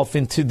ourselves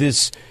into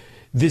this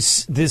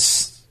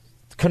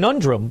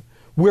conundrum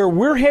where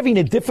we're having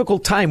a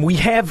difficult time? We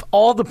have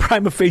all the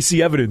prima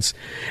facie evidence,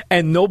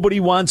 and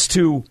nobody wants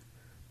to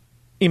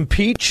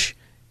impeach,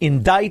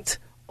 indict,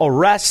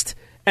 arrest,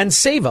 and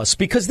save us,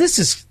 because this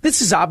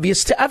is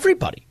obvious to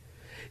everybody.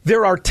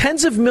 There are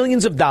tens of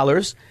millions of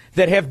dollars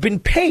that have been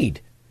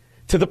paid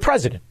to the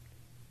president,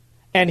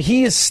 and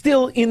he is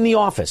still in the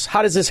office.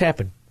 How does this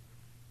happen?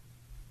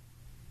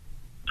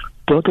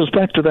 Well, it goes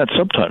back to that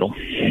subtitle,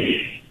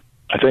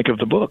 I think, of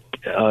the book.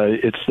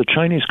 It's the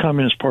Chinese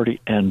Communist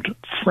Party and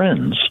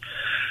friends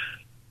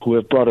who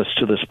have brought us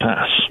to this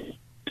pass.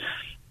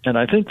 And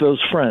I think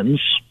those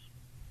friends,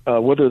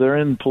 whether they're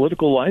in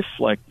political life,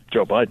 like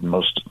Joe Biden,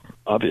 most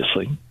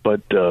obviously,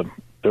 but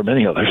there are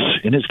many others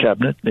in his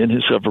cabinet, in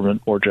his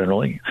government more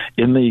generally,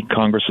 in the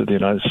Congress of the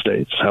United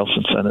States, House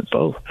and Senate,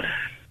 both.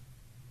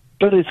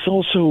 But it's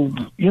also,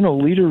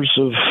 leaders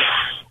of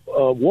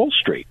Wall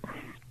Street,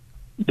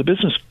 the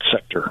business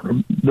sector,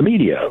 the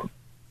media,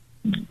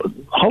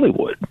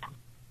 Hollywood,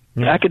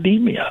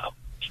 academia,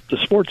 the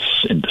sports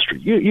industry,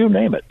 you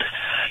name it.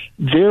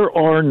 There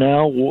are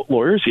now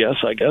lawyers, yes,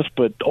 I guess,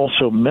 but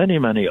also many,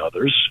 many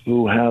others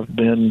who have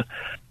been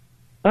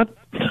not,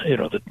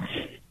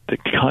 the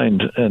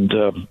kind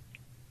and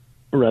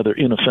rather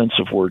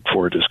inoffensive word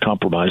for it is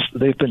compromised.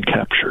 They've been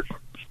captured.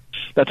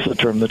 That's the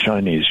term the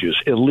Chinese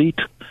use, elite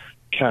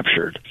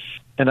captured.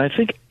 And I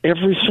think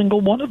every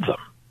single one of them,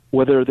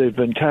 whether they've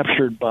been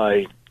captured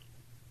by,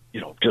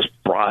 just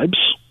bribes,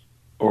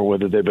 or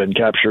whether they've been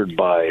captured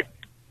by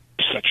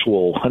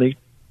sexual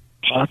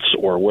honeypots,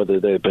 or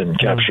whether they've been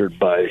captured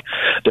by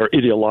their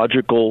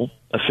ideological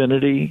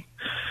affinity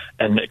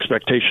and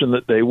expectation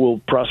that they will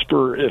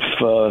prosper if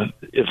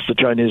the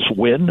Chinese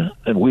win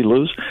and we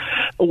lose,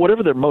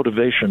 whatever their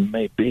motivation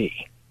may be,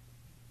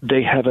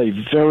 they have a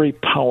very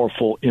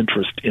powerful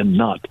interest in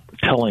not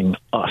telling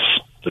us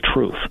the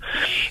truth.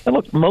 And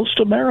look, most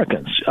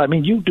Americans,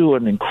 you do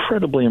an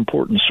incredibly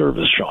important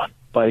service, Sean,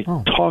 by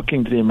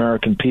talking to the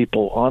American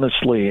people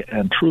honestly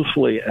and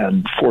truthfully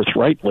and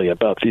forthrightly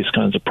about these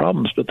kinds of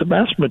problems. But the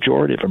vast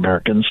majority of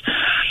Americans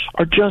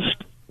are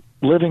just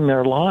living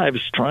their lives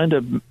trying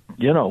to,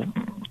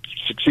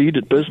 succeed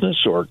at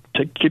business or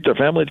keep their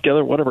family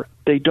together, whatever.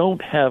 They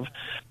don't have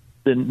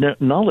the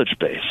knowledge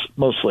base,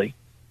 mostly,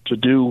 to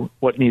do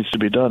what needs to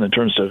be done in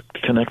terms of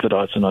connect the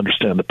dots and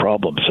understand the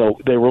problem. So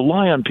they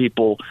rely on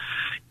people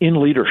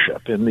in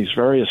leadership in these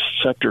various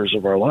sectors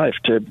of our life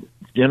to,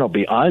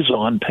 be eyes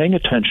on, paying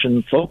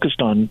attention,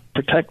 focused on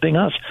protecting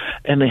us.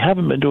 And they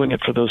haven't been doing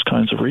it for those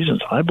kinds of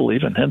reasons, I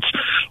believe, and hence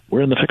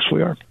we're in the fix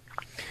we are.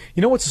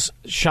 You know what's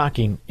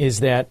shocking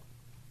is that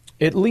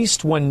at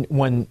least when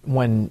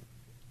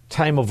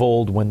time of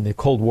old when the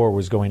Cold War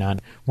was going on,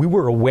 we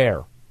were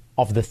aware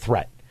of the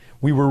threat.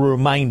 We were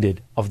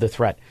reminded of the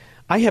threat.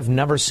 I have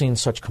never seen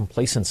such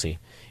complacency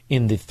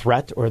in the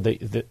threat or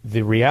the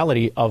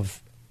reality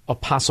of a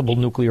possible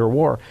nuclear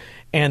war.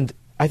 And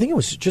I think it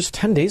was just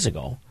 10 days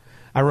ago,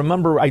 I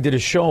remember I did a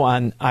show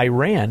on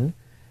Iran,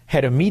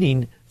 had a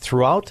meeting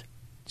throughout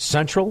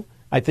Central.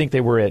 I think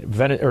they were at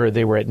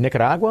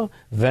Nicaragua,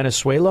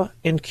 Venezuela,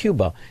 and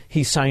Cuba.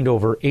 He signed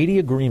over 80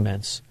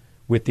 agreements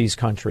with these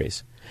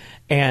countries.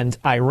 And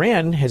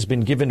Iran has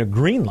been given a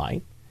green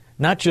light,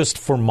 not just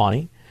for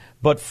money,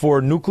 but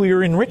for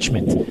nuclear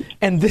enrichment.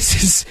 And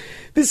this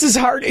is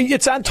hard.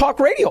 It's on talk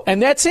radio, and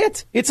that's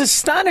it. It's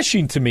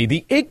astonishing to me,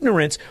 the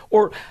ignorance,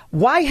 or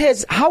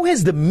how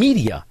has the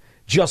media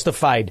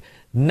justified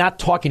not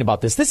talking about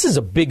this? This is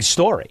a big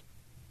story.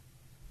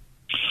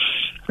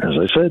 As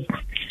I said,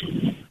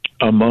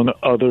 among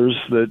others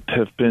that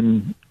have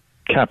been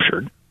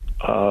captured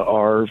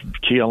are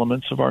key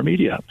elements of our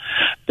media.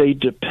 They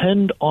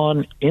depend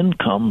on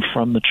income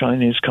from the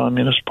Chinese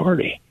Communist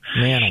Party.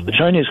 Man. The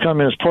Chinese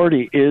Communist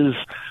Party is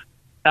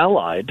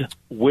allied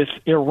with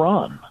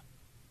Iran.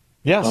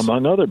 Yes.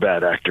 Among other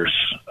bad actors,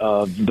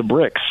 the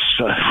BRICS,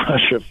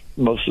 Russia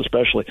most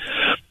especially.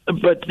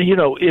 But,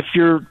 if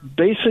you're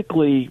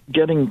basically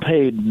getting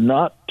paid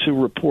not to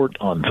report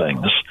on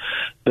things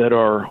that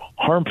are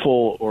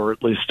harmful or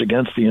at least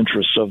against the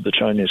interests of the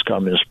Chinese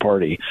Communist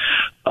Party,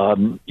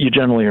 you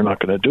generally are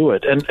not going to do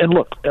it. And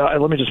look,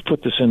 let me just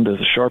put this into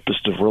the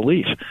sharpest of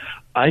relief.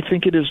 I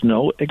think it is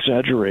no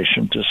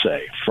exaggeration to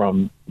say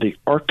from the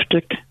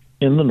Arctic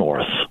in the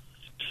north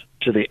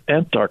to the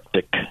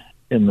Antarctic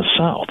in the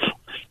south,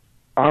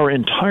 our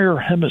entire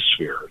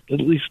hemisphere, at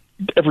least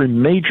every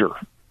major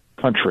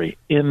country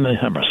in the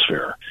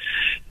hemisphere,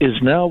 is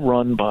now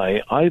run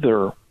by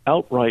either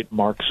outright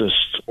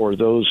Marxists or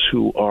those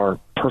who are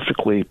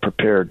perfectly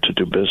prepared to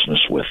do business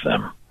with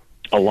them,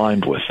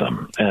 aligned with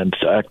them, and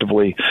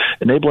actively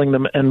enabling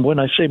them. And when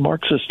I say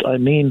Marxist, I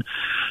mean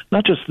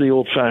not just the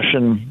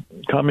old-fashioned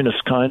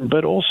communist kind,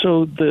 but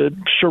also the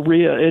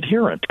Sharia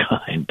adherent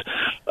kind,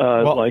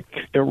 like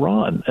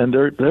Iran. And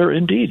they're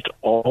indeed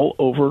all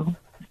over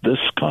this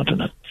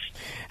continent.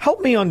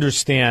 Help me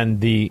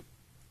understand the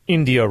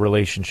India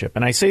relationship.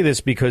 And I say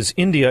this because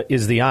India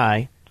is the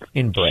eye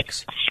in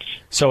BRICS.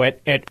 So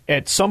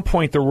at some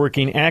point they're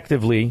working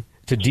actively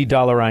to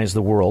de-dollarize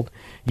the world.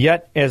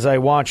 Yet, as I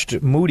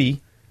watched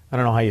Modi, I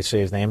don't know how you say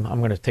his name. I'm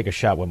going to take a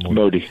shot with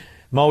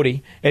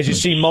Modi. As you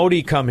see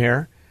Modi come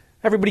here,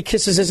 everybody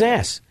kisses his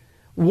ass.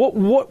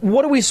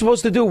 What are we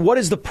supposed to do? What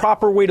is the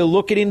proper way to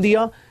look at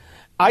India?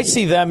 I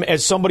see them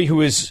as somebody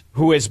who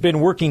has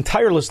been working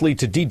tirelessly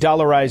to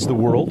de-dollarize the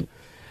world.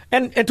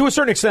 And to a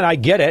certain extent, I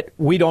get it.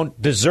 We don't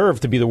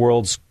deserve to be the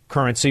world's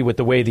currency with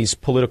the way these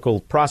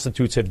political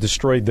prostitutes have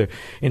destroyed the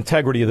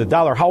integrity of the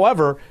dollar.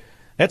 However,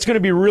 that's going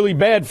to be really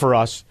bad for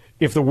us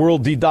if the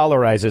world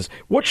de-dollarizes.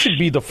 What should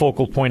be the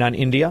focal point on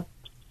India?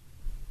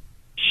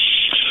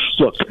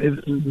 Look,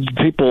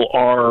 people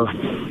are,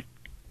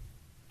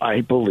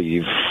 I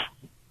believe,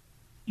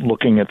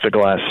 looking at the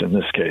glass in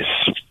this case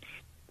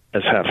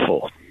as half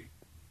full.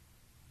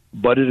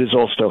 But it is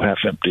also half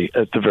empty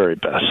at the very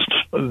best.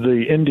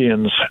 The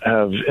Indians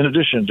have, in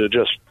addition to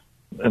just,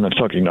 and I'm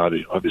talking not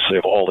obviously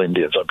of all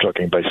Indians, I'm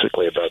talking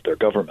basically about their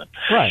government.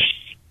 Right.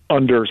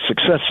 Under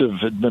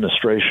successive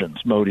administrations,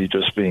 Modi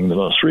just being the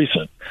most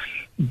recent,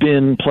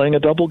 been playing a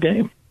double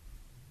game.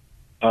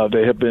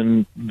 They have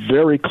been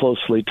very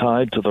closely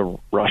tied to the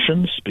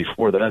Russians,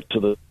 before that to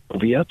the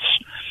Soviets.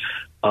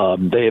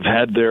 They have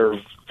had their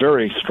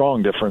very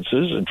strong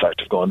differences, in fact,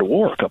 have gone to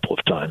war a couple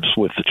of times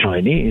with the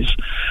Chinese.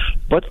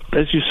 But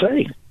as you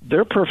say,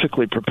 they're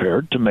perfectly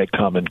prepared to make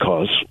common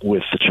cause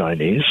with the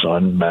Chinese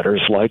on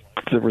matters like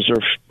the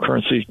reserve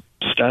currency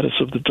status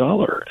of the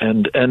dollar.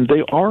 And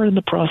they are in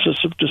the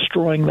process of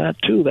destroying that,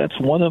 too. That's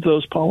one of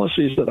those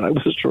policies that I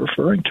was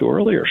referring to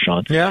earlier,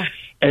 Sean. Yeah.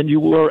 And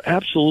you were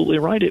absolutely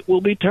right. It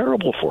will be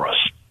terrible for us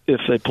if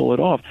they pull it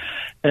off.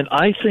 And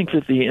I think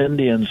that the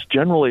Indians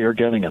generally are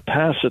getting a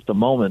pass at the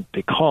moment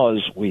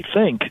because we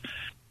think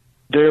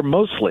they're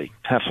mostly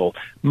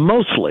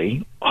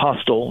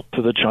hostile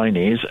to the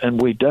Chinese,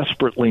 and we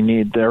desperately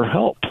need their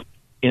help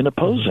in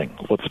opposing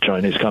what the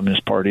Chinese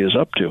Communist Party is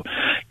up to.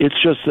 It's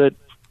just that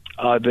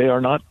they are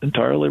not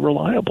entirely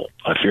reliable,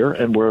 I fear,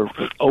 and we're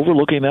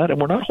overlooking that, and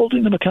we're not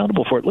holding them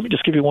accountable for it. Let me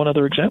just give you one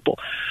other example.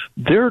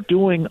 They're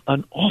doing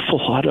an awful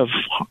lot of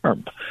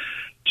harm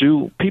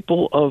to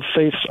people of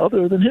faiths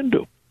other than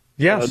Hindu.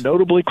 Yes.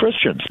 Notably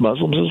Christians,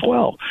 Muslims as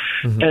well.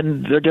 Mm-hmm.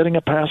 And they're getting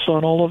a pass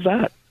on all of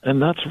that. And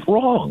that's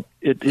wrong.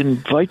 It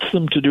invites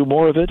them to do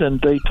more of it,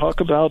 and they talk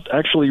about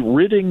actually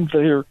ridding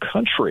their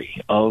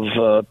country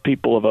of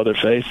people of other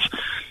faiths,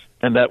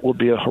 and that would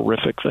be a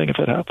horrific thing if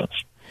it happens.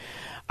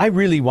 I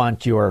really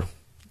want your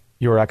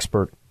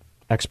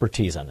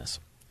expertise on this.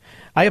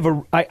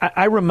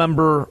 I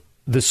remember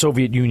the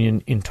Soviet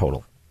Union in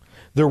total.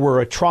 There were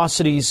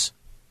atrocities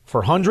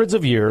for hundreds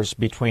of years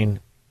between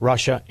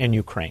Russia and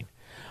Ukraine.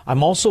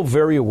 I'm also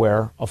very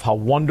aware of how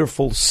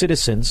wonderful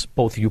citizens,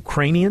 both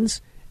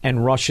Ukrainians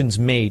and Russians,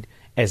 made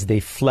as they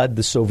fled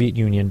the Soviet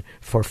Union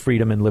for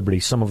freedom and liberty.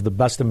 Some of the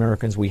best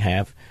Americans we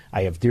have.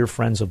 I have dear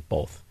friends of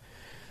both.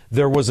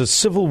 There was a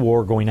civil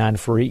war going on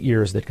for 8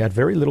 years that got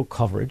very little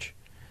coverage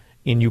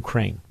in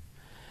Ukraine.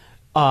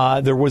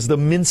 There was the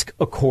Minsk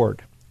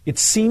Accord. It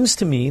seems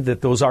to me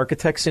that those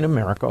architects in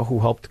America who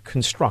helped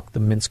construct the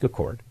Minsk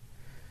Accord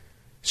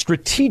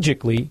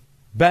strategically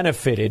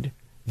benefited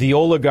the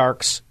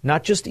oligarchs,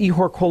 not just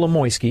Ihor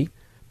Kolomoisky,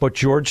 but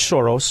George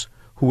Soros,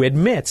 who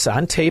admits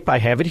on tape, I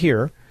have it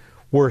here,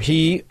 where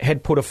he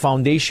had put a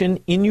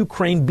foundation in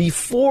Ukraine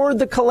before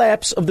the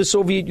collapse of the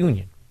Soviet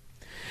Union.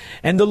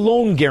 And the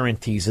loan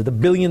guarantees of the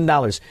 $1 billion.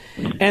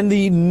 And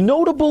the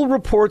notable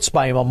reports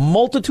by a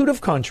multitude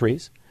of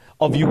countries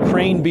of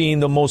Ukraine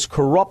being the most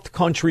corrupt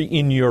country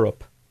in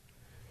Europe.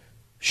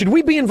 Should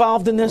we be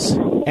involved in this?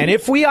 And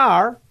if we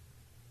are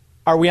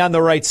we on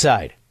the right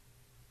side?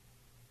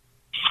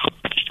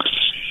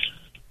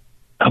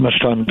 How much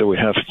time do we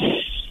have?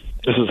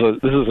 This is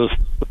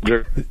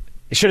a.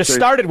 You should have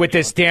started with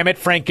this, damn it,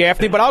 Frank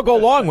Gaffney, but I'll go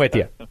along with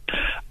you.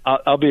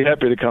 I'll be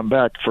happy to come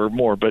back for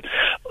more. But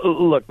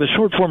look, the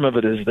short form of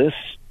it is this.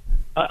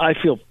 I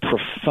feel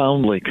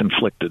profoundly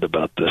conflicted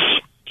about this.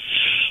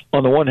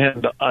 On the one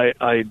hand,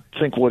 I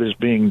think what is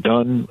being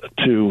done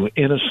to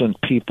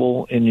innocent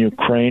people in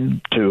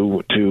Ukraine,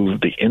 to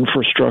the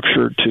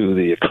infrastructure, to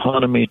the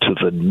economy, to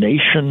the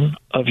nation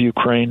of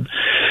Ukraine,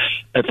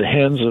 at the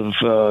hands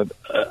of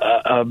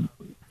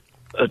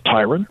a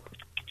tyrant,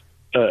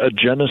 a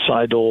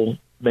genocidal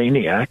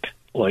maniac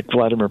like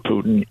Vladimir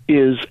Putin,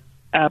 is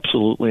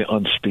absolutely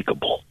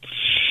unspeakable.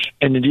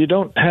 And you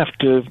don't have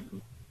to,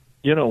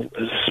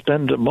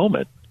 spend a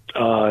moment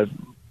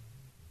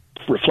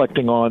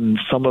reflecting on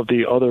some of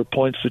the other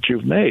points that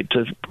you've made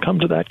to come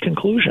to that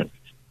conclusion.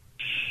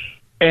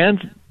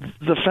 And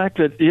the fact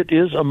that it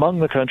is among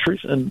the countries,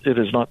 and it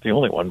is not the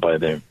only one by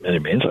any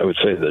means, I would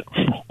say that,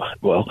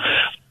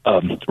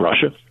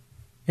 Russia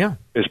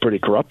is pretty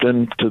corrupt.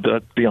 And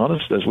to be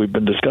honest, as we've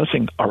been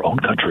discussing, our own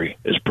country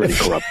is pretty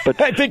corrupt.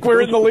 But I think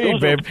we're in the lead,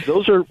 babe.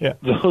 Those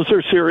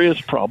are serious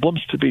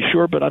problems, to be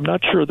sure, but I'm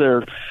not sure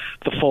they're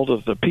the fault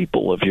of the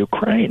people of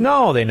Ukraine.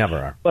 No, they never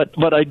are.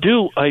 But I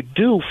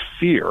do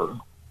fear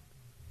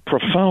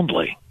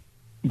profoundly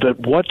that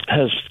what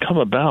has come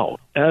about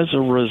as a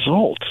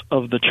result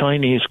of the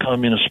Chinese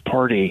Communist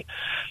Party,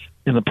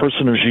 in the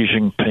person of Xi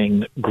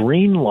Jinping,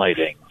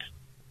 green-lighting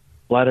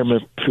Vladimir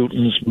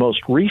Putin's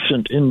most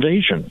recent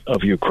invasion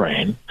of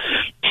Ukraine,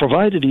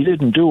 provided he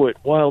didn't do it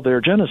while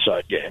their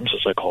genocide games,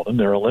 as I call them,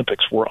 their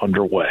Olympics, were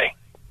underway.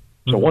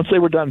 So once they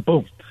were done,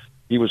 boom,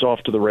 he was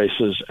off to the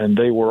races, and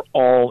they were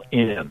all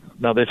in.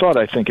 Now, they thought,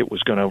 I think, it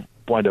was going to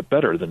wind up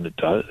better than it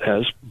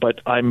has, but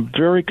I'm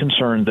very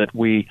concerned that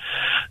we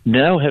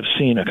now have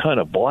seen a kind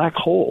of black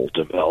hole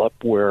develop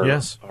where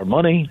our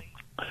money,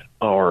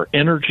 our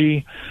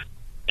energy,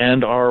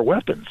 and our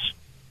weapons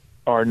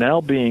are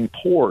now being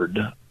poured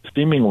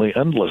seemingly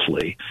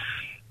endlessly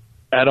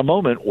at a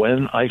moment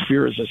when I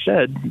fear, as I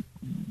said,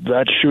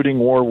 that shooting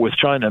war with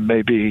China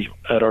may be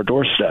at our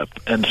doorstep.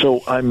 And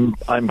so I'm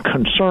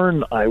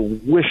concerned. I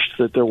wish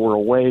that there were a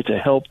way to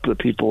help the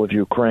people of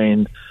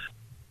Ukraine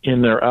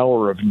in their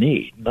hour of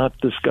need, not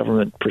this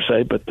government per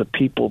se, but the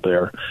people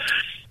there,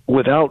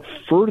 without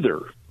further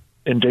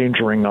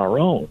endangering our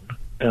own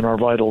and our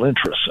vital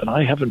interests. And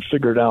I haven't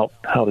figured out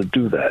how to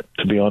do that,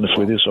 to be honest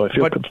with you, so I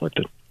feel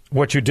conflicted.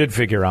 What you did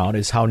figure out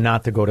is how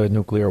not to go to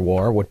nuclear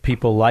war. What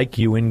people like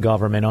you in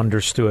government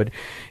understood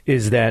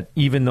is that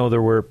even though there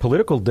were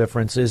political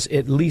differences,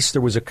 at least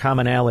there was a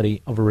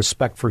commonality of a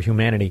respect for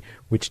humanity,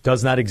 which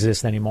does not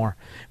exist anymore.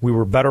 We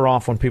were better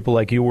off when people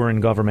like you were in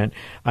government.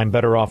 I'm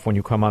better off when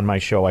you come on my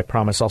show. I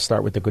promise I'll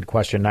start with the good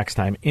question next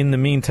time. In the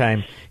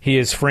meantime, he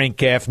is Frank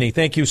Gaffney.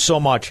 Thank you so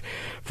much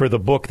for the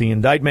book, The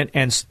Indictment,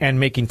 and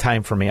making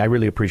time for me. I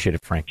really appreciate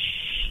it, Frank.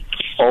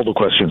 All the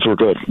questions were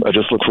good. I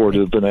just look forward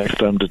to the next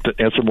time to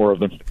answer more of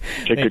them.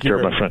 Take good care,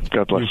 my friend.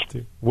 God bless.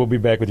 We'll be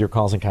back with your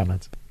calls and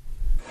comments.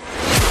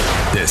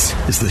 This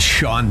is the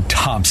Sean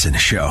Thompson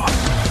Show,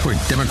 where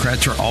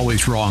Democrats are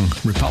always wrong,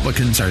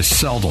 Republicans are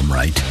seldom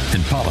right,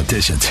 and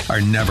politicians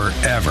are never,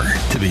 ever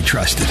to be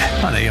trusted.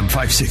 On AM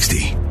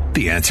 560,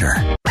 The Answer.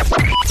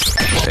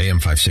 AM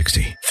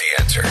 560,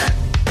 The Answer.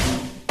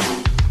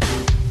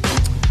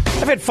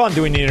 I've had fun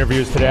doing the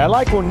interviews today. I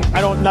like when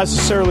I don't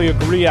necessarily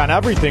agree on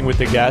everything with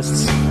the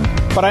guests,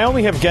 but I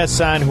only have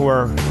guests on who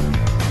are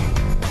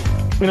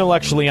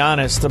intellectually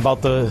honest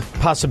about the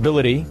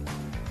possibility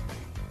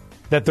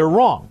that they're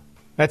wrong.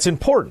 That's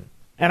important.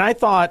 And I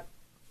thought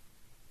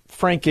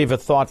Frank gave a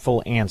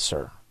thoughtful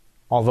answer,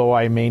 although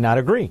I may not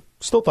agree.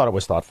 Still thought it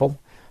was thoughtful.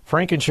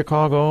 Frank in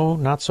Chicago,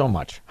 not so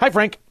much. Hi,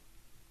 Frank.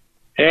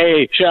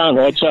 Hey, Sean,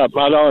 what's up?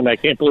 Hold on, I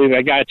can't believe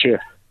I got you.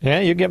 Yeah,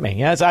 you get me.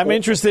 Yes, I'm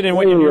interested in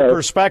your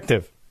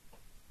perspective.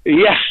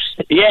 Yes.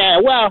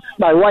 Yeah, well,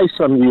 my wife's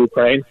from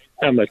Ukraine.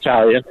 I'm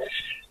Italian.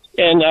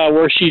 And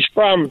where she's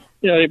from,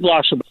 they've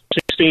lost about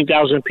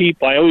 16,000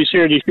 people. I always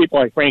hear these people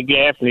like Frank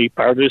Gaffney,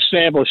 part of the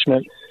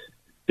establishment,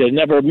 that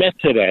never admit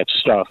to that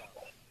stuff.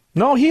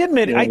 No, he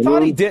admitted. I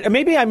thought he did.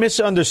 Maybe I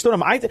misunderstood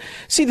him.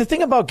 See, the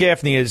thing about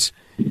Gaffney is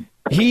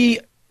He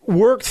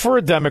worked for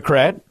a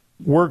Democrat,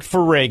 worked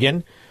for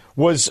Reagan,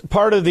 was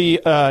part of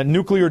the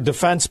nuclear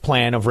defense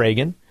plan of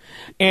Reagan,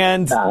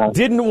 and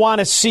didn't want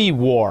to see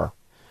war.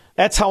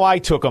 That's how I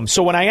took him.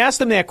 So when I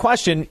asked him that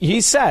question, he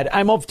said,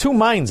 I'm of two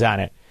minds on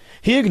it.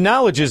 He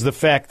acknowledges the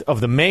fact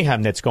of the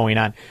mayhem that's going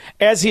on,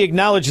 as he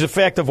acknowledged the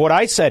fact of what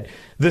I said,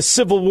 the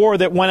civil war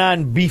that went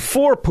on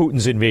before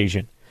Putin's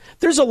invasion.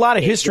 There's a lot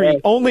of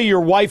history only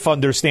your wife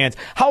understands.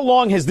 How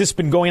long has this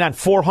been going on?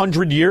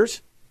 400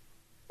 years?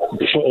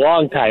 For a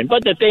long time.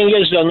 But the thing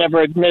is, they'll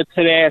never admit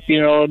to that,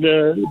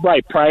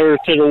 right prior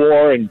to the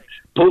war, and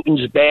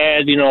Putin's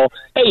bad,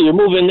 hey, you're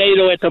moving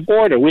NATO at the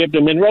border. We have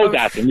the Monroe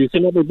Doctrine. You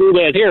can never do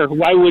that here.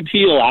 Why would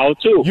he allow it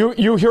too?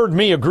 You heard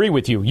me agree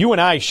with you. You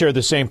and I share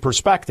the same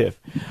perspective.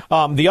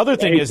 The other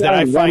thing is that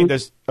I find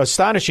this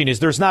astonishing is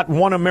there's not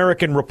one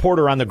American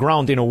reporter on the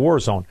ground in a war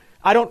zone.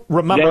 I don't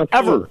remember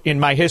ever in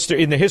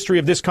the history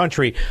of this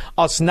country,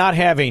 us not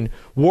having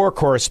war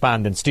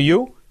correspondents. Do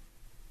you?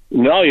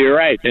 No, you're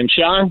right. And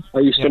Sean, I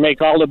used to make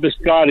all the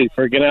biscotti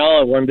for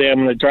Ganella. One day I'm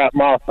going to drop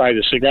them off by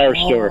the cigar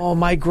store. Oh,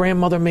 my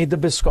grandmother made the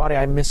biscotti.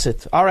 I miss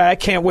it. All right, I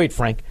can't wait,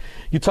 Frank.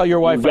 You tell your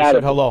wife I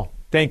said hello.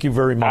 Thank you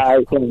very much. All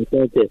right,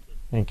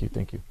 thank you.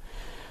 Thank you.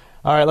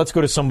 All right, let's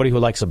go to somebody who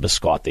likes a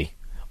biscotti,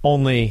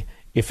 only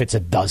if it's a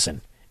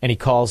dozen. And he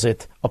calls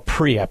it a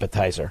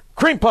pre-appetizer.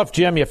 Cream Puff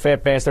Jim, you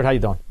fat bastard. How you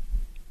doing?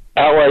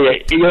 How are you?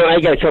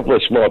 I got a couple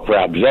of small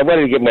problems. I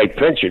wanted to get my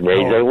pension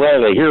raised. I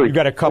wanted to hear. You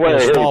got a couple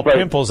of small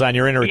pimples on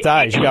your inner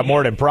thighs. You got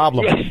more than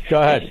problems.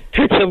 Go ahead.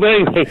 So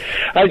anyway,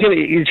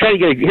 you're trying to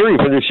get a hearing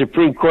from the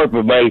Supreme Court,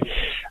 but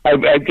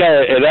I've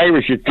got an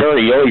Irish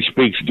attorney. He only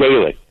speaks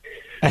Gaelic.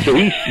 So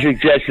he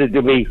suggested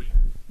to me,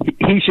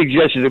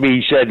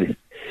 he said,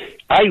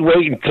 I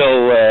wait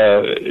until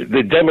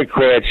the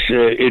Democrats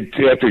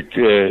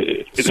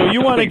So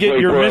you want to get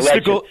your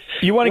mystical,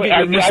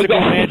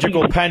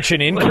 magical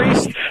pension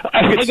increased?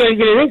 I got to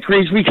get an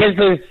increase because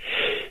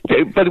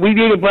but we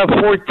need about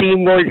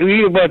 14 more. We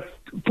need about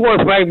 4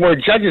 or 5 more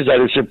judges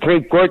on the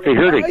Supreme Court to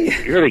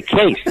hear the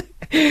case.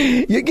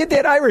 You get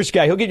that Irish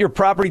guy. He'll get your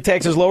property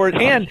taxes lowered,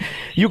 and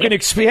you can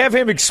have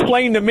him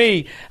explain to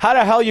me how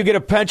the hell you get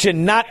a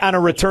pension not on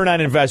a return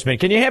on investment.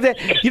 Can you have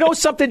that? You know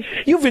something?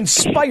 You've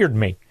inspired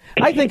me.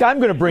 I think I'm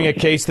going to bring a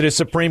case to the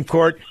Supreme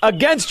Court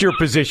against your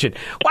position.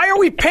 Why are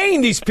we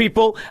paying these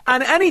people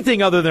on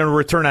anything other than a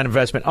return on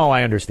investment? Oh,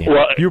 I understand.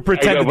 Well, you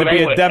pretended to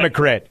be a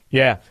Democrat.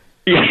 Yeah.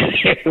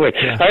 Anyway,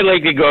 I'd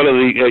like to go to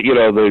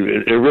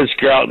the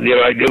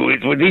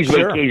Ritz-Carlton. With these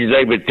vacations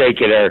I've been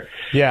taking are,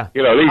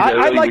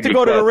 I'd like to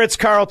go to the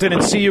Ritz-Carlton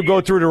and see you go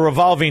through the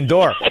revolving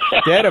door.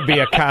 That'd be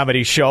a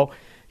comedy show.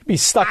 You'd be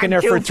stuck in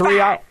there for 3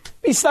 hours.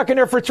 Be stuck in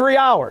there for 3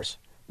 hours.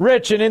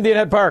 Rich in Indian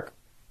Head Park.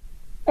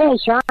 Hey,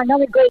 Sean,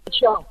 another great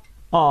show.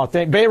 Oh,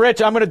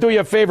 Rich, I'm going to do you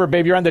a favor,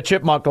 baby. You're on the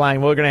chipmunk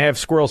line. We're going to have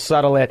Squirrel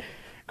settle it.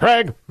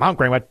 Craig, Mount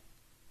Greenwood.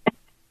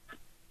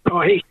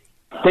 Oh, hey.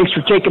 Thanks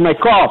for taking my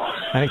call.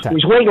 Anytime. I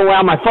was waiting a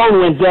while. My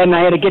phone went dead, and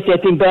I had to get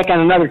that thing back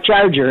on another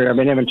charger. I've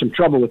been having some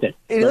trouble with it.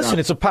 Hey, listen,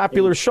 it's a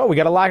popular show. We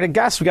got a lot of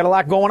guests. We got a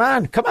lot going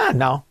on. Come on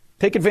now.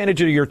 Take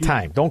advantage of your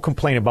time. Don't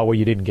complain about what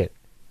you didn't get.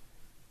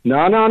 No.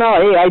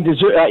 Hey, I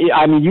deserve.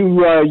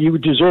 You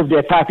deserve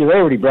that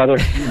popularity, brother.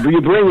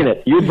 You're bringing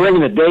it. You're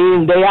bringing it day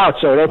in, day out.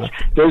 So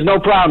there's no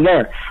problem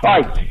there.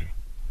 All right.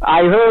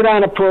 I heard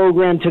on a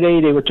program today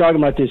they were talking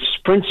about this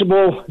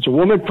principal. It's a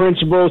woman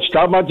principal. She's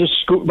talking about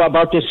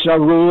this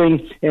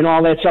ruling and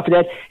all that stuff.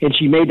 And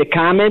she made the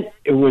comment.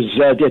 It was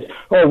that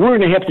we're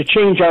going to have to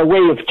change our way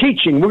of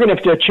teaching. We're going to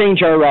have to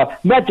change our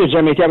methods.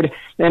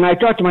 And I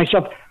thought to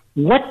myself,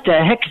 what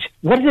the heck?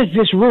 What does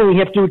this ruling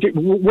have to do?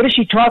 What is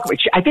she talking about?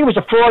 I think it was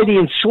a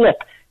Freudian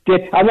slip.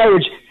 That, in other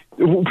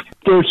words,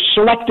 they're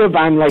selective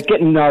on like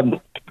getting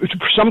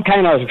some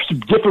kind of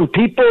different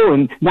people,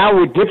 and now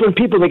with different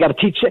people, they got to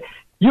teach it.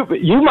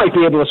 You might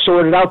be able to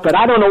sort it out, but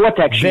I don't know what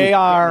that actually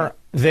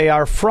They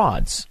are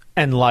frauds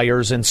and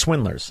liars and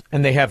swindlers,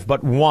 and they have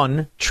but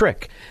one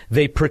trick.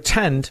 They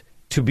pretend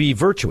to be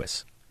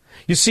virtuous.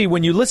 You see,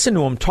 when you listen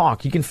to them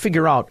talk, you can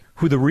figure out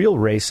who the real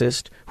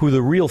racist, who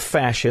the real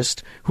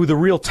fascist, who the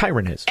real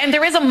tyrant is. And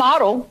there is a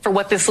model for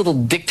what this little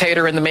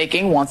dictator in the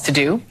making wants to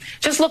do.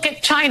 Just look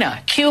at China,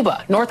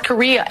 Cuba, North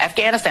Korea,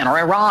 Afghanistan, or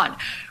Iran,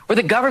 where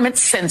the government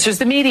censors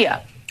the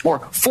media or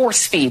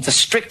force feeds a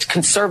strict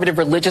conservative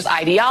religious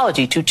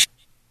ideology to...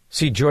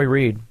 See, Joy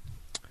Reid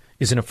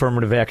is an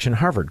affirmative action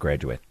Harvard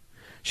graduate.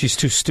 She's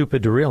too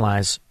stupid to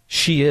realize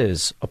she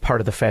is a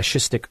part of the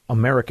fascistic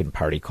American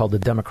party called the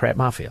Democrat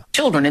Mafia.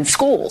 Children in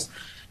schools,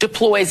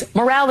 deploys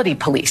morality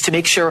police to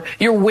make sure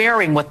you're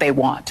wearing what they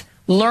want,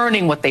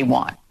 learning what they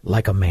want.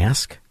 Like a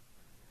mask?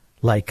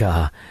 Like,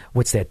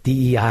 what's that,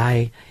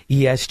 DEI,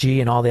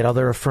 ESG, and all that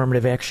other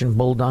affirmative action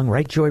bulldung,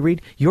 right, Joy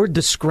Reid? You're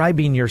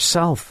describing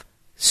yourself,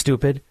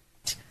 stupid.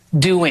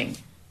 Doing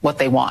what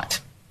they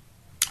want.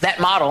 That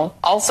model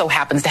also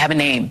happens to have a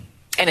name,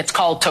 and it's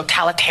called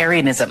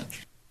totalitarianism.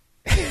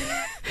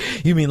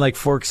 You mean like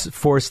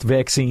forced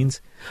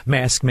vaccines,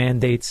 mask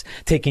mandates,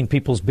 taking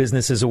people's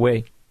businesses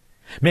away,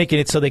 making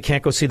it so they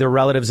can't go see their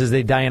relatives as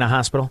they die in a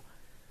hospital?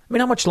 I mean,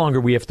 how much longer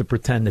we have to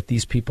pretend that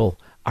these people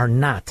are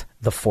not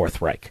the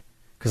Fourth Reich?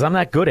 Because I'm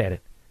not good at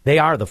it. They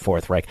are the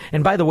Fourth Reich.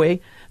 And by the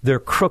way, they're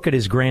crooked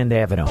as Grand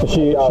Avenue. Is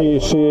she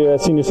a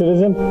senior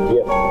citizen?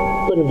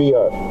 Yeah. Couldn't be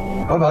her.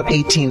 What about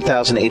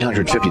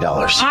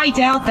 $18,850? I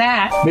doubt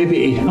that.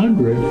 Maybe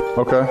 800.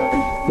 Okay.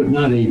 But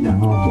not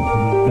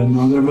 8,000.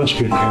 No, there must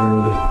be an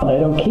error there. I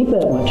don't keep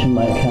that much in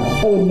my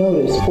account. I would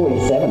notice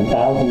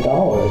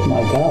 $47,000.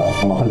 My God.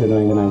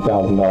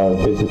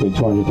 $199,000, basically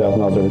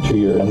 $200,000 over 2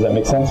 years. Does that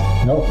make sense?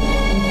 No.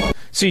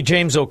 See,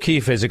 James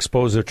O'Keefe has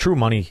exposed a true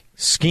money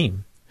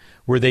scheme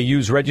where they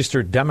use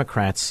registered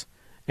Democrats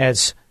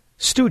as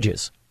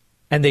stooges,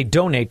 and they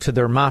donate to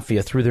their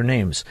mafia through their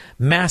names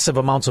massive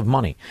amounts of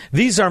money.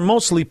 These are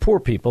mostly poor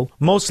people,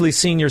 mostly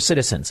senior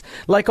citizens.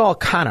 Like all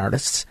con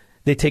artists,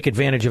 they take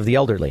advantage of the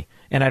elderly.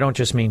 And I don't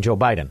just mean Joe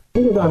Biden.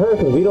 Think about her,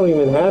 because we don't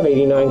even have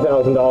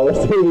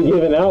 $89,000 to be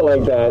given out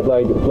like that.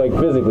 Like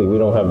physically, we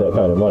don't have that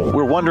kind of money.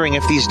 We're wondering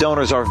if these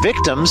donors are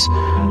victims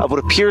of what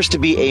appears to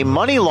be a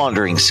money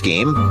laundering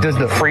scheme. Does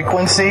the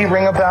frequency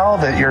ring a bell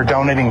that you're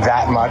donating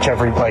that much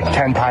every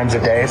 10 times a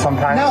day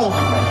sometimes?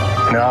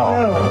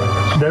 No.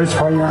 Those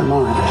probably aren't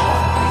mine.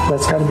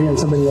 That's got to be in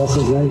somebody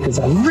else's name because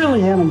I really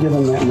haven't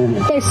given that many.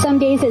 There's some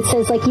days it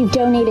says like you've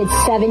donated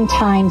 7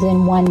 times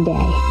in one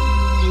day.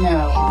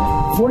 No.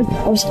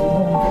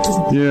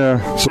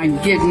 Yeah. I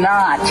did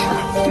not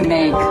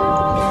make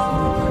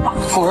a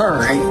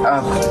flurry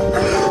of,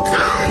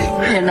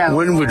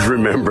 One would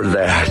remember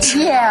that.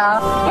 Yeah.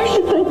 I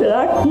should think that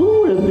I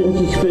would have been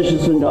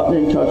suspicious and not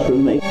been in touch with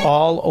me.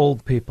 All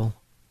old people,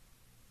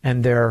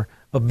 and they're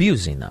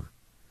abusing them.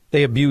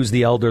 They abuse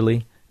the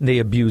elderly, and they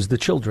abuse the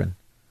children.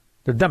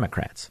 They're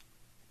Democrats.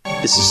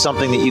 This is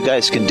something that you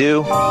guys can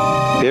do.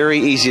 Very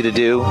easy to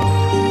do.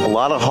 A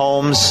lot of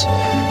homes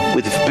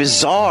with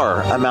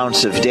bizarre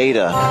amounts of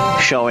data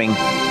showing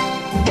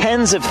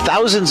tens of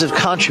thousands of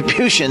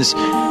contributions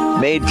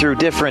made through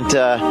different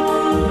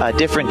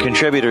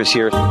contributors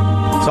here.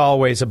 It's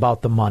always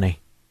about the money.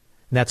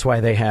 And that's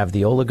why they have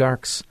the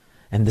oligarchs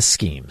and the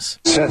schemes.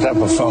 Set up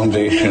a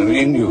foundation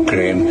in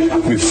Ukraine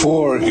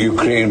before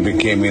Ukraine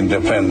became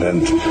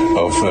independent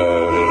of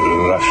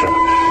Russia.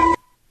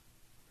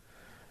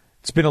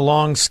 It's been a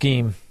long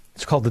scheme.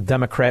 It's called the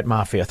Democrat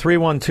Mafia.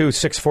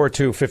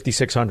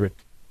 312-642-5600.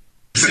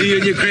 See you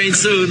in Ukraine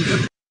soon.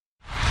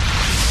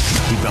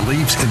 He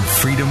believes in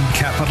freedom,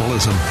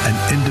 capitalism,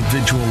 and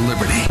individual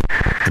liberty.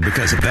 And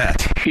because of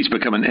that, he's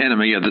become an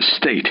enemy of the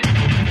state.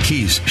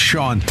 He's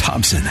Sean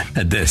Thompson,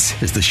 and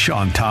this is the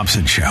Sean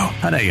Thompson Show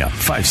on AM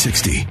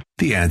 560.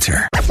 The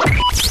Answer.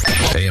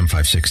 AM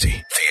 560.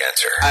 The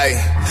Answer. Hey,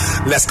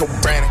 let's go,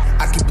 Brandon.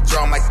 I keep it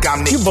drawn like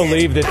I'm Nick. You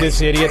believe that this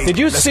idiot? Did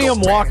you see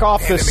him walk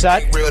off the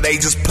set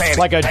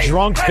like a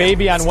drunk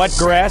baby on wet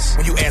grass?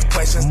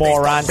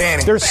 Moron.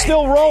 They're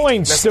still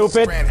rolling,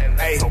 stupid.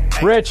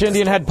 Rich,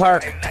 Indian Head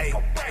Park. Hey,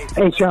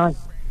 Sean.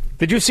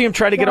 Did you see him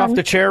try to get off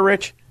the chair,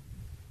 Rich?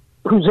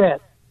 Who's that?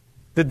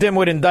 The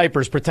dimwit in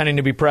diapers pretending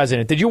to be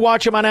president. Did you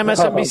watch him on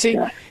MSNBC?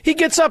 Oh, he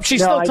gets up.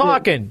 She's still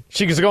talking.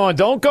 She's going,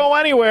 don't go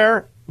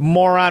anywhere.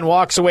 Moron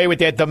walks away with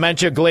that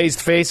dementia-glazed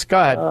face. Go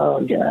ahead.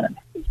 Oh, God.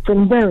 It's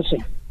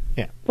embarrassing.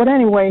 Yeah. But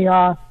anyway,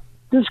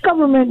 this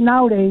government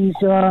nowadays,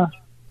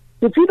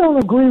 if you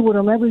don't agree with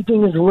them,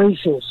 everything is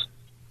racist.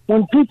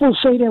 When people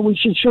say that we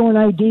should show an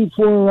ID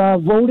for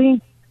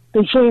voting,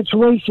 they say it's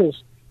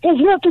racist. It has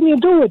nothing to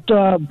do with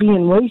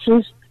being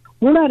racist.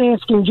 We're not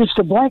asking just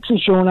the blacks to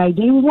show an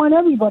ID. We want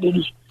everybody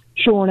to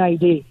show an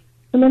ID.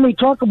 And then they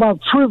talk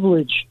about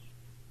privilege.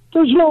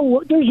 There's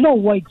no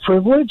white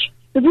privilege.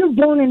 If you're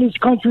born in this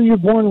country, you're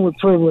born with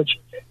privilege.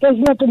 It has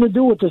nothing to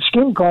do with the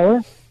skin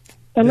color.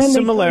 And then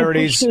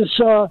similarities. They push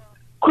this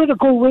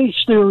critical race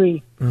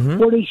theory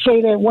where they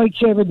say that whites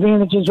have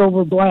advantages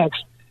over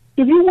blacks.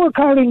 If you work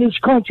hard in this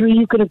country,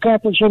 you can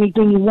accomplish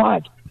anything you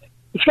want.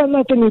 It's got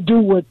nothing to do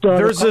with...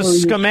 There's a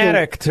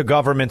schematic to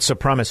government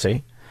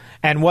supremacy.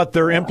 And what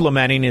they're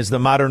implementing is the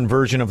modern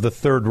version of the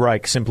Third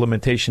Reich's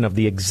implementation of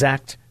the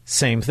exact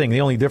same thing.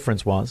 The only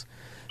difference was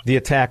the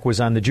attack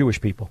was on the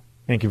Jewish people.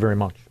 Thank you very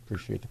much.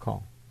 Appreciate the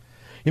call.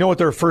 You know what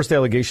their first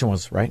allegation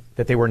was, right?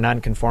 That they were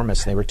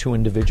nonconformists. They were too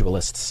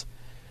individualists.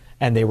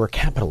 And they were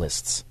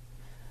capitalists.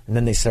 And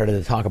then they started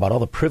to talk about all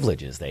the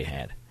privileges they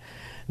had.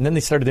 And then they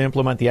started to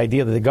implement the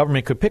idea that the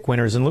government could pick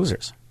winners and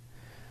losers.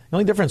 The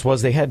only difference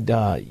was they had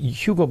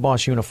Hugo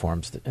Boss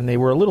uniforms, and they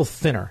were a little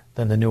thinner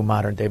than the new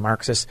modern-day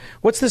Marxists.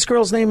 What's this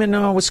girl's name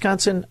in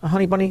Wisconsin,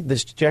 Honey Bunny?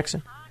 This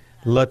Jackson?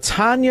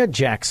 LaTanya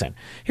Jackson.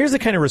 Here's the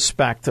kind of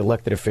respect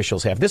elected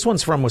officials have. This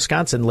one's from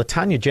Wisconsin.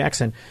 LaTanya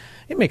Jackson.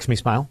 It makes me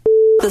smile.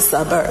 The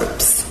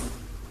suburbs.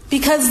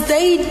 Because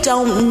they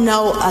don't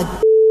know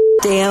a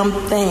damn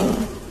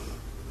thing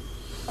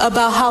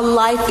about how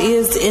life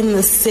is in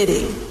the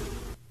city.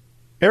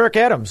 Eric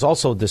Adams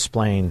also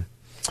displaying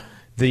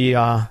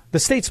the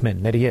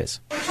statesman that he is.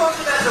 We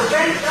talked about the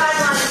rent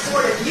guidelines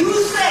board. You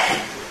said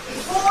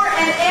before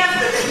and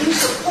after that you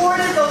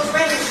supported those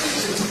rent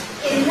increases.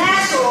 In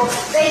Nassau,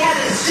 they had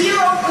a 0%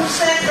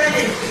 rent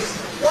increase.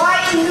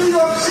 Why in New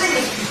York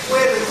City,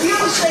 where the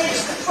real estate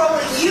is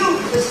controlling you,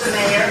 Mr.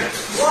 Mayor?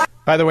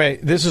 Why? By the way,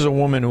 this is a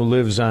woman who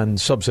lives on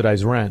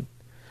subsidized rent.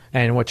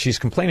 And what she's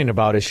complaining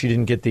about is she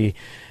didn't get the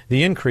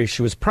increase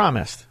she was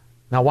promised.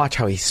 Now watch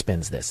how he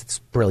spins this. It's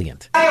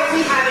brilliant. Why are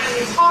we having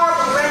these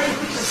horrible rent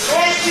increases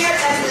last year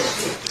and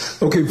this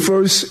year? Okay,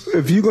 first,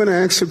 if you're going to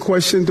ask a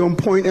question, don't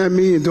point at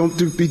me and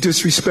don't be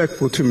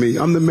disrespectful to me.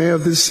 I'm the mayor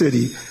of this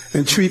city,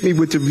 and treat me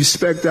with the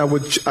respect I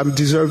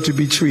deserve to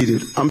be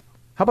treated. How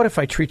about if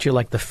I treat you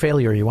like the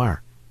failure you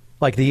are?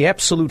 Like the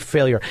absolute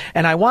failure.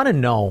 And I want to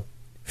know,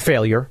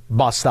 failure,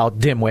 bust out,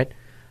 dimwit,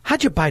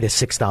 how'd you buy the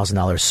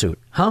 $6,000 suit?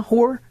 Huh,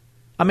 whore?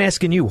 I'm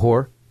asking you,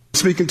 whore.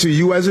 Speaking to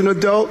you as an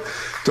adult,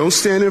 don't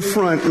stand in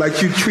front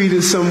like you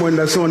treated someone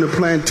that's on the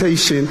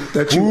plantation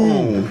that you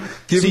own.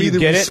 Give me the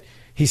get it?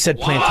 He said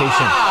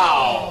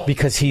plantation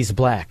because he's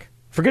black.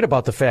 Forget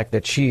about the fact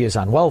that she is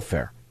on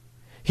welfare.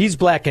 He's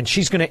black, and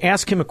she's going to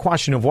ask him a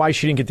question of why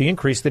she didn't get the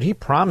increase that he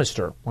promised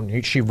her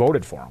when she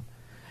voted for him.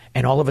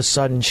 And all of a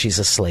sudden, she's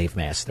a slave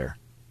master.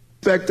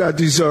 Respect I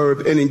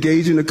deserve and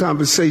engage in a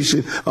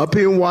conversation up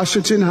here in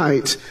Washington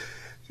Heights.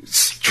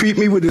 Treat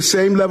me with the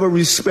same level of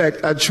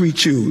respect I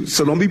treat you.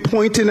 So don't be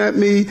pointing at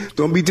me.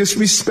 Don't be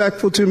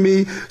disrespectful to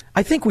me.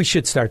 I think we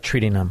should start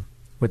treating them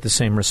with the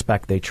same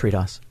respect they treat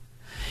us.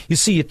 You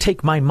see, you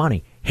take my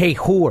money. Hey,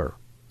 whore.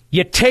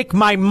 You take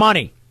my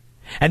money,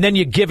 and then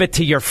you give it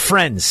to your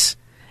friends,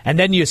 and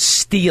then you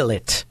steal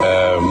it.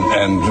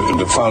 And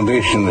the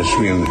foundation has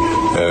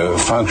been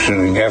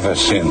functioning ever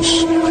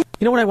since. You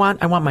know what I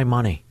want? I want my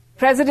money.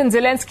 President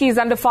Zelensky is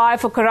under fire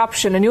for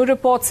corruption. A new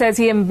report says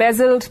he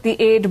embezzled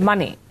the aid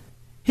money.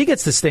 He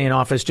gets to stay in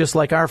office just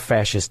like our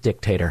fascist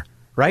dictator,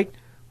 right?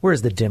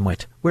 Where's the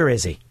dimwit? Where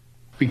is he?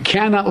 We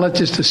cannot let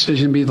this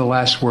decision be the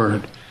last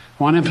word.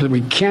 I want to emphasize,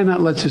 we cannot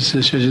let this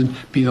decision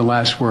be the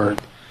last word.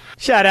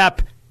 Shut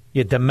up,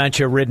 you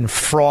dementia-ridden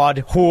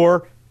fraud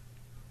whore.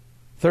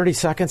 30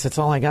 seconds, that's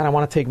all I got. I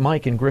want to take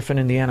Mike in Griffin,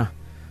 Indiana.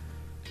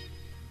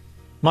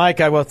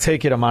 Mike, I will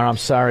take you tomorrow. I'm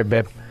sorry,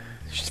 babe.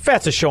 It's the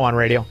fastest show on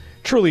radio.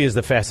 Truly is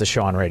the fastest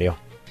show on radio.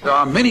 There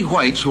are many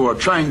whites who are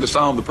trying to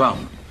solve the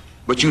problem,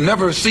 but you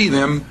never see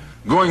them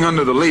going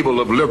under the label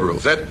of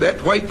liberals.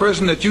 That white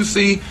person that you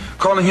see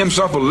calling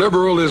himself a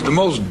liberal is the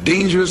most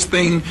dangerous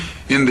thing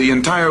in the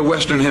entire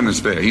Western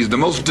Hemisphere. He's the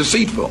most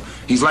deceitful.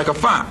 He's like a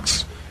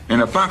fox.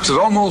 And a fox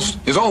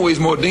is always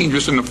more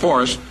dangerous in the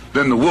forest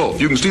than the wolf.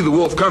 You can see the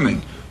wolf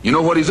coming. You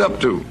know what he's up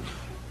to.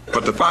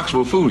 But the fox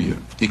will fool you.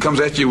 He comes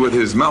at you with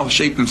his mouth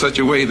shaped in such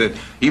a way that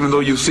even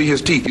though you see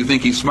his teeth, you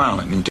think he's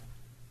smiling.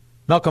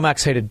 Malcolm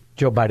X hated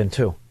Joe Biden,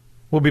 too.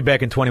 We'll be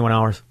back in 21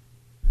 hours.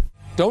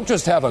 Don't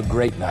just have a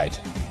great night.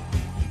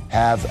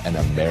 Have an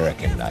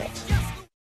American night.